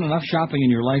you've done enough shopping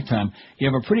in your lifetime, you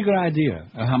have a pretty good idea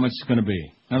of how much it's going to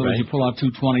be. In other words, you pull out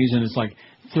two 20s, and it's like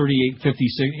 38.56.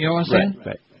 You know what I'm saying?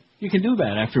 Right. You can do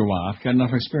that after a while. I've got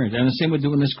enough experience. And the same with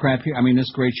doing this crap here. I mean,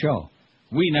 this great show.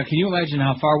 Now, can you imagine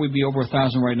how far we'd be over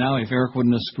 1,000 right now if Eric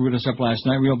wouldn't have screwed us up last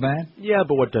night real bad? Yeah,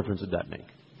 but what difference would that make?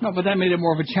 No, but that made it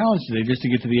more of a challenge today just to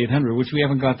get to the 800, which we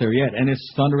haven't got there yet. And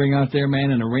it's thundering out there,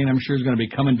 man, and the rain I'm sure is going to be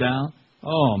coming down.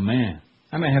 Oh, man.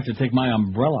 I may have to take my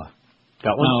umbrella.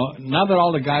 Got one? Now that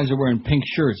all the guys are wearing pink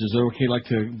shirts, is it okay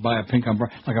to buy a pink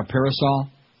umbrella, like a parasol?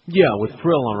 Yeah, with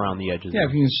frill around the edges. Yeah,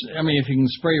 if you can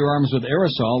spray your arms with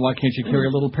aerosol, why can't you carry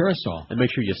a little parasol? And make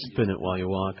sure you spin it while you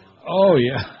walk. Oh,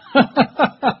 yeah.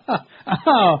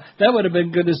 Oh, that would have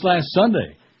been good this last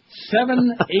Sunday.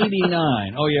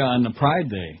 789. Oh, yeah, on the Pride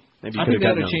Day. Maybe I think they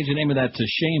ought to change the name of that to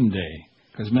Shame Day,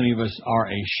 because many of us are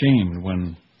ashamed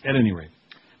when, at any rate.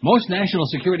 Most national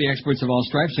security experts of all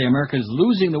stripes say America is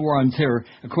losing the war on terror,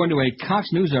 according to a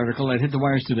Cox News article that hit the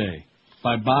wires today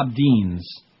by Bob Deans.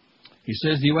 He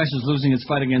says the U.S. is losing its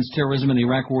fight against terrorism, and the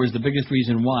Iraq War is the biggest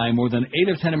reason why. More than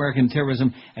 8 of 10 American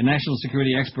terrorism and national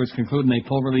security experts conclude in a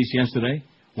poll released yesterday.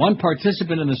 One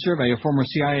participant in the survey, a former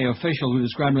CIA official who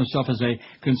described himself as a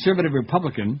conservative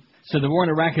Republican, said the war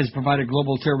in Iraq has provided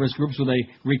global terrorist groups with a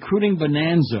recruiting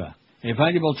bonanza, a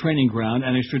valuable training ground,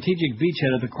 and a strategic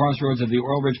beachhead at the crossroads of the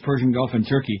oil-rich Persian Gulf and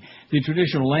Turkey, the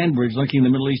traditional land bridge linking the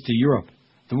Middle East to Europe.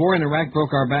 The war in Iraq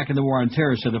broke our back in the war on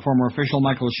terror, said the former official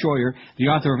Michael Scheuer, the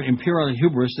author of Imperial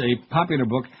Hubris, a popular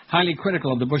book highly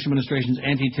critical of the Bush administration's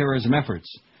anti-terrorism efforts.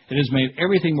 It has made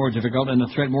everything more difficult and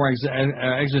the threat more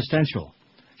existential.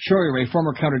 Scheuer, a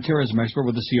former counterterrorism expert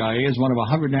with the CIA, is one of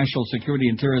 100 national security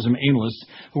and terrorism analysts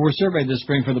who were surveyed this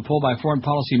spring for the poll by Foreign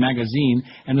Policy magazine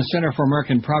and the Center for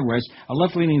American Progress, a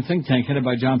left-leaning think tank headed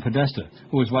by John Podesta,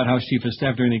 who was White House Chief of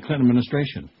Staff during the Clinton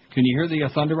administration. Can you hear the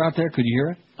thunder out there? Could you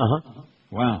hear it? Uh-huh.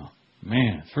 Wow.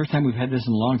 Man, first time we've had this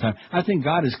in a long time. I think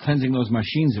God is cleansing those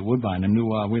machines at Woodbine, the new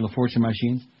Wheel of Fortune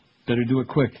machines. Better do it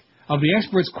quick. Of the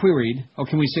experts queried,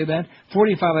 can we say that?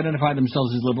 45 identified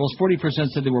themselves as liberals, 40%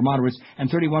 said they were moderates, and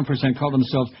 31% called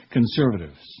themselves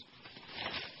conservatives.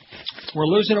 We're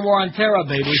losing the war on terror,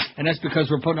 baby, and that's because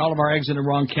we're putting all of our eggs in the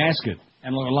wrong casket,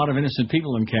 and a lot of innocent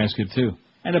people in casket, too.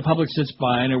 And the public sits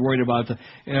by, and they're worried about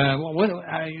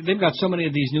they've got so many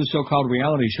of these new so-called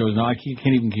reality shows now, I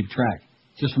can't even keep track,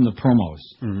 just from the promos.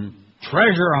 Mm-hmm.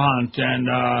 Treasure Hunt,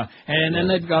 and then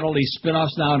they've got all these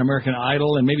spin-offs now in American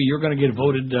Idol, and maybe you're going to get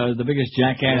voted the biggest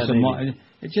jackass. Yeah,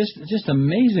 it's just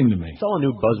amazing to me. It's all a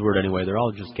new buzzword anyway. They're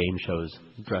all just game shows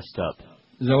dressed up.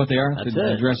 Is that what they are? That's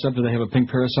they dress up? Do they have a pink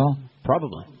parasol?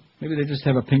 Probably. Maybe they just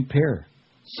have a pink pair.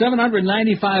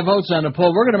 795 votes on the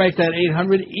poll. We're going to make that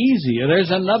 800 easy. There's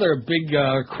another big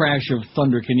crash of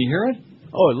thunder. Can you hear it?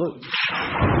 Oh, look.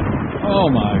 Oh,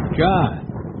 my God.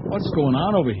 What's going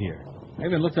on over here? I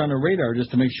even looked on the radar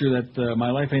just to make sure that my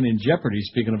life ain't in jeopardy,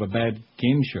 speaking of a bad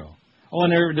game show. Oh,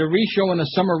 and they're re-showing the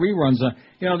summer reruns.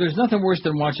 There's nothing worse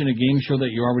than watching a game show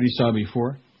that you already saw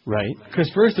before. Right.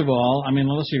 Because first of all,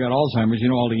 unless you got Alzheimer's, you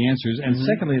know all the answers. And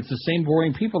secondly, it's the same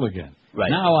boring people again. Right.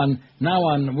 Now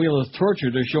on Wheel of Torture,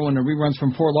 they're showing the reruns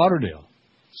from Fort Lauderdale.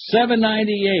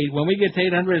 798. When we get to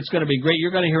 800, it's going to be great.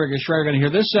 You're going to hear it. You're going to hear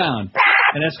this sound.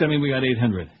 And that's going to mean we got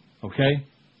 800. Okay?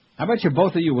 I bet you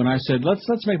both of you, when I said, let's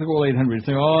make the goal 800, you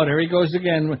think, oh, there he goes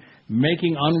again,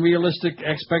 making unrealistic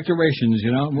expectations,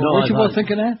 you know? Weren't you both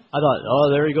thinking that? I thought, oh,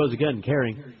 there he goes again,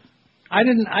 caring. I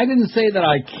didn't say that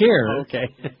I care. Okay.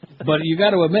 But you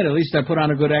got to admit, at least I put on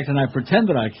a good act and I pretend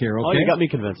that I care, okay? Oh, you got me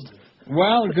convinced.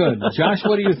 Well, good. Josh,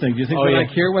 what do you think? Do you think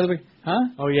I care whether we... Huh?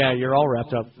 Oh, yeah, you're all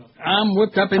wrapped up. I'm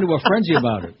whipped up into a frenzy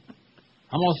about it.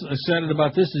 I'm as excited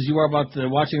about this as you are about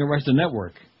watching the rest of the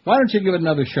network. Why don't you give it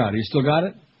another shot? You still got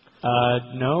it?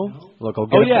 No. Look, I'll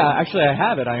get actually I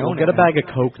have it. I own it. Get a bag of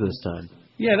Coke this time.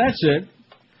 Yeah, that's it.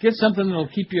 Get something that'll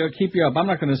keep you up. I'm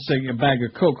not going to say a bag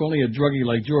of Coke. Only a druggie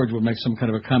like George would make some kind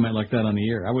of a comment like that on the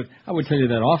air. I would tell you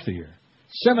that off the air.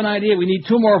 798. We need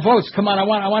 2 more votes. Come on. I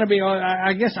want to be.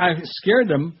 I guess I scared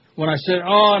them when I said,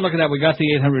 "Oh, look at that. We got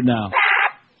the 800 now."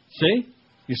 See?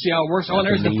 You see how it works? And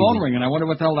there's the phone ringing. I wonder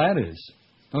what the hell that is.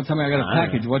 Don't tell me I got a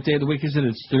package. What day of the week is it?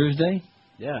 It's Thursday.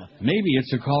 Yeah. Maybe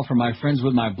it's a call from my friends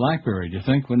with my BlackBerry. Do you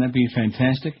think? Wouldn't that be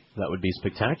fantastic? That would be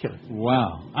spectacular.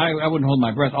 Wow. I wouldn't hold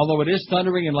my breath, although it is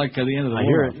thundering and like the end of the I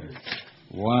world. hear it.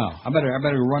 Wow. I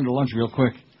better run to lunch real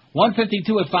quick.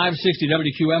 152 at 560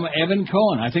 WQM. Evan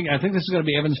Cohen. I think this is going to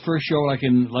be Evan's first show, like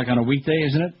on a weekday,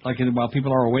 isn't it? While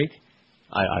people are awake.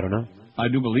 I don't know. I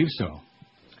do believe so.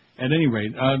 At any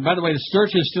rate, by the way, the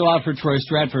search is still out for Troy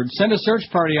Stratford. Send a search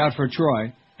party out for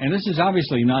Troy. And this is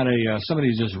obviously not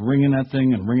somebody's just ringing that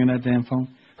thing and ringing that damn phone.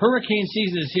 Hurricane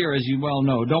season is here, as you well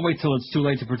know. Don't wait till it's too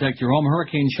late to protect your home.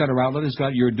 Hurricane Shutter Outlet has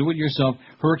got your do-it-yourself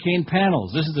hurricane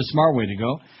panels. This is the smart way to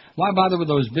go. Why bother with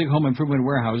those big home improvement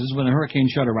warehouses when the Hurricane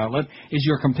Shutter Outlet is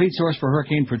your complete source for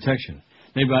hurricane protection?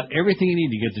 They've got everything you need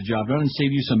to get the job done and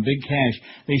save you some big cash.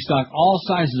 They stock all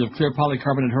sizes of clear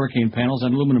polycarbonate hurricane panels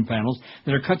and aluminum panels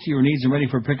that are cut to your needs and ready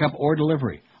for pickup or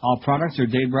delivery. All products are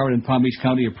Dade Broward and Palm Beach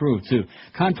County approved, too.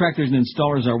 Contractors and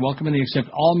installers are welcome, and they accept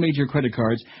all major credit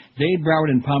cards. Dade Broward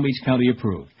and Palm Beach County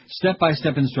approved.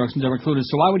 Step-by-step instructions are included,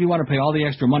 so why would you want to pay all the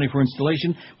extra money for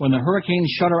installation when the Hurricane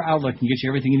Shutter Outlet can get you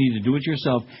everything you need to do it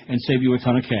yourself and save you a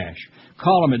ton of cash?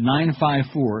 Call them at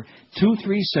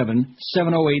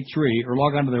 954-237-7083 or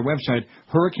log on to their website,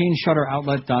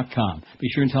 hurricaneshutteroutlet.com. Be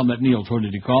sure and tell them that Neil told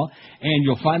you to call. And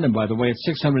you'll find them, by the way, at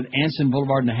 600 Anson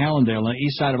Boulevard in Hallandale on the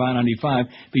east side of I-95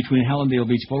 between Hallandale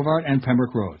Beach Boulevard and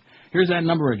Pembroke Road. Here's that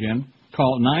number again.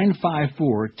 Call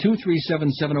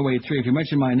 954-237-7083. If you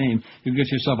mention my name, you'll get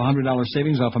yourself a $100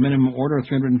 savings off a minimum order of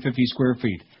 350 square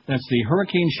feet. That's the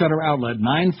Hurricane Shutter Outlet,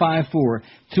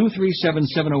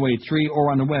 954-237-7083, or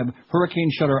on the web,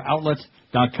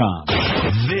 hurricaneshutteroutlet.com.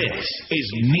 This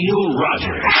is Neil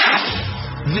Rogers.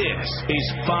 This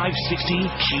is 560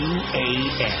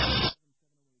 QAM.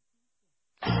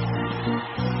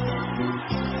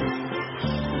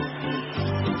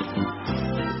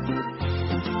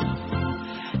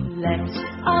 Let's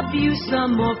abuse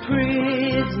some more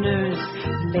prisoners.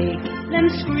 Make them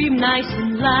scream nice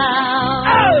and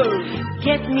loud. Oh!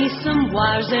 Get me some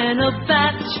wires and a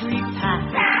battery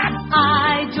pack.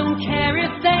 I don't care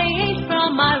if they ain't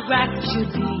from Iraq.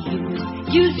 Should be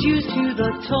used to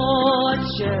the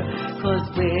torture. 'Cause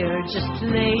we're just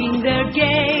playing their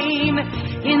game.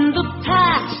 In the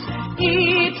past,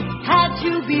 it had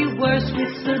to be worse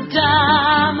with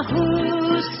Saddam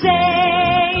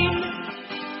Hussein.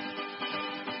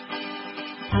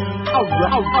 All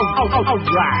right.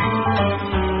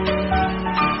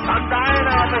 I'm dying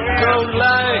over here. Don't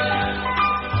like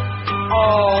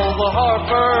all the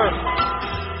heartburn.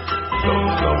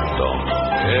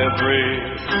 Every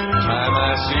time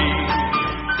I see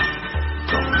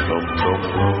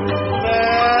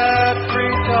that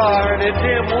retarded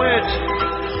dimwit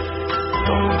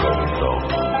on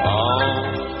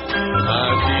my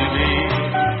TV.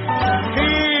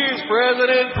 He's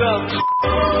President Trump.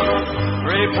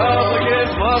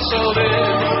 Republicans muscled in,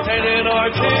 an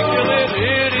inarticulate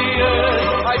idiot.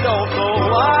 I don't know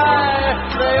why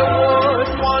they would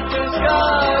want this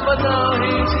guy, but now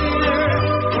he's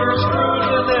here. We're screwed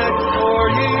the next 4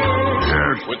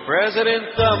 years with President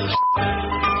Thumb.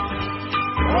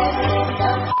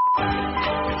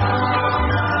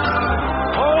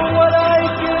 Oh, what I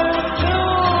give to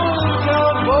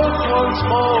count votes once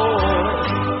more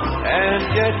and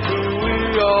get who we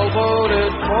all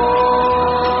voted for.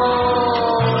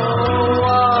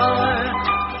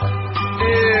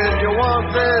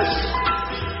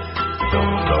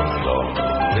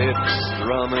 Lips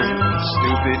drumming,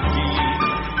 stupid key.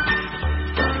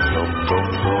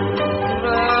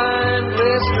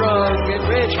 Mindless, drunk, and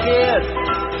rich kid.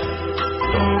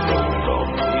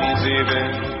 He's even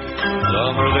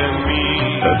dumber than me.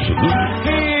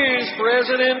 He's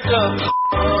President Dumb.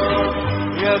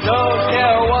 You don't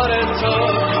care what it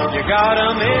took. You got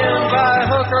him in by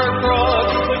hook or crook.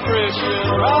 The Christian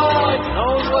right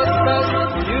knows what's best for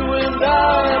you and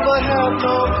I, but have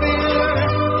no fear.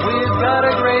 We've got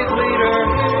a great leader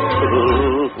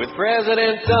here with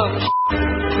President Dumb.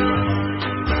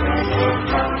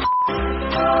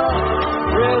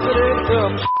 President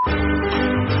Dumb.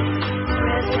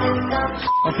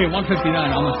 Okay,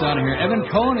 159, almost out of here. Evan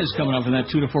Cohen is coming up in that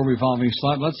 2 to 4 revolving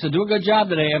slot. Let's do a good job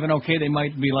today, Evan. Okay, they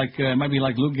might be like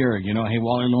Lou Gehrig, you know. Hey,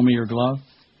 Waller, loan me your glove.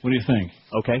 What do you think?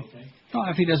 Okay. Oh,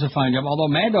 if he does a fine job. Although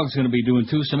Mad Dog's going to be doing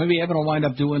too, so maybe Evan will wind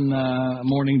up doing a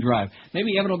morning drive.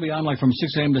 Maybe Evan will be on like from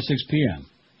 6 a.m. to 6 p.m.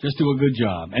 Just do a good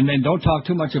job, and then don't talk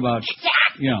too much about,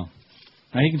 you know.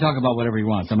 Now he can talk about whatever he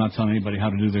wants. I'm not telling anybody how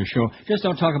to do their show. Just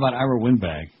don't talk about Ira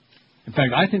Windbag. In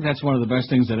fact, I think that's one of the best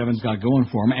things that Evan's got going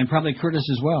for him, and probably Curtis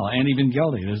as well, and even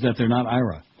Geldy, is that they're not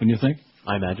Ira. Wouldn't you think?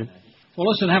 I imagine. Well,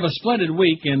 listen, have a splendid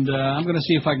week, and I'm going to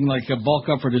see if I can bulk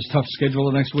up for this tough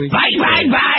schedule next week. Bye, bye, bye.